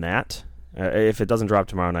be on that. If it doesn't drop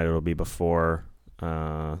tomorrow night, it'll be before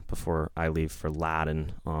I leave for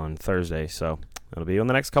Ladin on Thursday. So it'll be on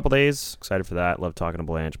the next couple days. Excited for that. Love talking to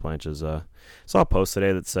Blanche. Blanche is saw a post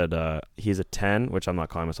today that said he's a 10, which I'm not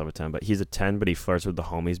calling myself a 10, but he's a 10, but he flirts with the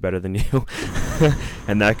homies better than you.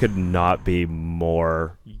 And that could not be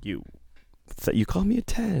more you. You call me a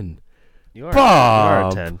 10. You are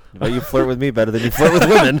a 10. But you flirt with me better than you flirt with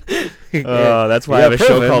women. That's why I have a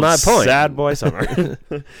show called Sad Boy Summer.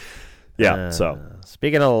 Yeah, so.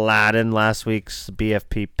 Speaking of Ladin, last week's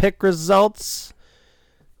BFP pick results.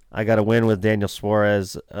 I got a win with Daniel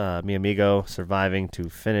Suarez, mi amigo, surviving to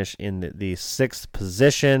finish in the 6th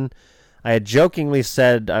position. I had jokingly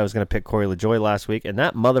said I was going to pick Corey LaJoie last week, and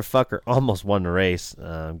that motherfucker almost won the race.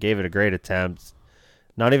 Gave it a great attempt.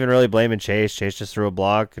 Not even really blaming Chase. Chase just threw a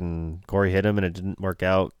block, and Corey hit him, and it didn't work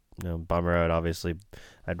out. Bummer out, obviously.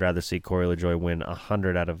 I'd rather see Corey LaJoie win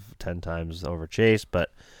 100 out of 10 times over Chase,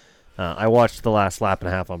 but I watched the last lap and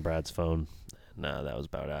a half on Brad's phone. No, that was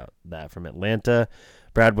about that from Atlanta.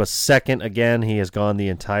 Brad was second again. He has gone the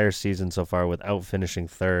entire season so far without finishing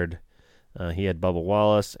third. He had Bubba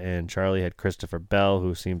Wallace, and Charlie had Christopher Bell,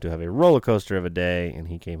 who seemed to have a roller coaster of a day, and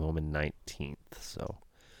he came home in 19th. So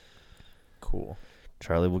cool.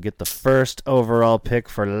 Charlie will get the first overall pick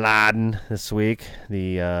for Ladin this week.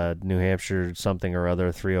 The New Hampshire something or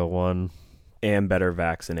other 301. And better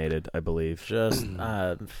vaccinated, I believe. Just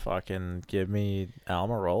fucking give me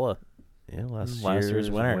Almirola. Yeah, last year's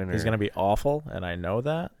winner. He's going to be awful, and I know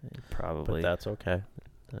that. Probably. But that's okay.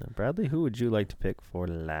 Bradley, who would you like to pick for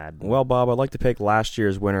Ladin? Well, Bob, I'd like to pick last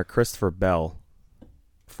year's winner, Christopher Bell,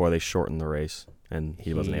 before they shortened the race. And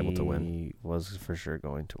he wasn't able to win. He was for sure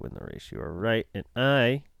going to win the race. You are right. And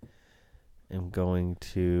I am going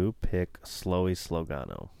to pick Slowy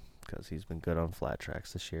Slogano because he's been good on flat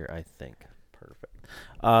tracks this year, I think.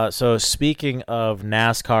 Perfect. So speaking of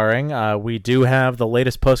NASCARing, we do have the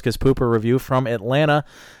latest Puskas Pooper review from Atlanta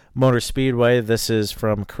Motor Speedway. This is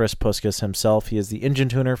from Chris Puskas himself. He is the engine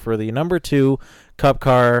tuner for the number 2 Cup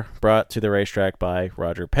car brought to the racetrack by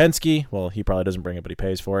Roger Penske. Well, he probably doesn't bring it, but he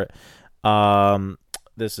pays for it.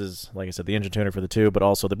 This is, like I said, the engine tuner for the 2, but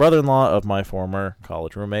also the brother-in-law of my former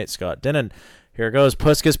college roommate, Scott Dinnan. Here goes.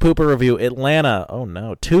 Puskas Pooper review. Atlanta. Oh,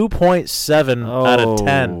 no. 2.7 out of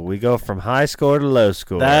 10. We go from high score to low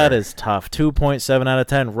score. That is tough. 2.7 out of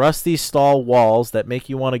 10. Rusty stall walls that make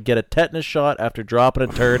you want to get a tetanus shot after dropping a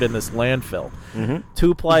turd in this landfill.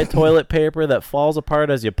 2-ply toilet paper that falls apart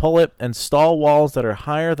as you pull it, and stall walls that are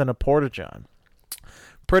higher than a porta-john.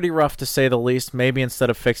 Pretty rough to say the least. Maybe instead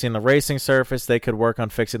of fixing the racing surface, they could work on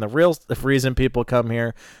fixing the real reason people come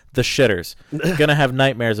here, the shitters. Gonna have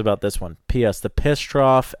nightmares about this one. P.S. The piss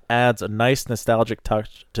trough adds a nice nostalgic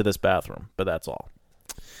touch to this bathroom, but that's all.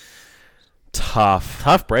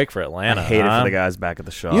 Tough break for Atlanta. I hate it for the guys back at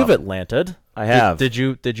the shop. You've Atlanted. I have. Did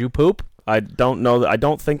you poop? I don't know. I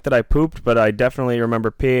don't think that I pooped, but I definitely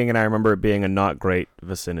remember peeing, and I remember it being a not great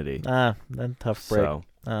vicinity. Then tough break. So.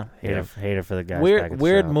 Hate it for the guys.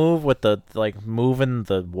 Weird move with the moving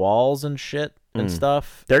the walls and shit and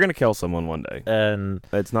stuff. They're gonna kill someone one day, and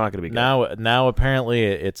it's not gonna be good. Now apparently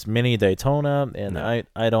it's mini Daytona, and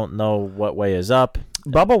I don't know what way is up.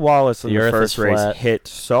 Bubba Wallace in the first race flat. hit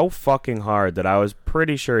so fucking hard that I was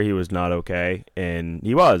pretty sure he was not okay, and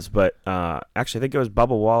he was. But actually, I think it was Bubba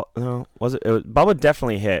Wallace. No, was it? Bubba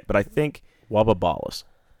definitely hit, but I think Bubba Wallace.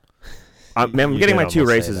 I'm getting my two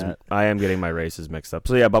races. I am getting my races mixed up.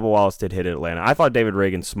 So yeah, Bubba Wallace did hit at Atlanta. I thought David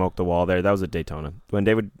Reagan smoked the wall there. That was at Daytona. When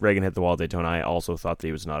David Reagan hit the wall at Daytona, I also thought that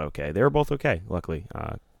he was not okay. They were both okay, luckily.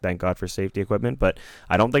 Thank God for safety equipment, but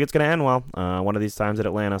I don't think it's going to end well. One of these times at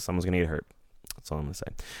Atlanta, someone's going to get hurt. That's all I'm going to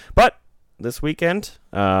say. But this weekend,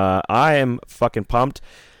 I am fucking pumped.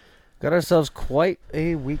 Got ourselves quite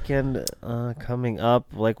a weekend coming up.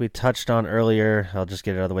 Like we touched on earlier, I'll just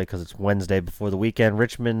get it out of the way because it's Wednesday before the weekend.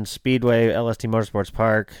 Richmond Speedway, LST Motorsports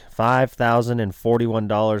Park,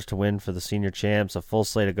 $5,041 to win for the senior champs. A full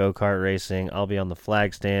slate of go-kart racing. I'll be on the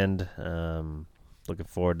flag stand. Looking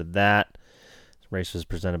forward to that. This race was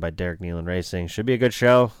presented by Derek Nealon Racing. Should be a good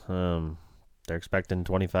show. They're expecting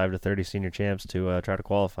 25 to 30 senior champs to try to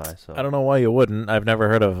qualify. So I don't know why you wouldn't. I've never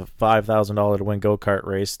heard of a $5,000 to win go-kart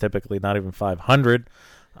race. Typically, not even $500.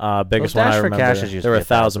 Biggest one I remember, they were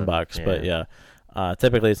 $1,000, but yeah.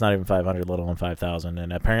 Typically, it's not even $500, let alone $5,000.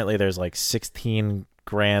 And apparently, there's like 16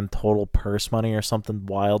 grand total purse money or something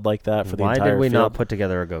wild like that for the entire field. Why did we not put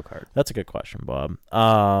together a go-kart? That's a good question, Bob.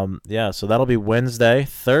 Yeah, so that'll be Wednesday.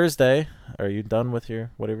 Thursday, are you done with your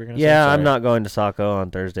whatever you're going to say? Yeah, I'm not going to Saco on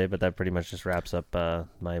Thursday, but that pretty much just wraps up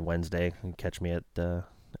my Wednesday. You can catch me at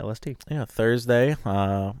LST. Yeah, Thursday.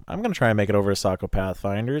 I'm going to try and make it over to Saco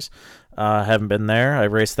Pathfinders. Haven't been there. I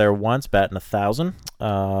raced there once, batting 1,000.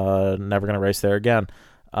 Never going to race there again.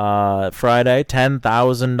 Friday,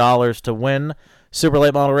 $10,000 to win. Super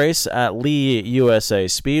late model race at Lee USA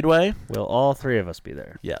Speedway. Will all three of us be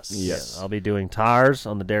there? Yes. I'll be doing tires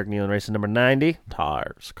on the Derek Nealon Racing number 90.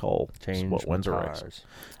 Tires, Cole. Change what wins a race. Tires.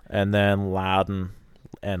 And then Loudon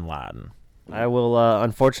and Loudon. I will,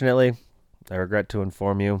 unfortunately, I regret to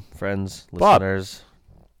inform you, friends, Bob. listeners,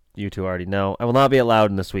 you two already know, I will not be at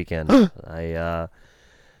Loudon this weekend. I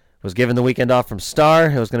was given the weekend off from Star.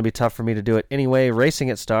 It was going to be tough for me to do it anyway.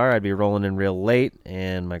 Racing at Star, I'd be rolling in real late,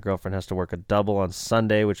 and my girlfriend has to work a double on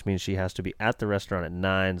Sunday, which means she has to be at the restaurant at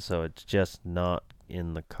 9, so it's just not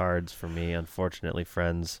in the cards for me, unfortunately,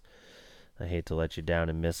 friends. I hate to let you down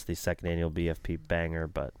and miss the second annual BFP banger,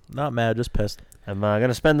 but Not mad, just pissed. I'm going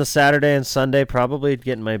to spend the Saturday and Sunday probably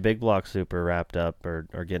getting my big block super wrapped up or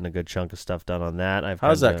getting a good chunk of stuff done on that.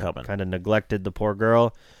 How's that coming? Kind of neglected the poor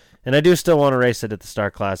girl. And I do still want to race it at the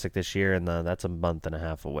Star Classic this year, and that's a month and a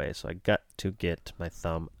half away. So I got to get my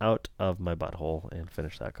thumb out of my butthole and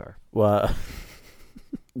finish that car. Well,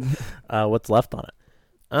 what's left on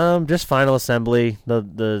it? Just final assembly,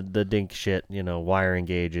 the dink shit, wiring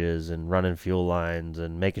gauges and running fuel lines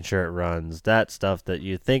and making sure it runs. That stuff that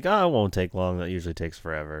you think, it won't take long. That usually takes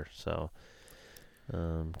forever. So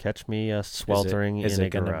catch me sweltering in a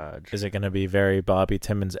garage. Is it going to be very Bobby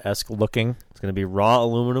Timmons-esque looking? It's going to be raw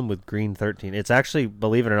aluminum with green 13. It's actually,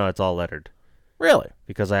 believe it or not, it's all lettered. Really?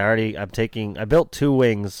 Because I built 2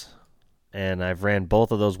 wings, and I've ran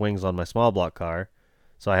both of those wings on my small block car.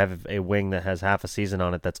 So I have a wing that has half a season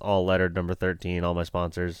on it that's all lettered number 13, all my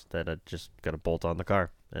sponsors, that I just got to bolt on the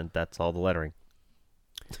car, and that's all the lettering.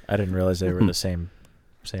 I didn't realize they were the same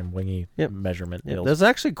wingy measurement. Yep. There's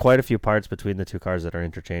actually quite a few parts between the two cars that are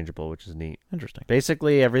interchangeable, which is neat. Interesting.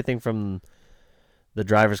 Basically, everything from the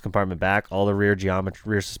driver's compartment back, all the rear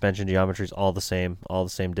suspension geometries, all the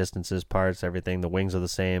same distances, parts, everything. The wings are the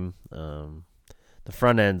same. The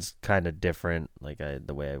front end's kind of different, like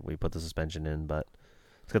the way we put the suspension in, but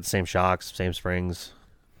it's got the same shocks, same springs.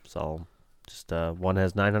 So just one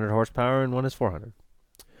has 900 horsepower and one has 400.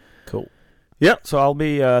 Cool. Yep. So I'll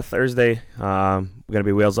be Thursday. We're gonna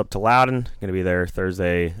be Wheels Up to Loudon. Gonna be there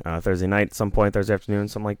Thursday night at some point, Thursday afternoon,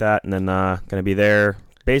 something like that, and then gonna be there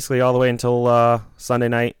basically all the way until Sunday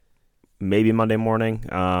night, maybe Monday morning.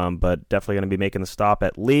 But definitely gonna be making the stop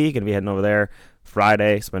at Lee. Gonna be heading over there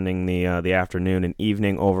Friday, spending the afternoon and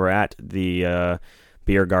evening over at the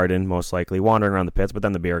beer garden, most likely wandering around the pits, but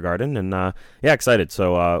then the beer garden, and excited.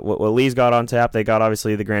 So what Lee's got on tap, they got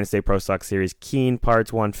obviously the Granite State Pro Stock Series Keen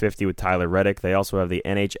Parts 150 with Tyler Reddick. They also have the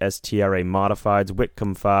NHSTRA Modifieds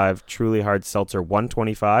Whitcomb 5 Truly Hard Seltzer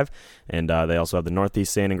 125, and they also have the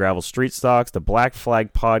Northeast Sand and Gravel Street Stocks, the Black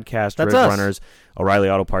Flag Podcast Ridge Runners, O'Reilly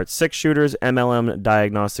Auto Parts 6 Shooters, MLM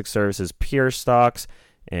Diagnostic Services Pure Stocks.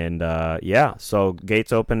 And, so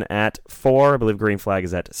gates open at 4. I believe Green Flag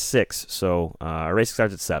is at 6. So our race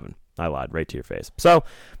starts at 7. I lied right to your face. So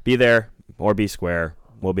be there or be square.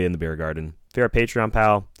 We'll be in the beer garden. If you're a Patreon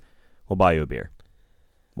pal, we'll buy you a beer.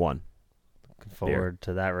 One. Looking forward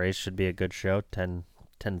to that race. Should be a good show.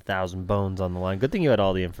 10,000 bones on the line. Good thing you had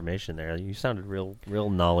all the information there. You sounded real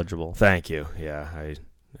knowledgeable. Thank you. Yeah,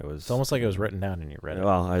 it's almost like it was written down and you read it.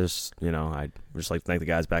 Well, I just like to thank the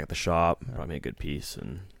guys back at the shop. Brought me a good piece.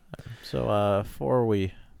 And so before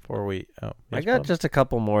we I got just a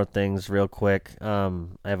couple more things real quick. I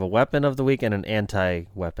have a weapon of the week and an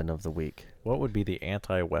anti-weapon of the week. What would be the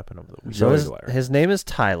anti-weapon of the week? So his name is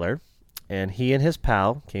Tyler, and he and his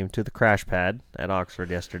pal came to the crash pad at Oxford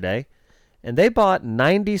yesterday, and they bought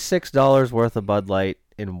 $96 worth of Bud Light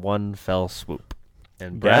in one fell swoop.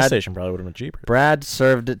 And gas station probably would have been cheaper. Brad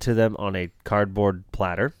served it to them on a cardboard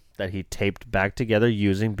platter that he taped back together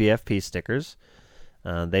using BFP stickers.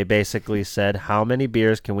 They basically said, how many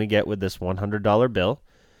beers can we get with this $100 bill?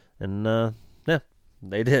 And,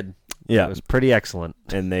 they did. Yeah. It was pretty excellent.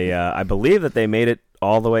 And they, I believe that they made it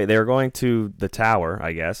all the way. They were going to the tower,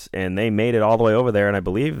 I guess, and they made it all the way over there, and I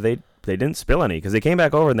believe they didn't spill any because they came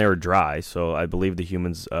back over and they were dry. So I believe the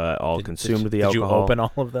humans consumed the alcohol. Did you open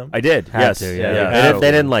all of them? I did. Had to, yeah. They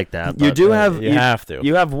didn't like that. You do have you have to.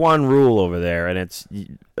 You have one rule over there, and it's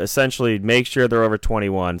essentially make sure they're over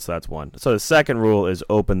 21. So that's one. So the second rule is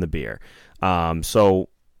open the beer. So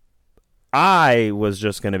I was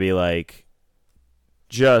just going to be like,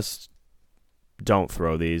 just don't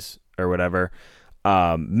throw these or whatever.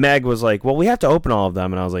 Meg was like, well, we have to open all of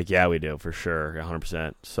them, and I was like, yeah, we do for sure,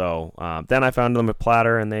 100%. So then I found them a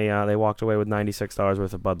platter, and they walked away with $96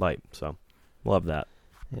 worth of Bud Light. So love that.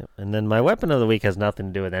 Yeah. And then my weapon of the week has nothing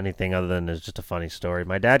to do with anything other than it's just a funny story.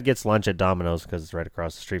 My dad gets lunch at Domino's because it's right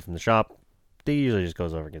across the street from the shop. He usually just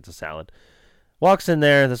goes over and gets a salad. Walks in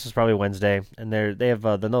there. This is probably Wednesday, and they have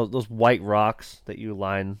those white rocks that you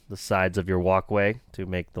line the sides of your walkway to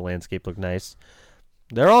make the landscape look nice.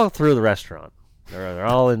 They're all through the restaurant. They're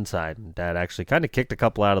all inside. And Dad actually kind of kicked a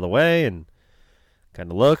couple out of the way and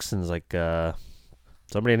kind of looks and is like,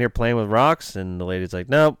 somebody in here playing with rocks? And the lady's like,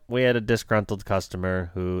 nope, we had a disgruntled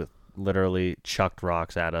customer who literally chucked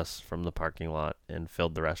rocks at us from the parking lot and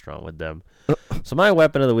filled the restaurant with them. So my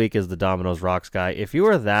weapon of the week is the Domino's Rocks guy. If you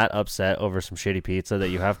are that upset over some shitty pizza that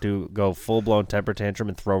you have to go full-blown temper tantrum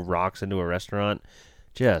and throw rocks into a restaurant,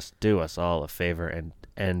 just do us all a favor and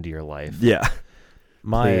end your life. Yeah.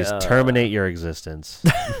 Please terminate your existence.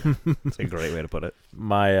 That's a great way to put it.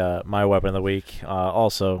 My weapon of the week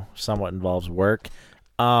also somewhat involves work.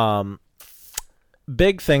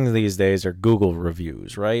 Big things these days are Google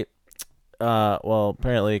reviews, right? Well,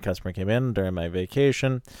 apparently a customer came in during my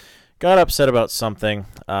vacation, got upset about something.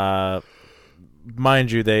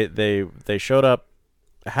 Mind you, they showed up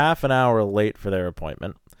half an hour late for their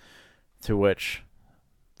appointment, to which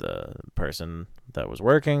the person that was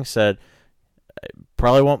working said, I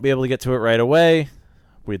probably won't be able to get to it right away.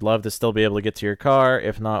 We'd love to still be able to get to your car.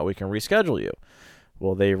 If not, we can reschedule you.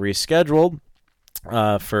 Well, they rescheduled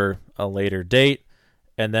for a later date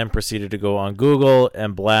and then proceeded to go on Google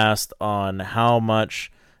and blast on how much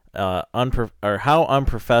how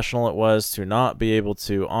unprofessional it was to not be able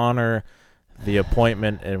to honor the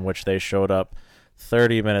appointment in which they showed up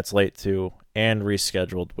 30 minutes late to and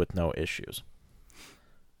rescheduled with no issues.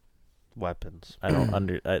 Weapons. I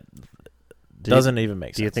don't doesn't even make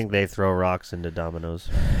sense. Do you think they throw rocks into Domino's?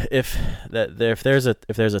 If there's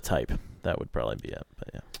a type, that would probably be it.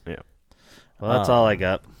 But yeah. Well, that's all I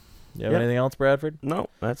got. You have anything else, Bradford? No,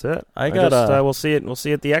 that's it. We'll see it. We'll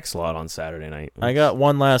see it at the X Lot on Saturday night. I got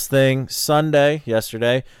one last thing.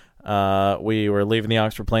 Yesterday, we were leaving the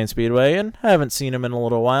Oxford Plains Speedway and haven't seen him in a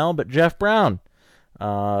little while. But Jeff Brown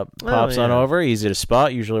pops on over, easy to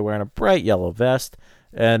spot, usually wearing a bright yellow vest.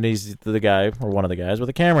 And he's the guy, or one of the guys, with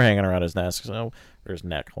a camera hanging around his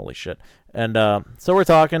neck. Holy shit. And so we're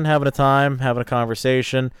talking, having a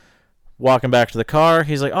conversation. walking back to the car,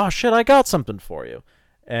 he's like, "Oh shit, I got something for you."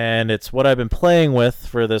 And it's what I've been playing with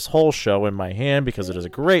for this whole show in my hand because it is a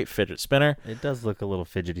great fidget spinner. It does look a little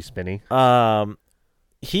fidgety spinny.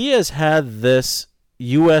 He has had this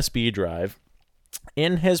USB drive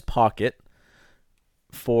in his pocket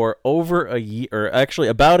for over a year, or actually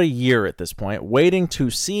about a year at this point, waiting to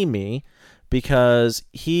see me because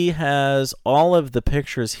he has all of the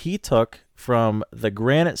pictures he took from the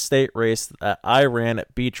Granite State race that I ran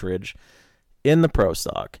at Beech Ridge in the Pro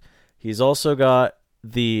Stock. He's also got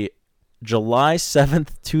the July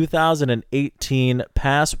 7th, 2018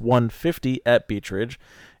 Pass 150 at Beech Ridge,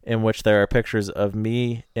 in which there are pictures of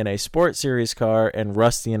me in a Sport Series car and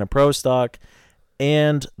Rusty in a Pro Stock,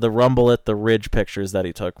 and the Rumble at the Ridge pictures that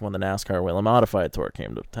he took when the NASCAR Whelen Modified Tour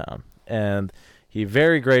came to town. And he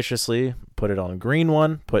very graciously put it on a green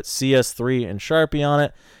one, put CS3 and Sharpie on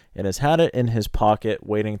it, and has had it in his pocket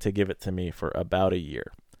waiting to give it to me for about a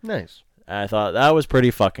year. Nice. I thought that was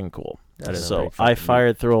pretty fucking cool. So I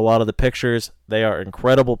fired through a lot of the pictures. They are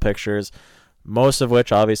incredible pictures, most of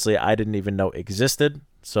which obviously I didn't even know existed.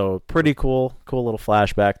 So pretty cool little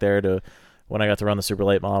flashback there to when I got to run the super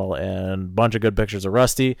late model, and a bunch of good pictures of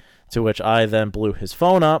Rusty, to which I then blew his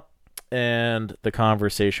phone up, and the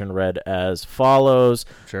conversation read as follows.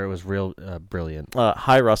 I'm sure it was real brilliant.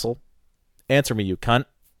 Hi, Russell. Answer me, you cunt.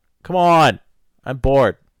 Come on. I'm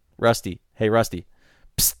bored. Rusty. Hey, Rusty.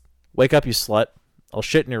 Psst. Wake up, you slut. I'll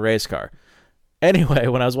shit in your race car. Anyway,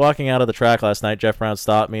 when I was walking out of the track last night, Jeff Brown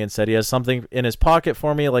stopped me and said he has something in his pocket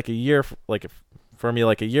for me like a year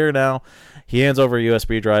now. He hands over a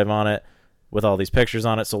USB drive on it with all these pictures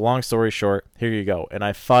on it. So long story short, here you go. And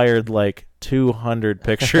I fired like 200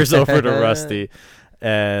 pictures over to Rusty,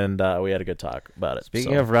 and we had a good talk about it.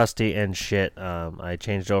 Speaking of Rusty and shit, I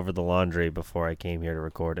changed over the laundry before I came here to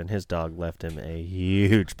record, and his dog left him a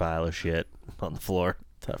huge pile of shit on the floor.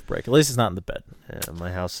 Tough break. At least it's not in the bed. Yeah,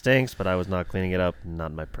 my house stinks, but I was not cleaning it up.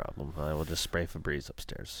 Not my problem. I will just spray Febreze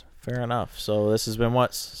upstairs. Fair enough. So this has been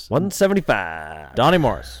what? 175. Donnie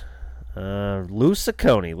Morris. Lou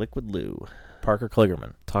Ciccone, Liquid Lou. Parker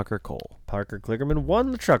Kligerman. Tucker Cole. Parker Kligerman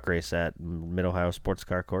won the truck race at Mid-Ohio Sports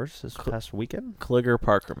Car Course this past weekend. Kliger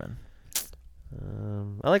Parkerman.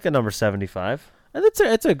 I like the number 75.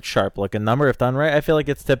 It's a sharp-looking number if done right. I feel like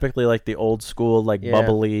it's typically like the old school, like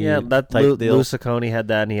bubbly that type deal. Lou Ciccone had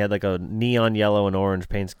that, and he had like a neon yellow and orange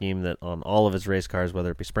paint scheme that on all of his race cars,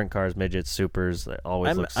 whether it be sprint cars, midgets, supers, they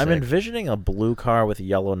always look sick. I'm envisioning a blue car with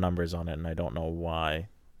yellow numbers on it, and I don't know why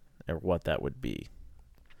or what that would be.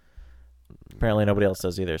 Apparently nobody else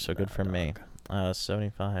does either, so good for me.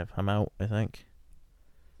 75. I'm out, I think.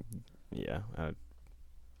 Yeah.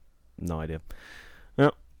 No idea.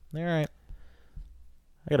 Yep. All right.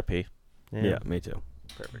 I gotta pee. Yeah, me too.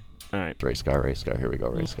 Perfect. All right. Race car. Here we go,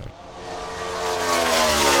 race car.